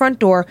approached the front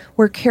door,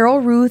 where Carol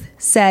Ruth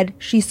said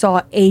she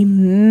saw a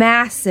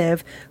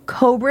massive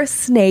cobra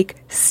snake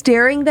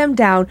staring them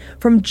down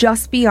from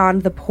just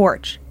beyond the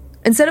porch.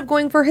 Instead of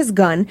going for his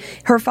gun,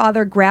 her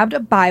father grabbed a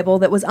Bible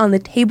that was on the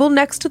table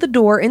next to the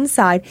door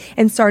inside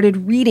and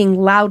started reading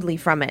loudly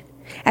from it.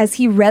 As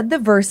he read the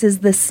verses,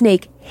 the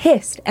snake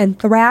hissed and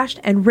thrashed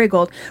and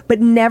wriggled, but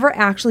never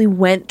actually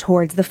went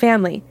towards the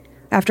family.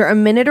 After a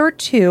minute or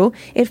two,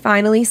 it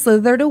finally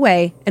slithered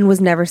away and was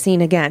never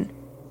seen again.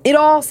 It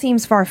all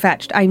seems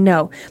far-fetched, I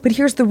know, but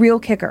here's the real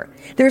kicker.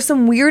 There's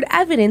some weird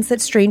evidence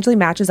that strangely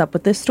matches up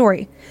with this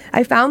story.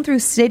 I found through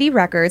city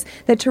records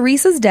that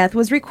Teresa's death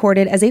was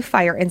recorded as a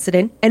fire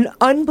incident, and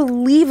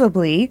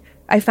unbelievably,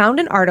 I found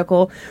an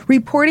article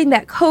reporting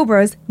that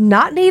cobras,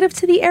 not native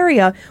to the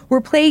area,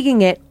 were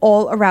plaguing it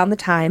all around the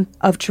time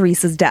of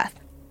Teresa's death.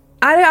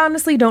 I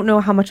honestly don't know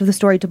how much of the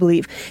story to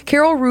believe.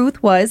 Carol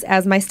Ruth was,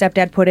 as my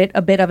stepdad put it,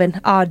 a bit of an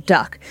odd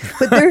duck.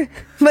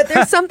 But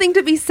there's something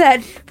to be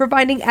said for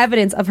finding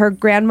evidence of her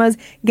grandma's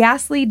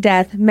ghastly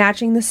death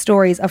matching the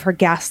stories of her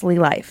ghastly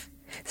life.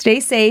 Stay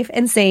safe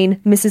and sane,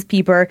 Mrs.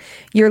 Pieper.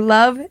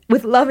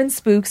 With love and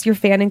spooks, your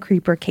fan and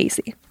creeper,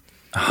 Casey.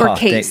 Or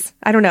Case.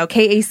 I don't know.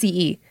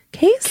 K-A-C-E.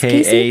 Case?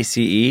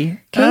 K-A-C-E?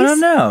 Case? I don't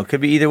know. Could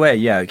be either way.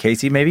 Yeah,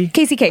 Casey maybe?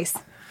 Casey Case.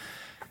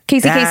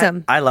 Casey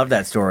Kasem. I love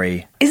that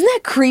story. Isn't that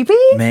creepy?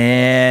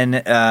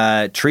 Man,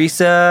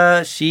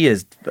 Teresa, she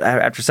is,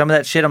 after some of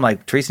that shit, I'm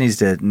like, Teresa needs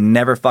to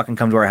never fucking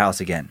come to our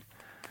house again.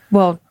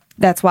 Well,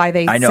 that's why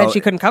they said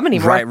she couldn't come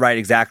anymore. Right,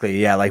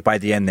 exactly. Yeah, like by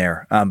the end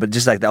there. But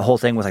just like the whole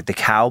thing with like the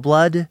cow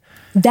blood.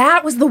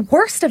 That was the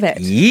worst of it.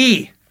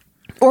 Yee.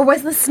 Or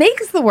was the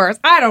snakes the worst?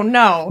 I don't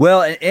know.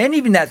 Well, and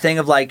even that thing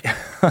of like,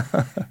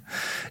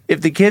 if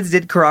the kids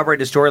did corroborate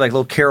the story, like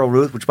little Carol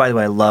Ruth, which by the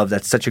way I love,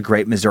 that's such a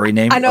great Missouri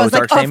name. I know, it's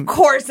like, of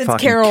course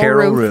it's Carol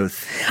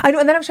Ruth. I know,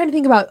 and then I was trying to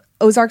think about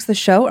Ozarks the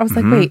show. I was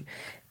like, wait,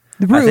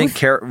 Ruth. I think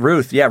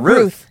Ruth. Yeah,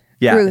 Ruth.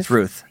 Yeah, Ruth. It's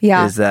Ruth.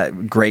 Yeah. Is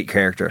that great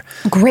character.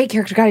 Great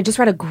character. God, I just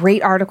read a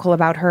great article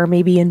about her,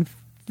 maybe in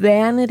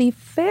Vanity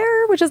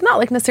Fair, which is not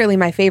like necessarily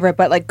my favorite,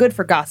 but like good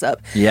for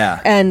gossip. Yeah.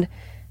 And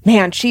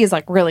man, she is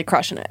like really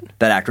crushing it.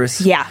 That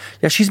actress? Yeah.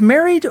 Yeah, she's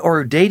married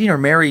or dating or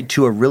married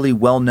to a really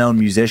well-known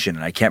musician,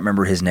 and I can't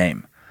remember his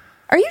name.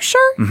 Are you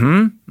sure?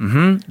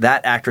 Mm-hmm.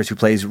 That actress who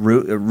plays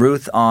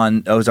Ruth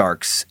on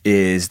Ozarks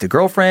is the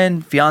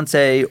girlfriend,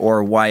 fiance,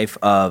 or wife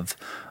of,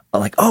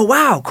 like, oh,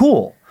 wow,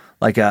 cool.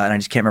 Like, and I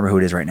just can't remember who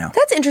it is right now.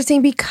 That's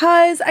interesting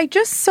because I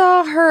just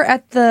saw her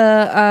at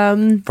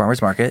the...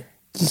 Farmer's Market.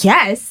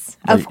 Yes,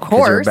 of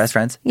course. You're best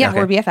friends? Yeah, okay.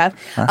 We're BFF.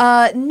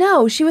 Huh?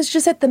 No, she was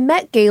just at the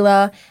Met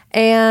Gala,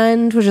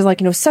 and which is like,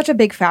 such a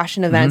big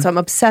fashion event, so I'm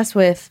obsessed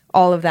with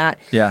all of that.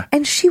 Yeah.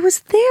 And she was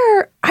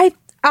there.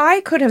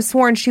 I could have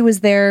sworn she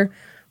was there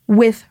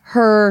with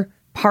her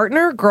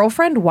partner,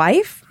 girlfriend,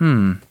 wife.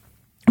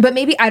 But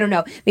maybe, I don't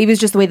know. Maybe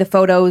it's just the way the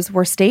photos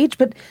were staged,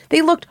 but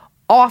they looked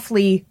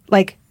awfully,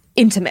 like,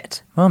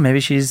 intimate. Well,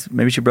 maybe she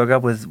broke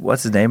up with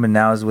what's his name and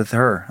now is with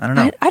her. I don't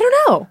know. I don't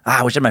know.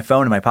 I wish I had my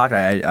phone in my pocket.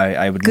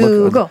 I would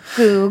Google.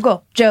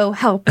 Joe,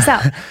 help us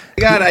out.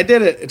 God, I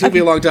did it. It took me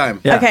a long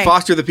time. Yeah. Okay.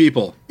 Foster the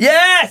People.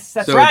 Yes,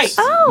 that's So right. it's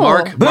Oh.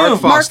 Mark Boom.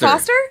 Foster. Mark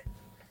Foster?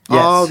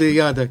 All the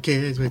other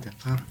kids with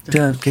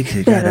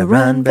the... Better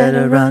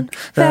run,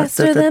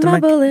 faster than my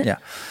bullet. Yeah.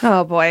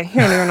 Oh boy, you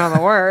don't even know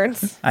the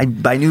words. I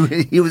knew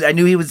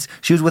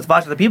she was with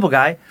Foster the People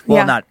guy. Well,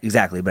 Yeah. not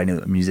exactly, but I knew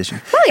a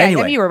musician. Well, yeah,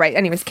 Anyway. you were right.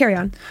 Anyways, carry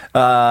on.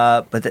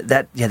 But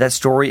that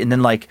story, and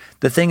then like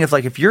the thing of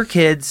like if your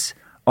kids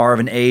are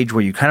of an age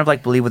where you kind of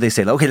like believe what they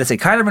say. Okay, let's say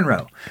Kyler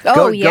Monroe.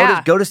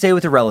 Go to stay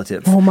with a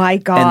relative. Oh my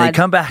God. And they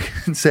come back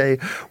and say,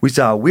 we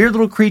saw a weird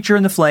little creature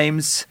in the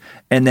flames.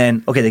 And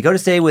then, okay, they go to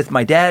stay with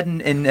my dad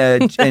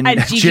and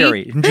Gigi?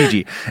 Jerry and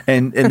Gigi.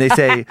 And they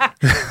say,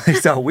 they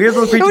saw a weird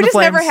little creature It in would the just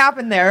flames. never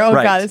happen there. Oh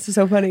Right. God, this is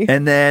so funny.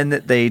 And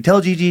then they tell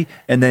Gigi,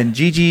 and then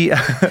Gigi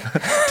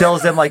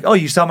tells them like, oh,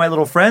 you saw my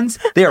little friends?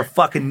 They are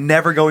fucking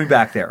never going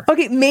back there.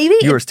 Okay, maybe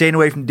You are staying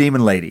away from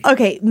Demon Lady.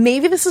 Okay,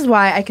 maybe this is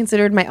why I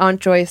considered my Aunt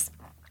Joyce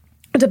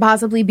to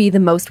possibly be the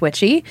most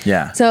witchy.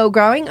 Yeah. So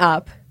growing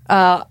up,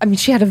 I mean,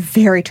 she had a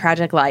very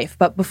tragic life,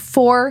 but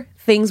before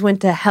things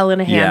went to hell in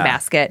a Yeah.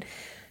 handbasket,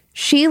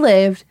 she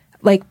lived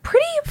like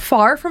pretty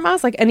far from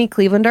us, like any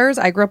Clevelanders.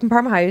 I grew up in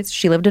Parma Heights.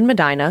 She lived in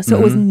Medina, so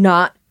it was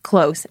not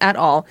close at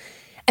all.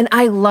 And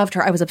I loved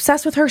her. I was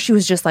obsessed with her. She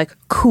was just like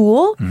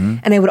cool.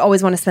 And I would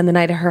always want to spend the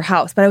night at her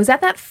house. But I was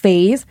at that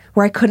phase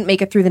where I couldn't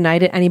make it through the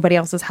night at anybody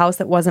else's house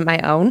that wasn't my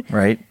own.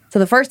 Right. So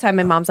the first time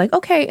my mom's like,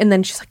 okay. And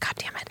then she's like, God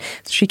damn it.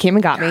 So she came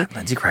and got me.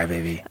 Lindsay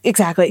Crybaby.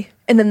 Exactly.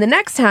 And then the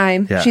next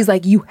time Yeah. she's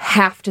like, you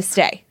have to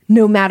stay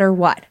no matter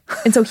what.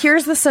 And so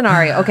here's the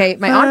scenario. Okay.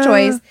 My Aunt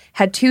Joyce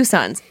had two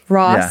sons,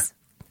 Ross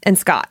and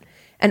Scott.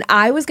 And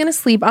I was going to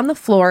sleep on the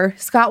floor.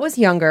 Scott was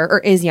younger or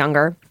is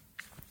younger,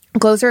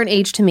 closer in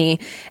age to me.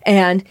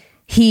 And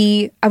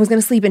I was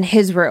going to sleep in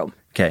his room.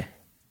 Okay.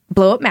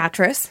 Blow up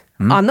mattress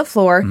on the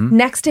floor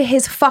next to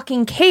his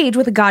fucking cage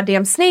with a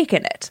goddamn snake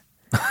in it.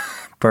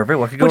 Perfect.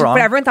 What could go Which wrong?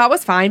 everyone thought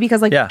was fine because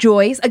like Yeah.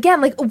 Joyce,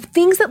 again, like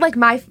things that like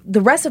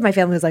the rest of my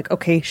family was like,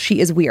 okay, she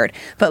is weird.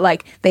 But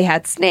like they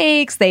had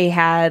snakes, they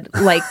had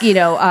like,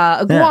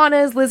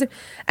 iguanas, lizards.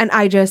 And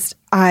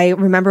I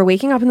remember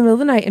waking up in the middle of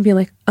the night and being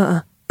like,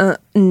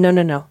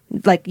 no.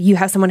 Like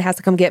someone has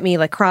to come get me,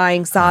 like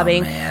crying,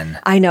 sobbing. Oh, man.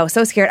 I know,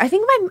 so scared. I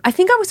think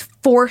I was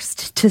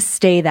forced to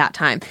stay that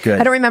time. Good.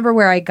 I don't remember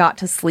where I got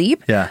to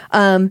sleep. Yeah.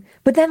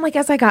 But then like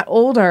as I got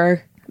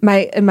older,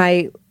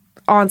 my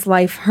aunt's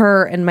life,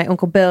 her and my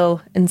Uncle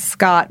Bill and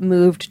Scott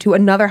moved to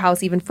another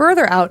house even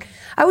further out.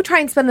 I would try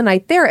and spend the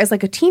night there as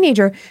like a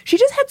teenager. She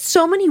just had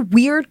so many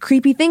weird,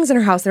 creepy things in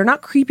her house. They're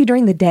not creepy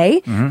during the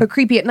day, but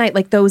creepy at night.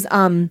 Like those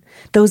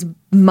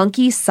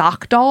monkey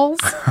sock dolls,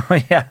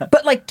 Yeah.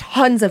 but like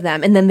tons of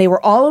them. And then they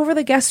were all over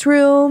the guest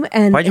room.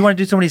 And Why'd you want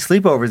to do so many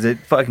sleepovers at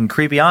fucking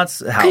creepy aunt's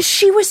because house?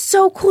 she was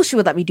so cool. She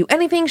would let me do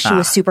anything. She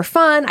was super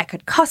fun. I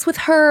could cuss with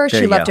her. There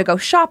She you loved go. to go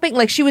shopping.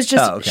 Like she was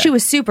just, Oh, okay. she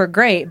was super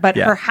great, but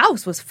Yeah. her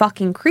house was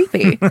fucking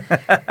creepy.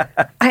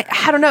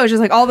 I don't know. It's just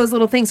like all those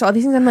little things. So all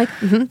these things, I'm like,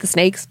 the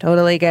snakes,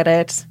 totally get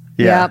it.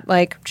 Yeah.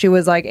 Like she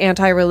was like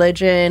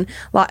anti-religion.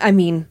 I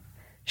mean,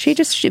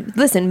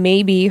 listen,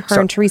 maybe her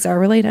and Teresa are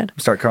related.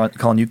 Start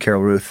calling you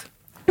Carol Ruth.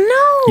 No.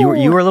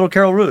 You were a little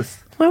Carol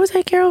Ruth. Why was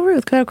I Carol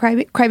Ruth? Could I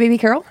crybaby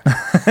Carol?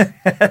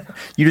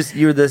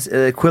 You're this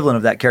equivalent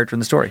of that character in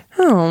the story.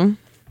 Oh.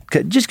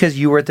 Just because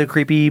you were at the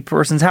creepy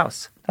person's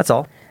house. That's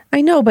all.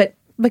 I know, but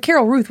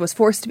Carol Ruth was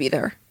forced to be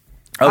there.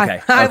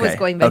 Okay. I okay. was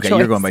going by okay, choice.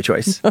 you're going by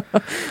choice.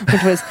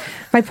 Which was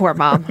my poor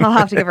mom. I'll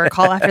have to give her a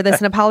call after this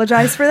and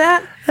apologize for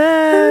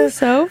that.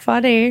 So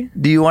funny.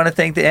 Do you want to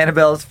thank the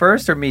Annabelles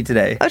first or me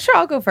today? Oh, sure,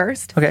 I'll go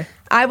first. Okay.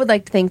 I would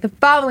like to thank the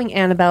following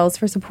Annabelles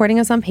for supporting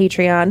us on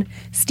Patreon: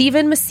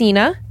 Stephen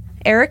Messina,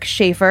 Eric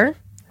Schaefer,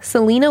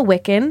 Selena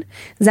Wicken,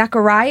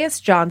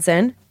 Zacharias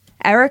Johnson,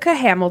 Erica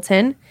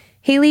Hamilton,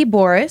 Haley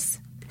Boris,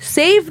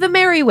 Save the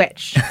Merry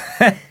Witch,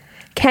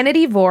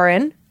 Kennedy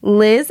Voren,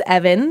 Liz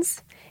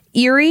Evans,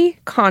 Erie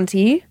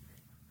Conti.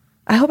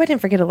 I hope I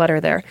didn't forget a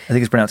letter there. I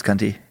think it's pronounced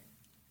cunty.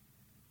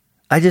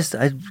 I glanced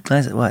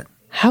at what?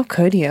 How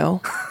could you?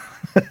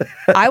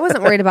 I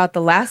wasn't worried about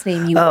the last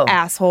name, you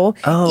asshole.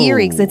 Oh.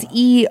 Erie, because it's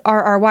Erry.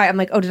 I'm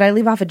like, oh, did I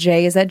leave off a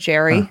J? Is that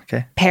Jerry?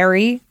 Okay.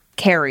 Perry?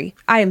 Carrie.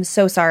 I am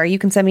so sorry. You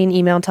can send me an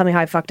email and tell me how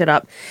I fucked it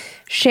up.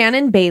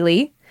 Shannon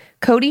Bailey,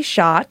 Cody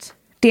Schott,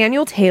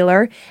 Daniel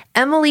Taylor,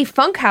 Emily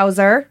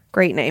Funkhauser,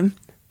 great name,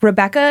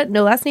 Rebecca,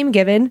 no last name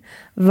given,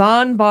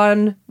 Von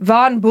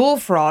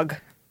Bullfrog.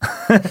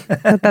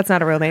 That's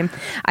not a real name.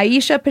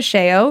 Aisha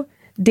Pacheo,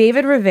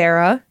 David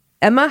Rivera,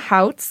 Emma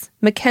Houts,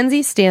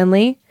 Mackenzie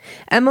Stanley,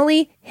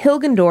 Emily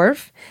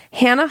Hilgendorf,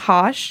 Hannah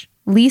Hosh,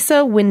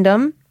 Lisa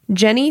Wyndham,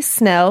 Jenny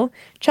Snell,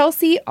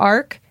 Chelsea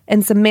Ark,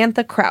 and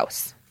Samantha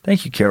Kraus.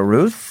 Thank you, Carol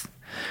Ruth.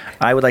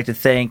 I would like to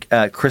thank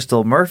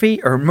Crystal Murray.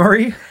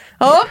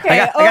 Okay.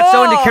 I got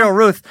so into Carol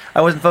Ruth,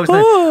 I wasn't focused on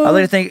it. I'd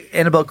like to thank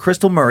Annabelle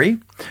Crystal Murray,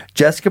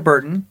 Jessica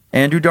Burton,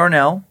 Andrew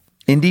Darnell,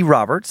 Indy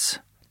Roberts,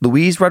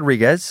 Louise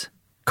Rodriguez,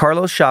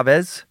 Carlos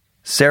Chavez,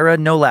 Sarah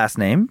no last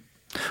name,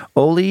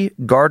 Oli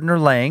Gardner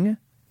Lang,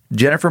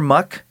 Jennifer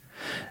Muck.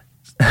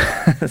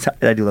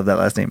 I do love that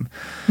last name.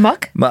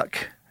 Muck?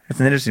 Muck. That's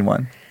an interesting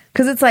one.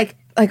 Because it's like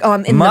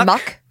I'm in the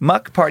muck.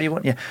 Muck party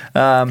one. Yeah.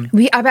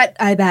 I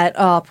bet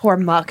poor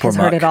Muck has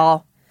heard Muck. it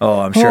all.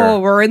 Oh, I'm sure.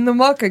 Oh, we're in the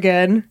muck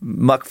again.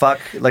 Muck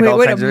fuck. Like Wait, all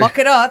way kinds to of... muck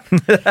it up.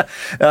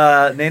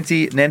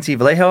 Nancy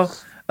Vallejo,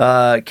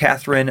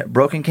 Catherine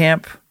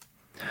Bokenkamp,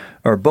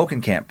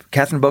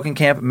 Catherine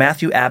Bokenkamp,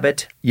 Matthew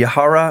Abbott,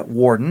 Yahara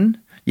Warden,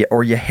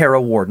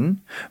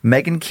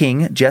 Megan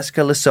King,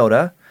 Jessica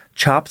Lesota,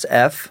 Chops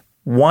F,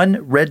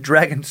 One Red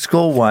Dragon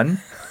Skull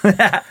One,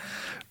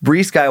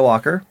 Bree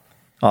Skywalker,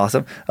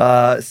 awesome,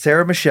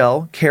 Sarah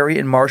Michelle, Carrie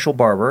and Marshall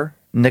Barber,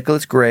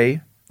 Nicholas Gray,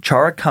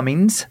 Chara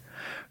Cummings,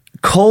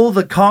 Cole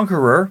the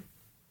Conqueror,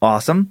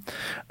 awesome,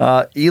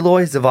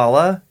 Eloy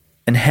Zavala,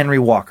 and Henry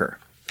Walker.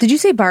 Did you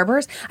say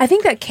Barbers? I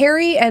think that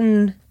Carrie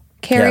and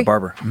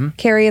Barber. Mm-hmm.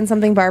 Carrie and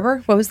something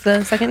Barber. What was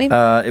the second name?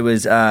 It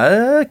was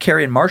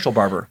Carrie and Marshall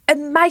Barber.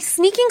 And my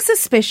sneaking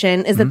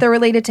suspicion is that they're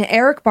related to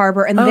Eric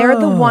Barber, and they're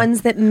the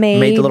ones that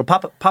made the little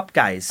pop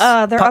guys.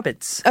 They're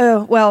puppets.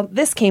 Well,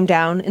 this came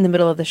down in the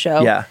middle of the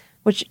show. Yeah.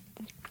 Which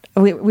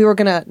we were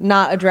going to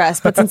not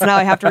address, but since now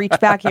I have to reach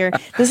back here,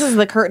 this is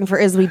the curtain for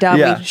Is We Dumb.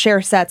 Yeah. We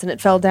share sets, and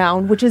it fell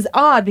down, which is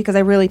odd because I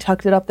really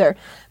tucked it up there.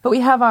 But we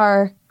have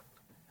our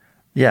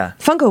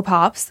Funko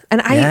Pops,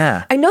 and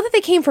I know that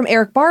they came from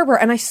Eric Barber,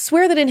 and I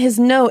swear that in his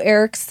note,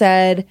 Eric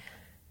said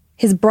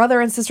his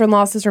brother and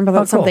sister-in-law,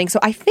 sister-in-law, something. So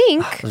I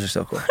think... those are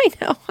so cool. I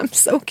know. I'm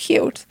so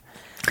cute.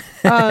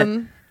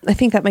 I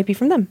think that might be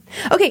from them.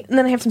 Okay, and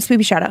then I have some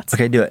Spoopy shout-outs.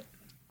 Okay, do it.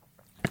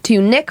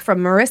 To Nick from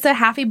Marissa,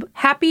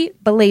 happy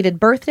belated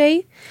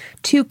birthday.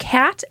 To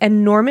Kat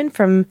and Norman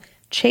from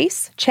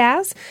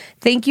Chaz,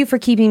 thank you for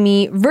keeping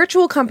me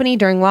virtual company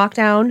during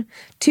lockdown.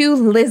 To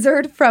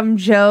Lizard from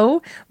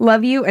Joe,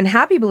 love you and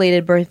happy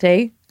belated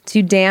birthday.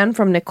 To Dan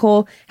from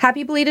Nicole,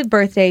 happy belated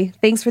birthday.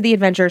 Thanks for the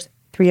adventures.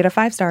 3 out of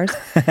 5 stars.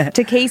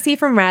 To Casey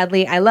from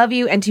Radley, I love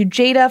you. And to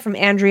Jada from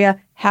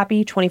Andrea,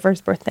 happy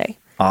 21st birthday.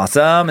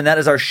 Awesome. And that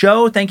is our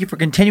show. Thank you for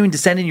continuing to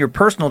send in your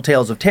personal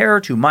tales of terror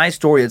to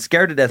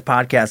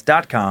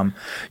mystory@scaredtodeathpodcast.com.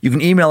 You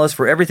can email us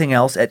for everything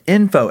else at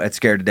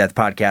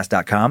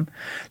info@scaredtodeathpodcast.com.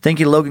 Thank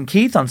you to Logan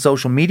Keith on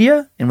social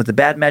media and with the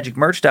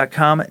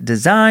badmagicmerch.com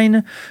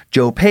design.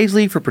 Joe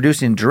Paisley for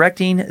producing and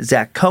directing.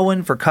 Zach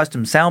Cohen for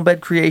custom sound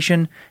bed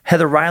creation.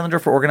 Heather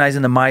Rylander for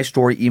organizing the My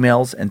Story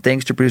emails. And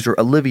thanks to producer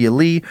Olivia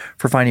Lee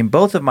for finding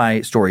both of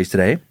my stories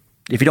today.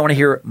 If you don't want to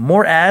hear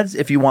more ads,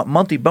 if you want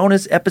monthly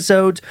bonus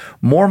episodes,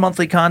 more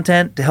monthly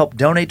content to help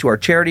donate to our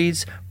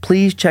charities,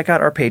 please check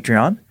out our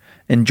Patreon.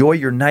 Enjoy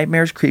your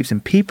nightmares, creeps,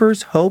 and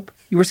peepers. Hope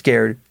you were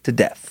scared to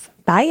death.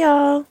 Bye,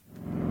 y'all.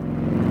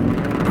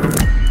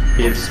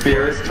 If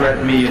spirits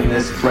threaten me in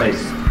this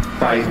place,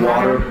 fight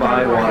water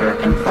by water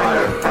and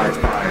fire by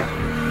fire.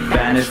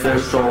 Banish their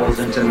souls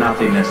into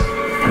nothingness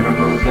and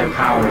remove their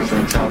powers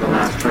until the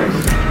last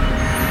trace.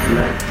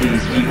 Let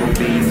these evil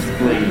beings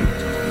flee.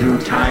 Through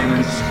time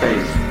and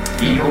space,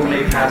 evil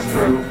may pass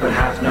through, but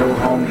hath no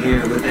home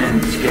here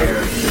within,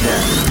 scared to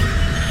death.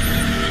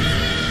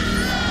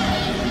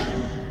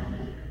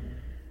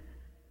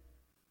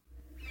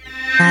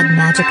 Bad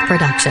Magic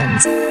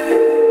Productions.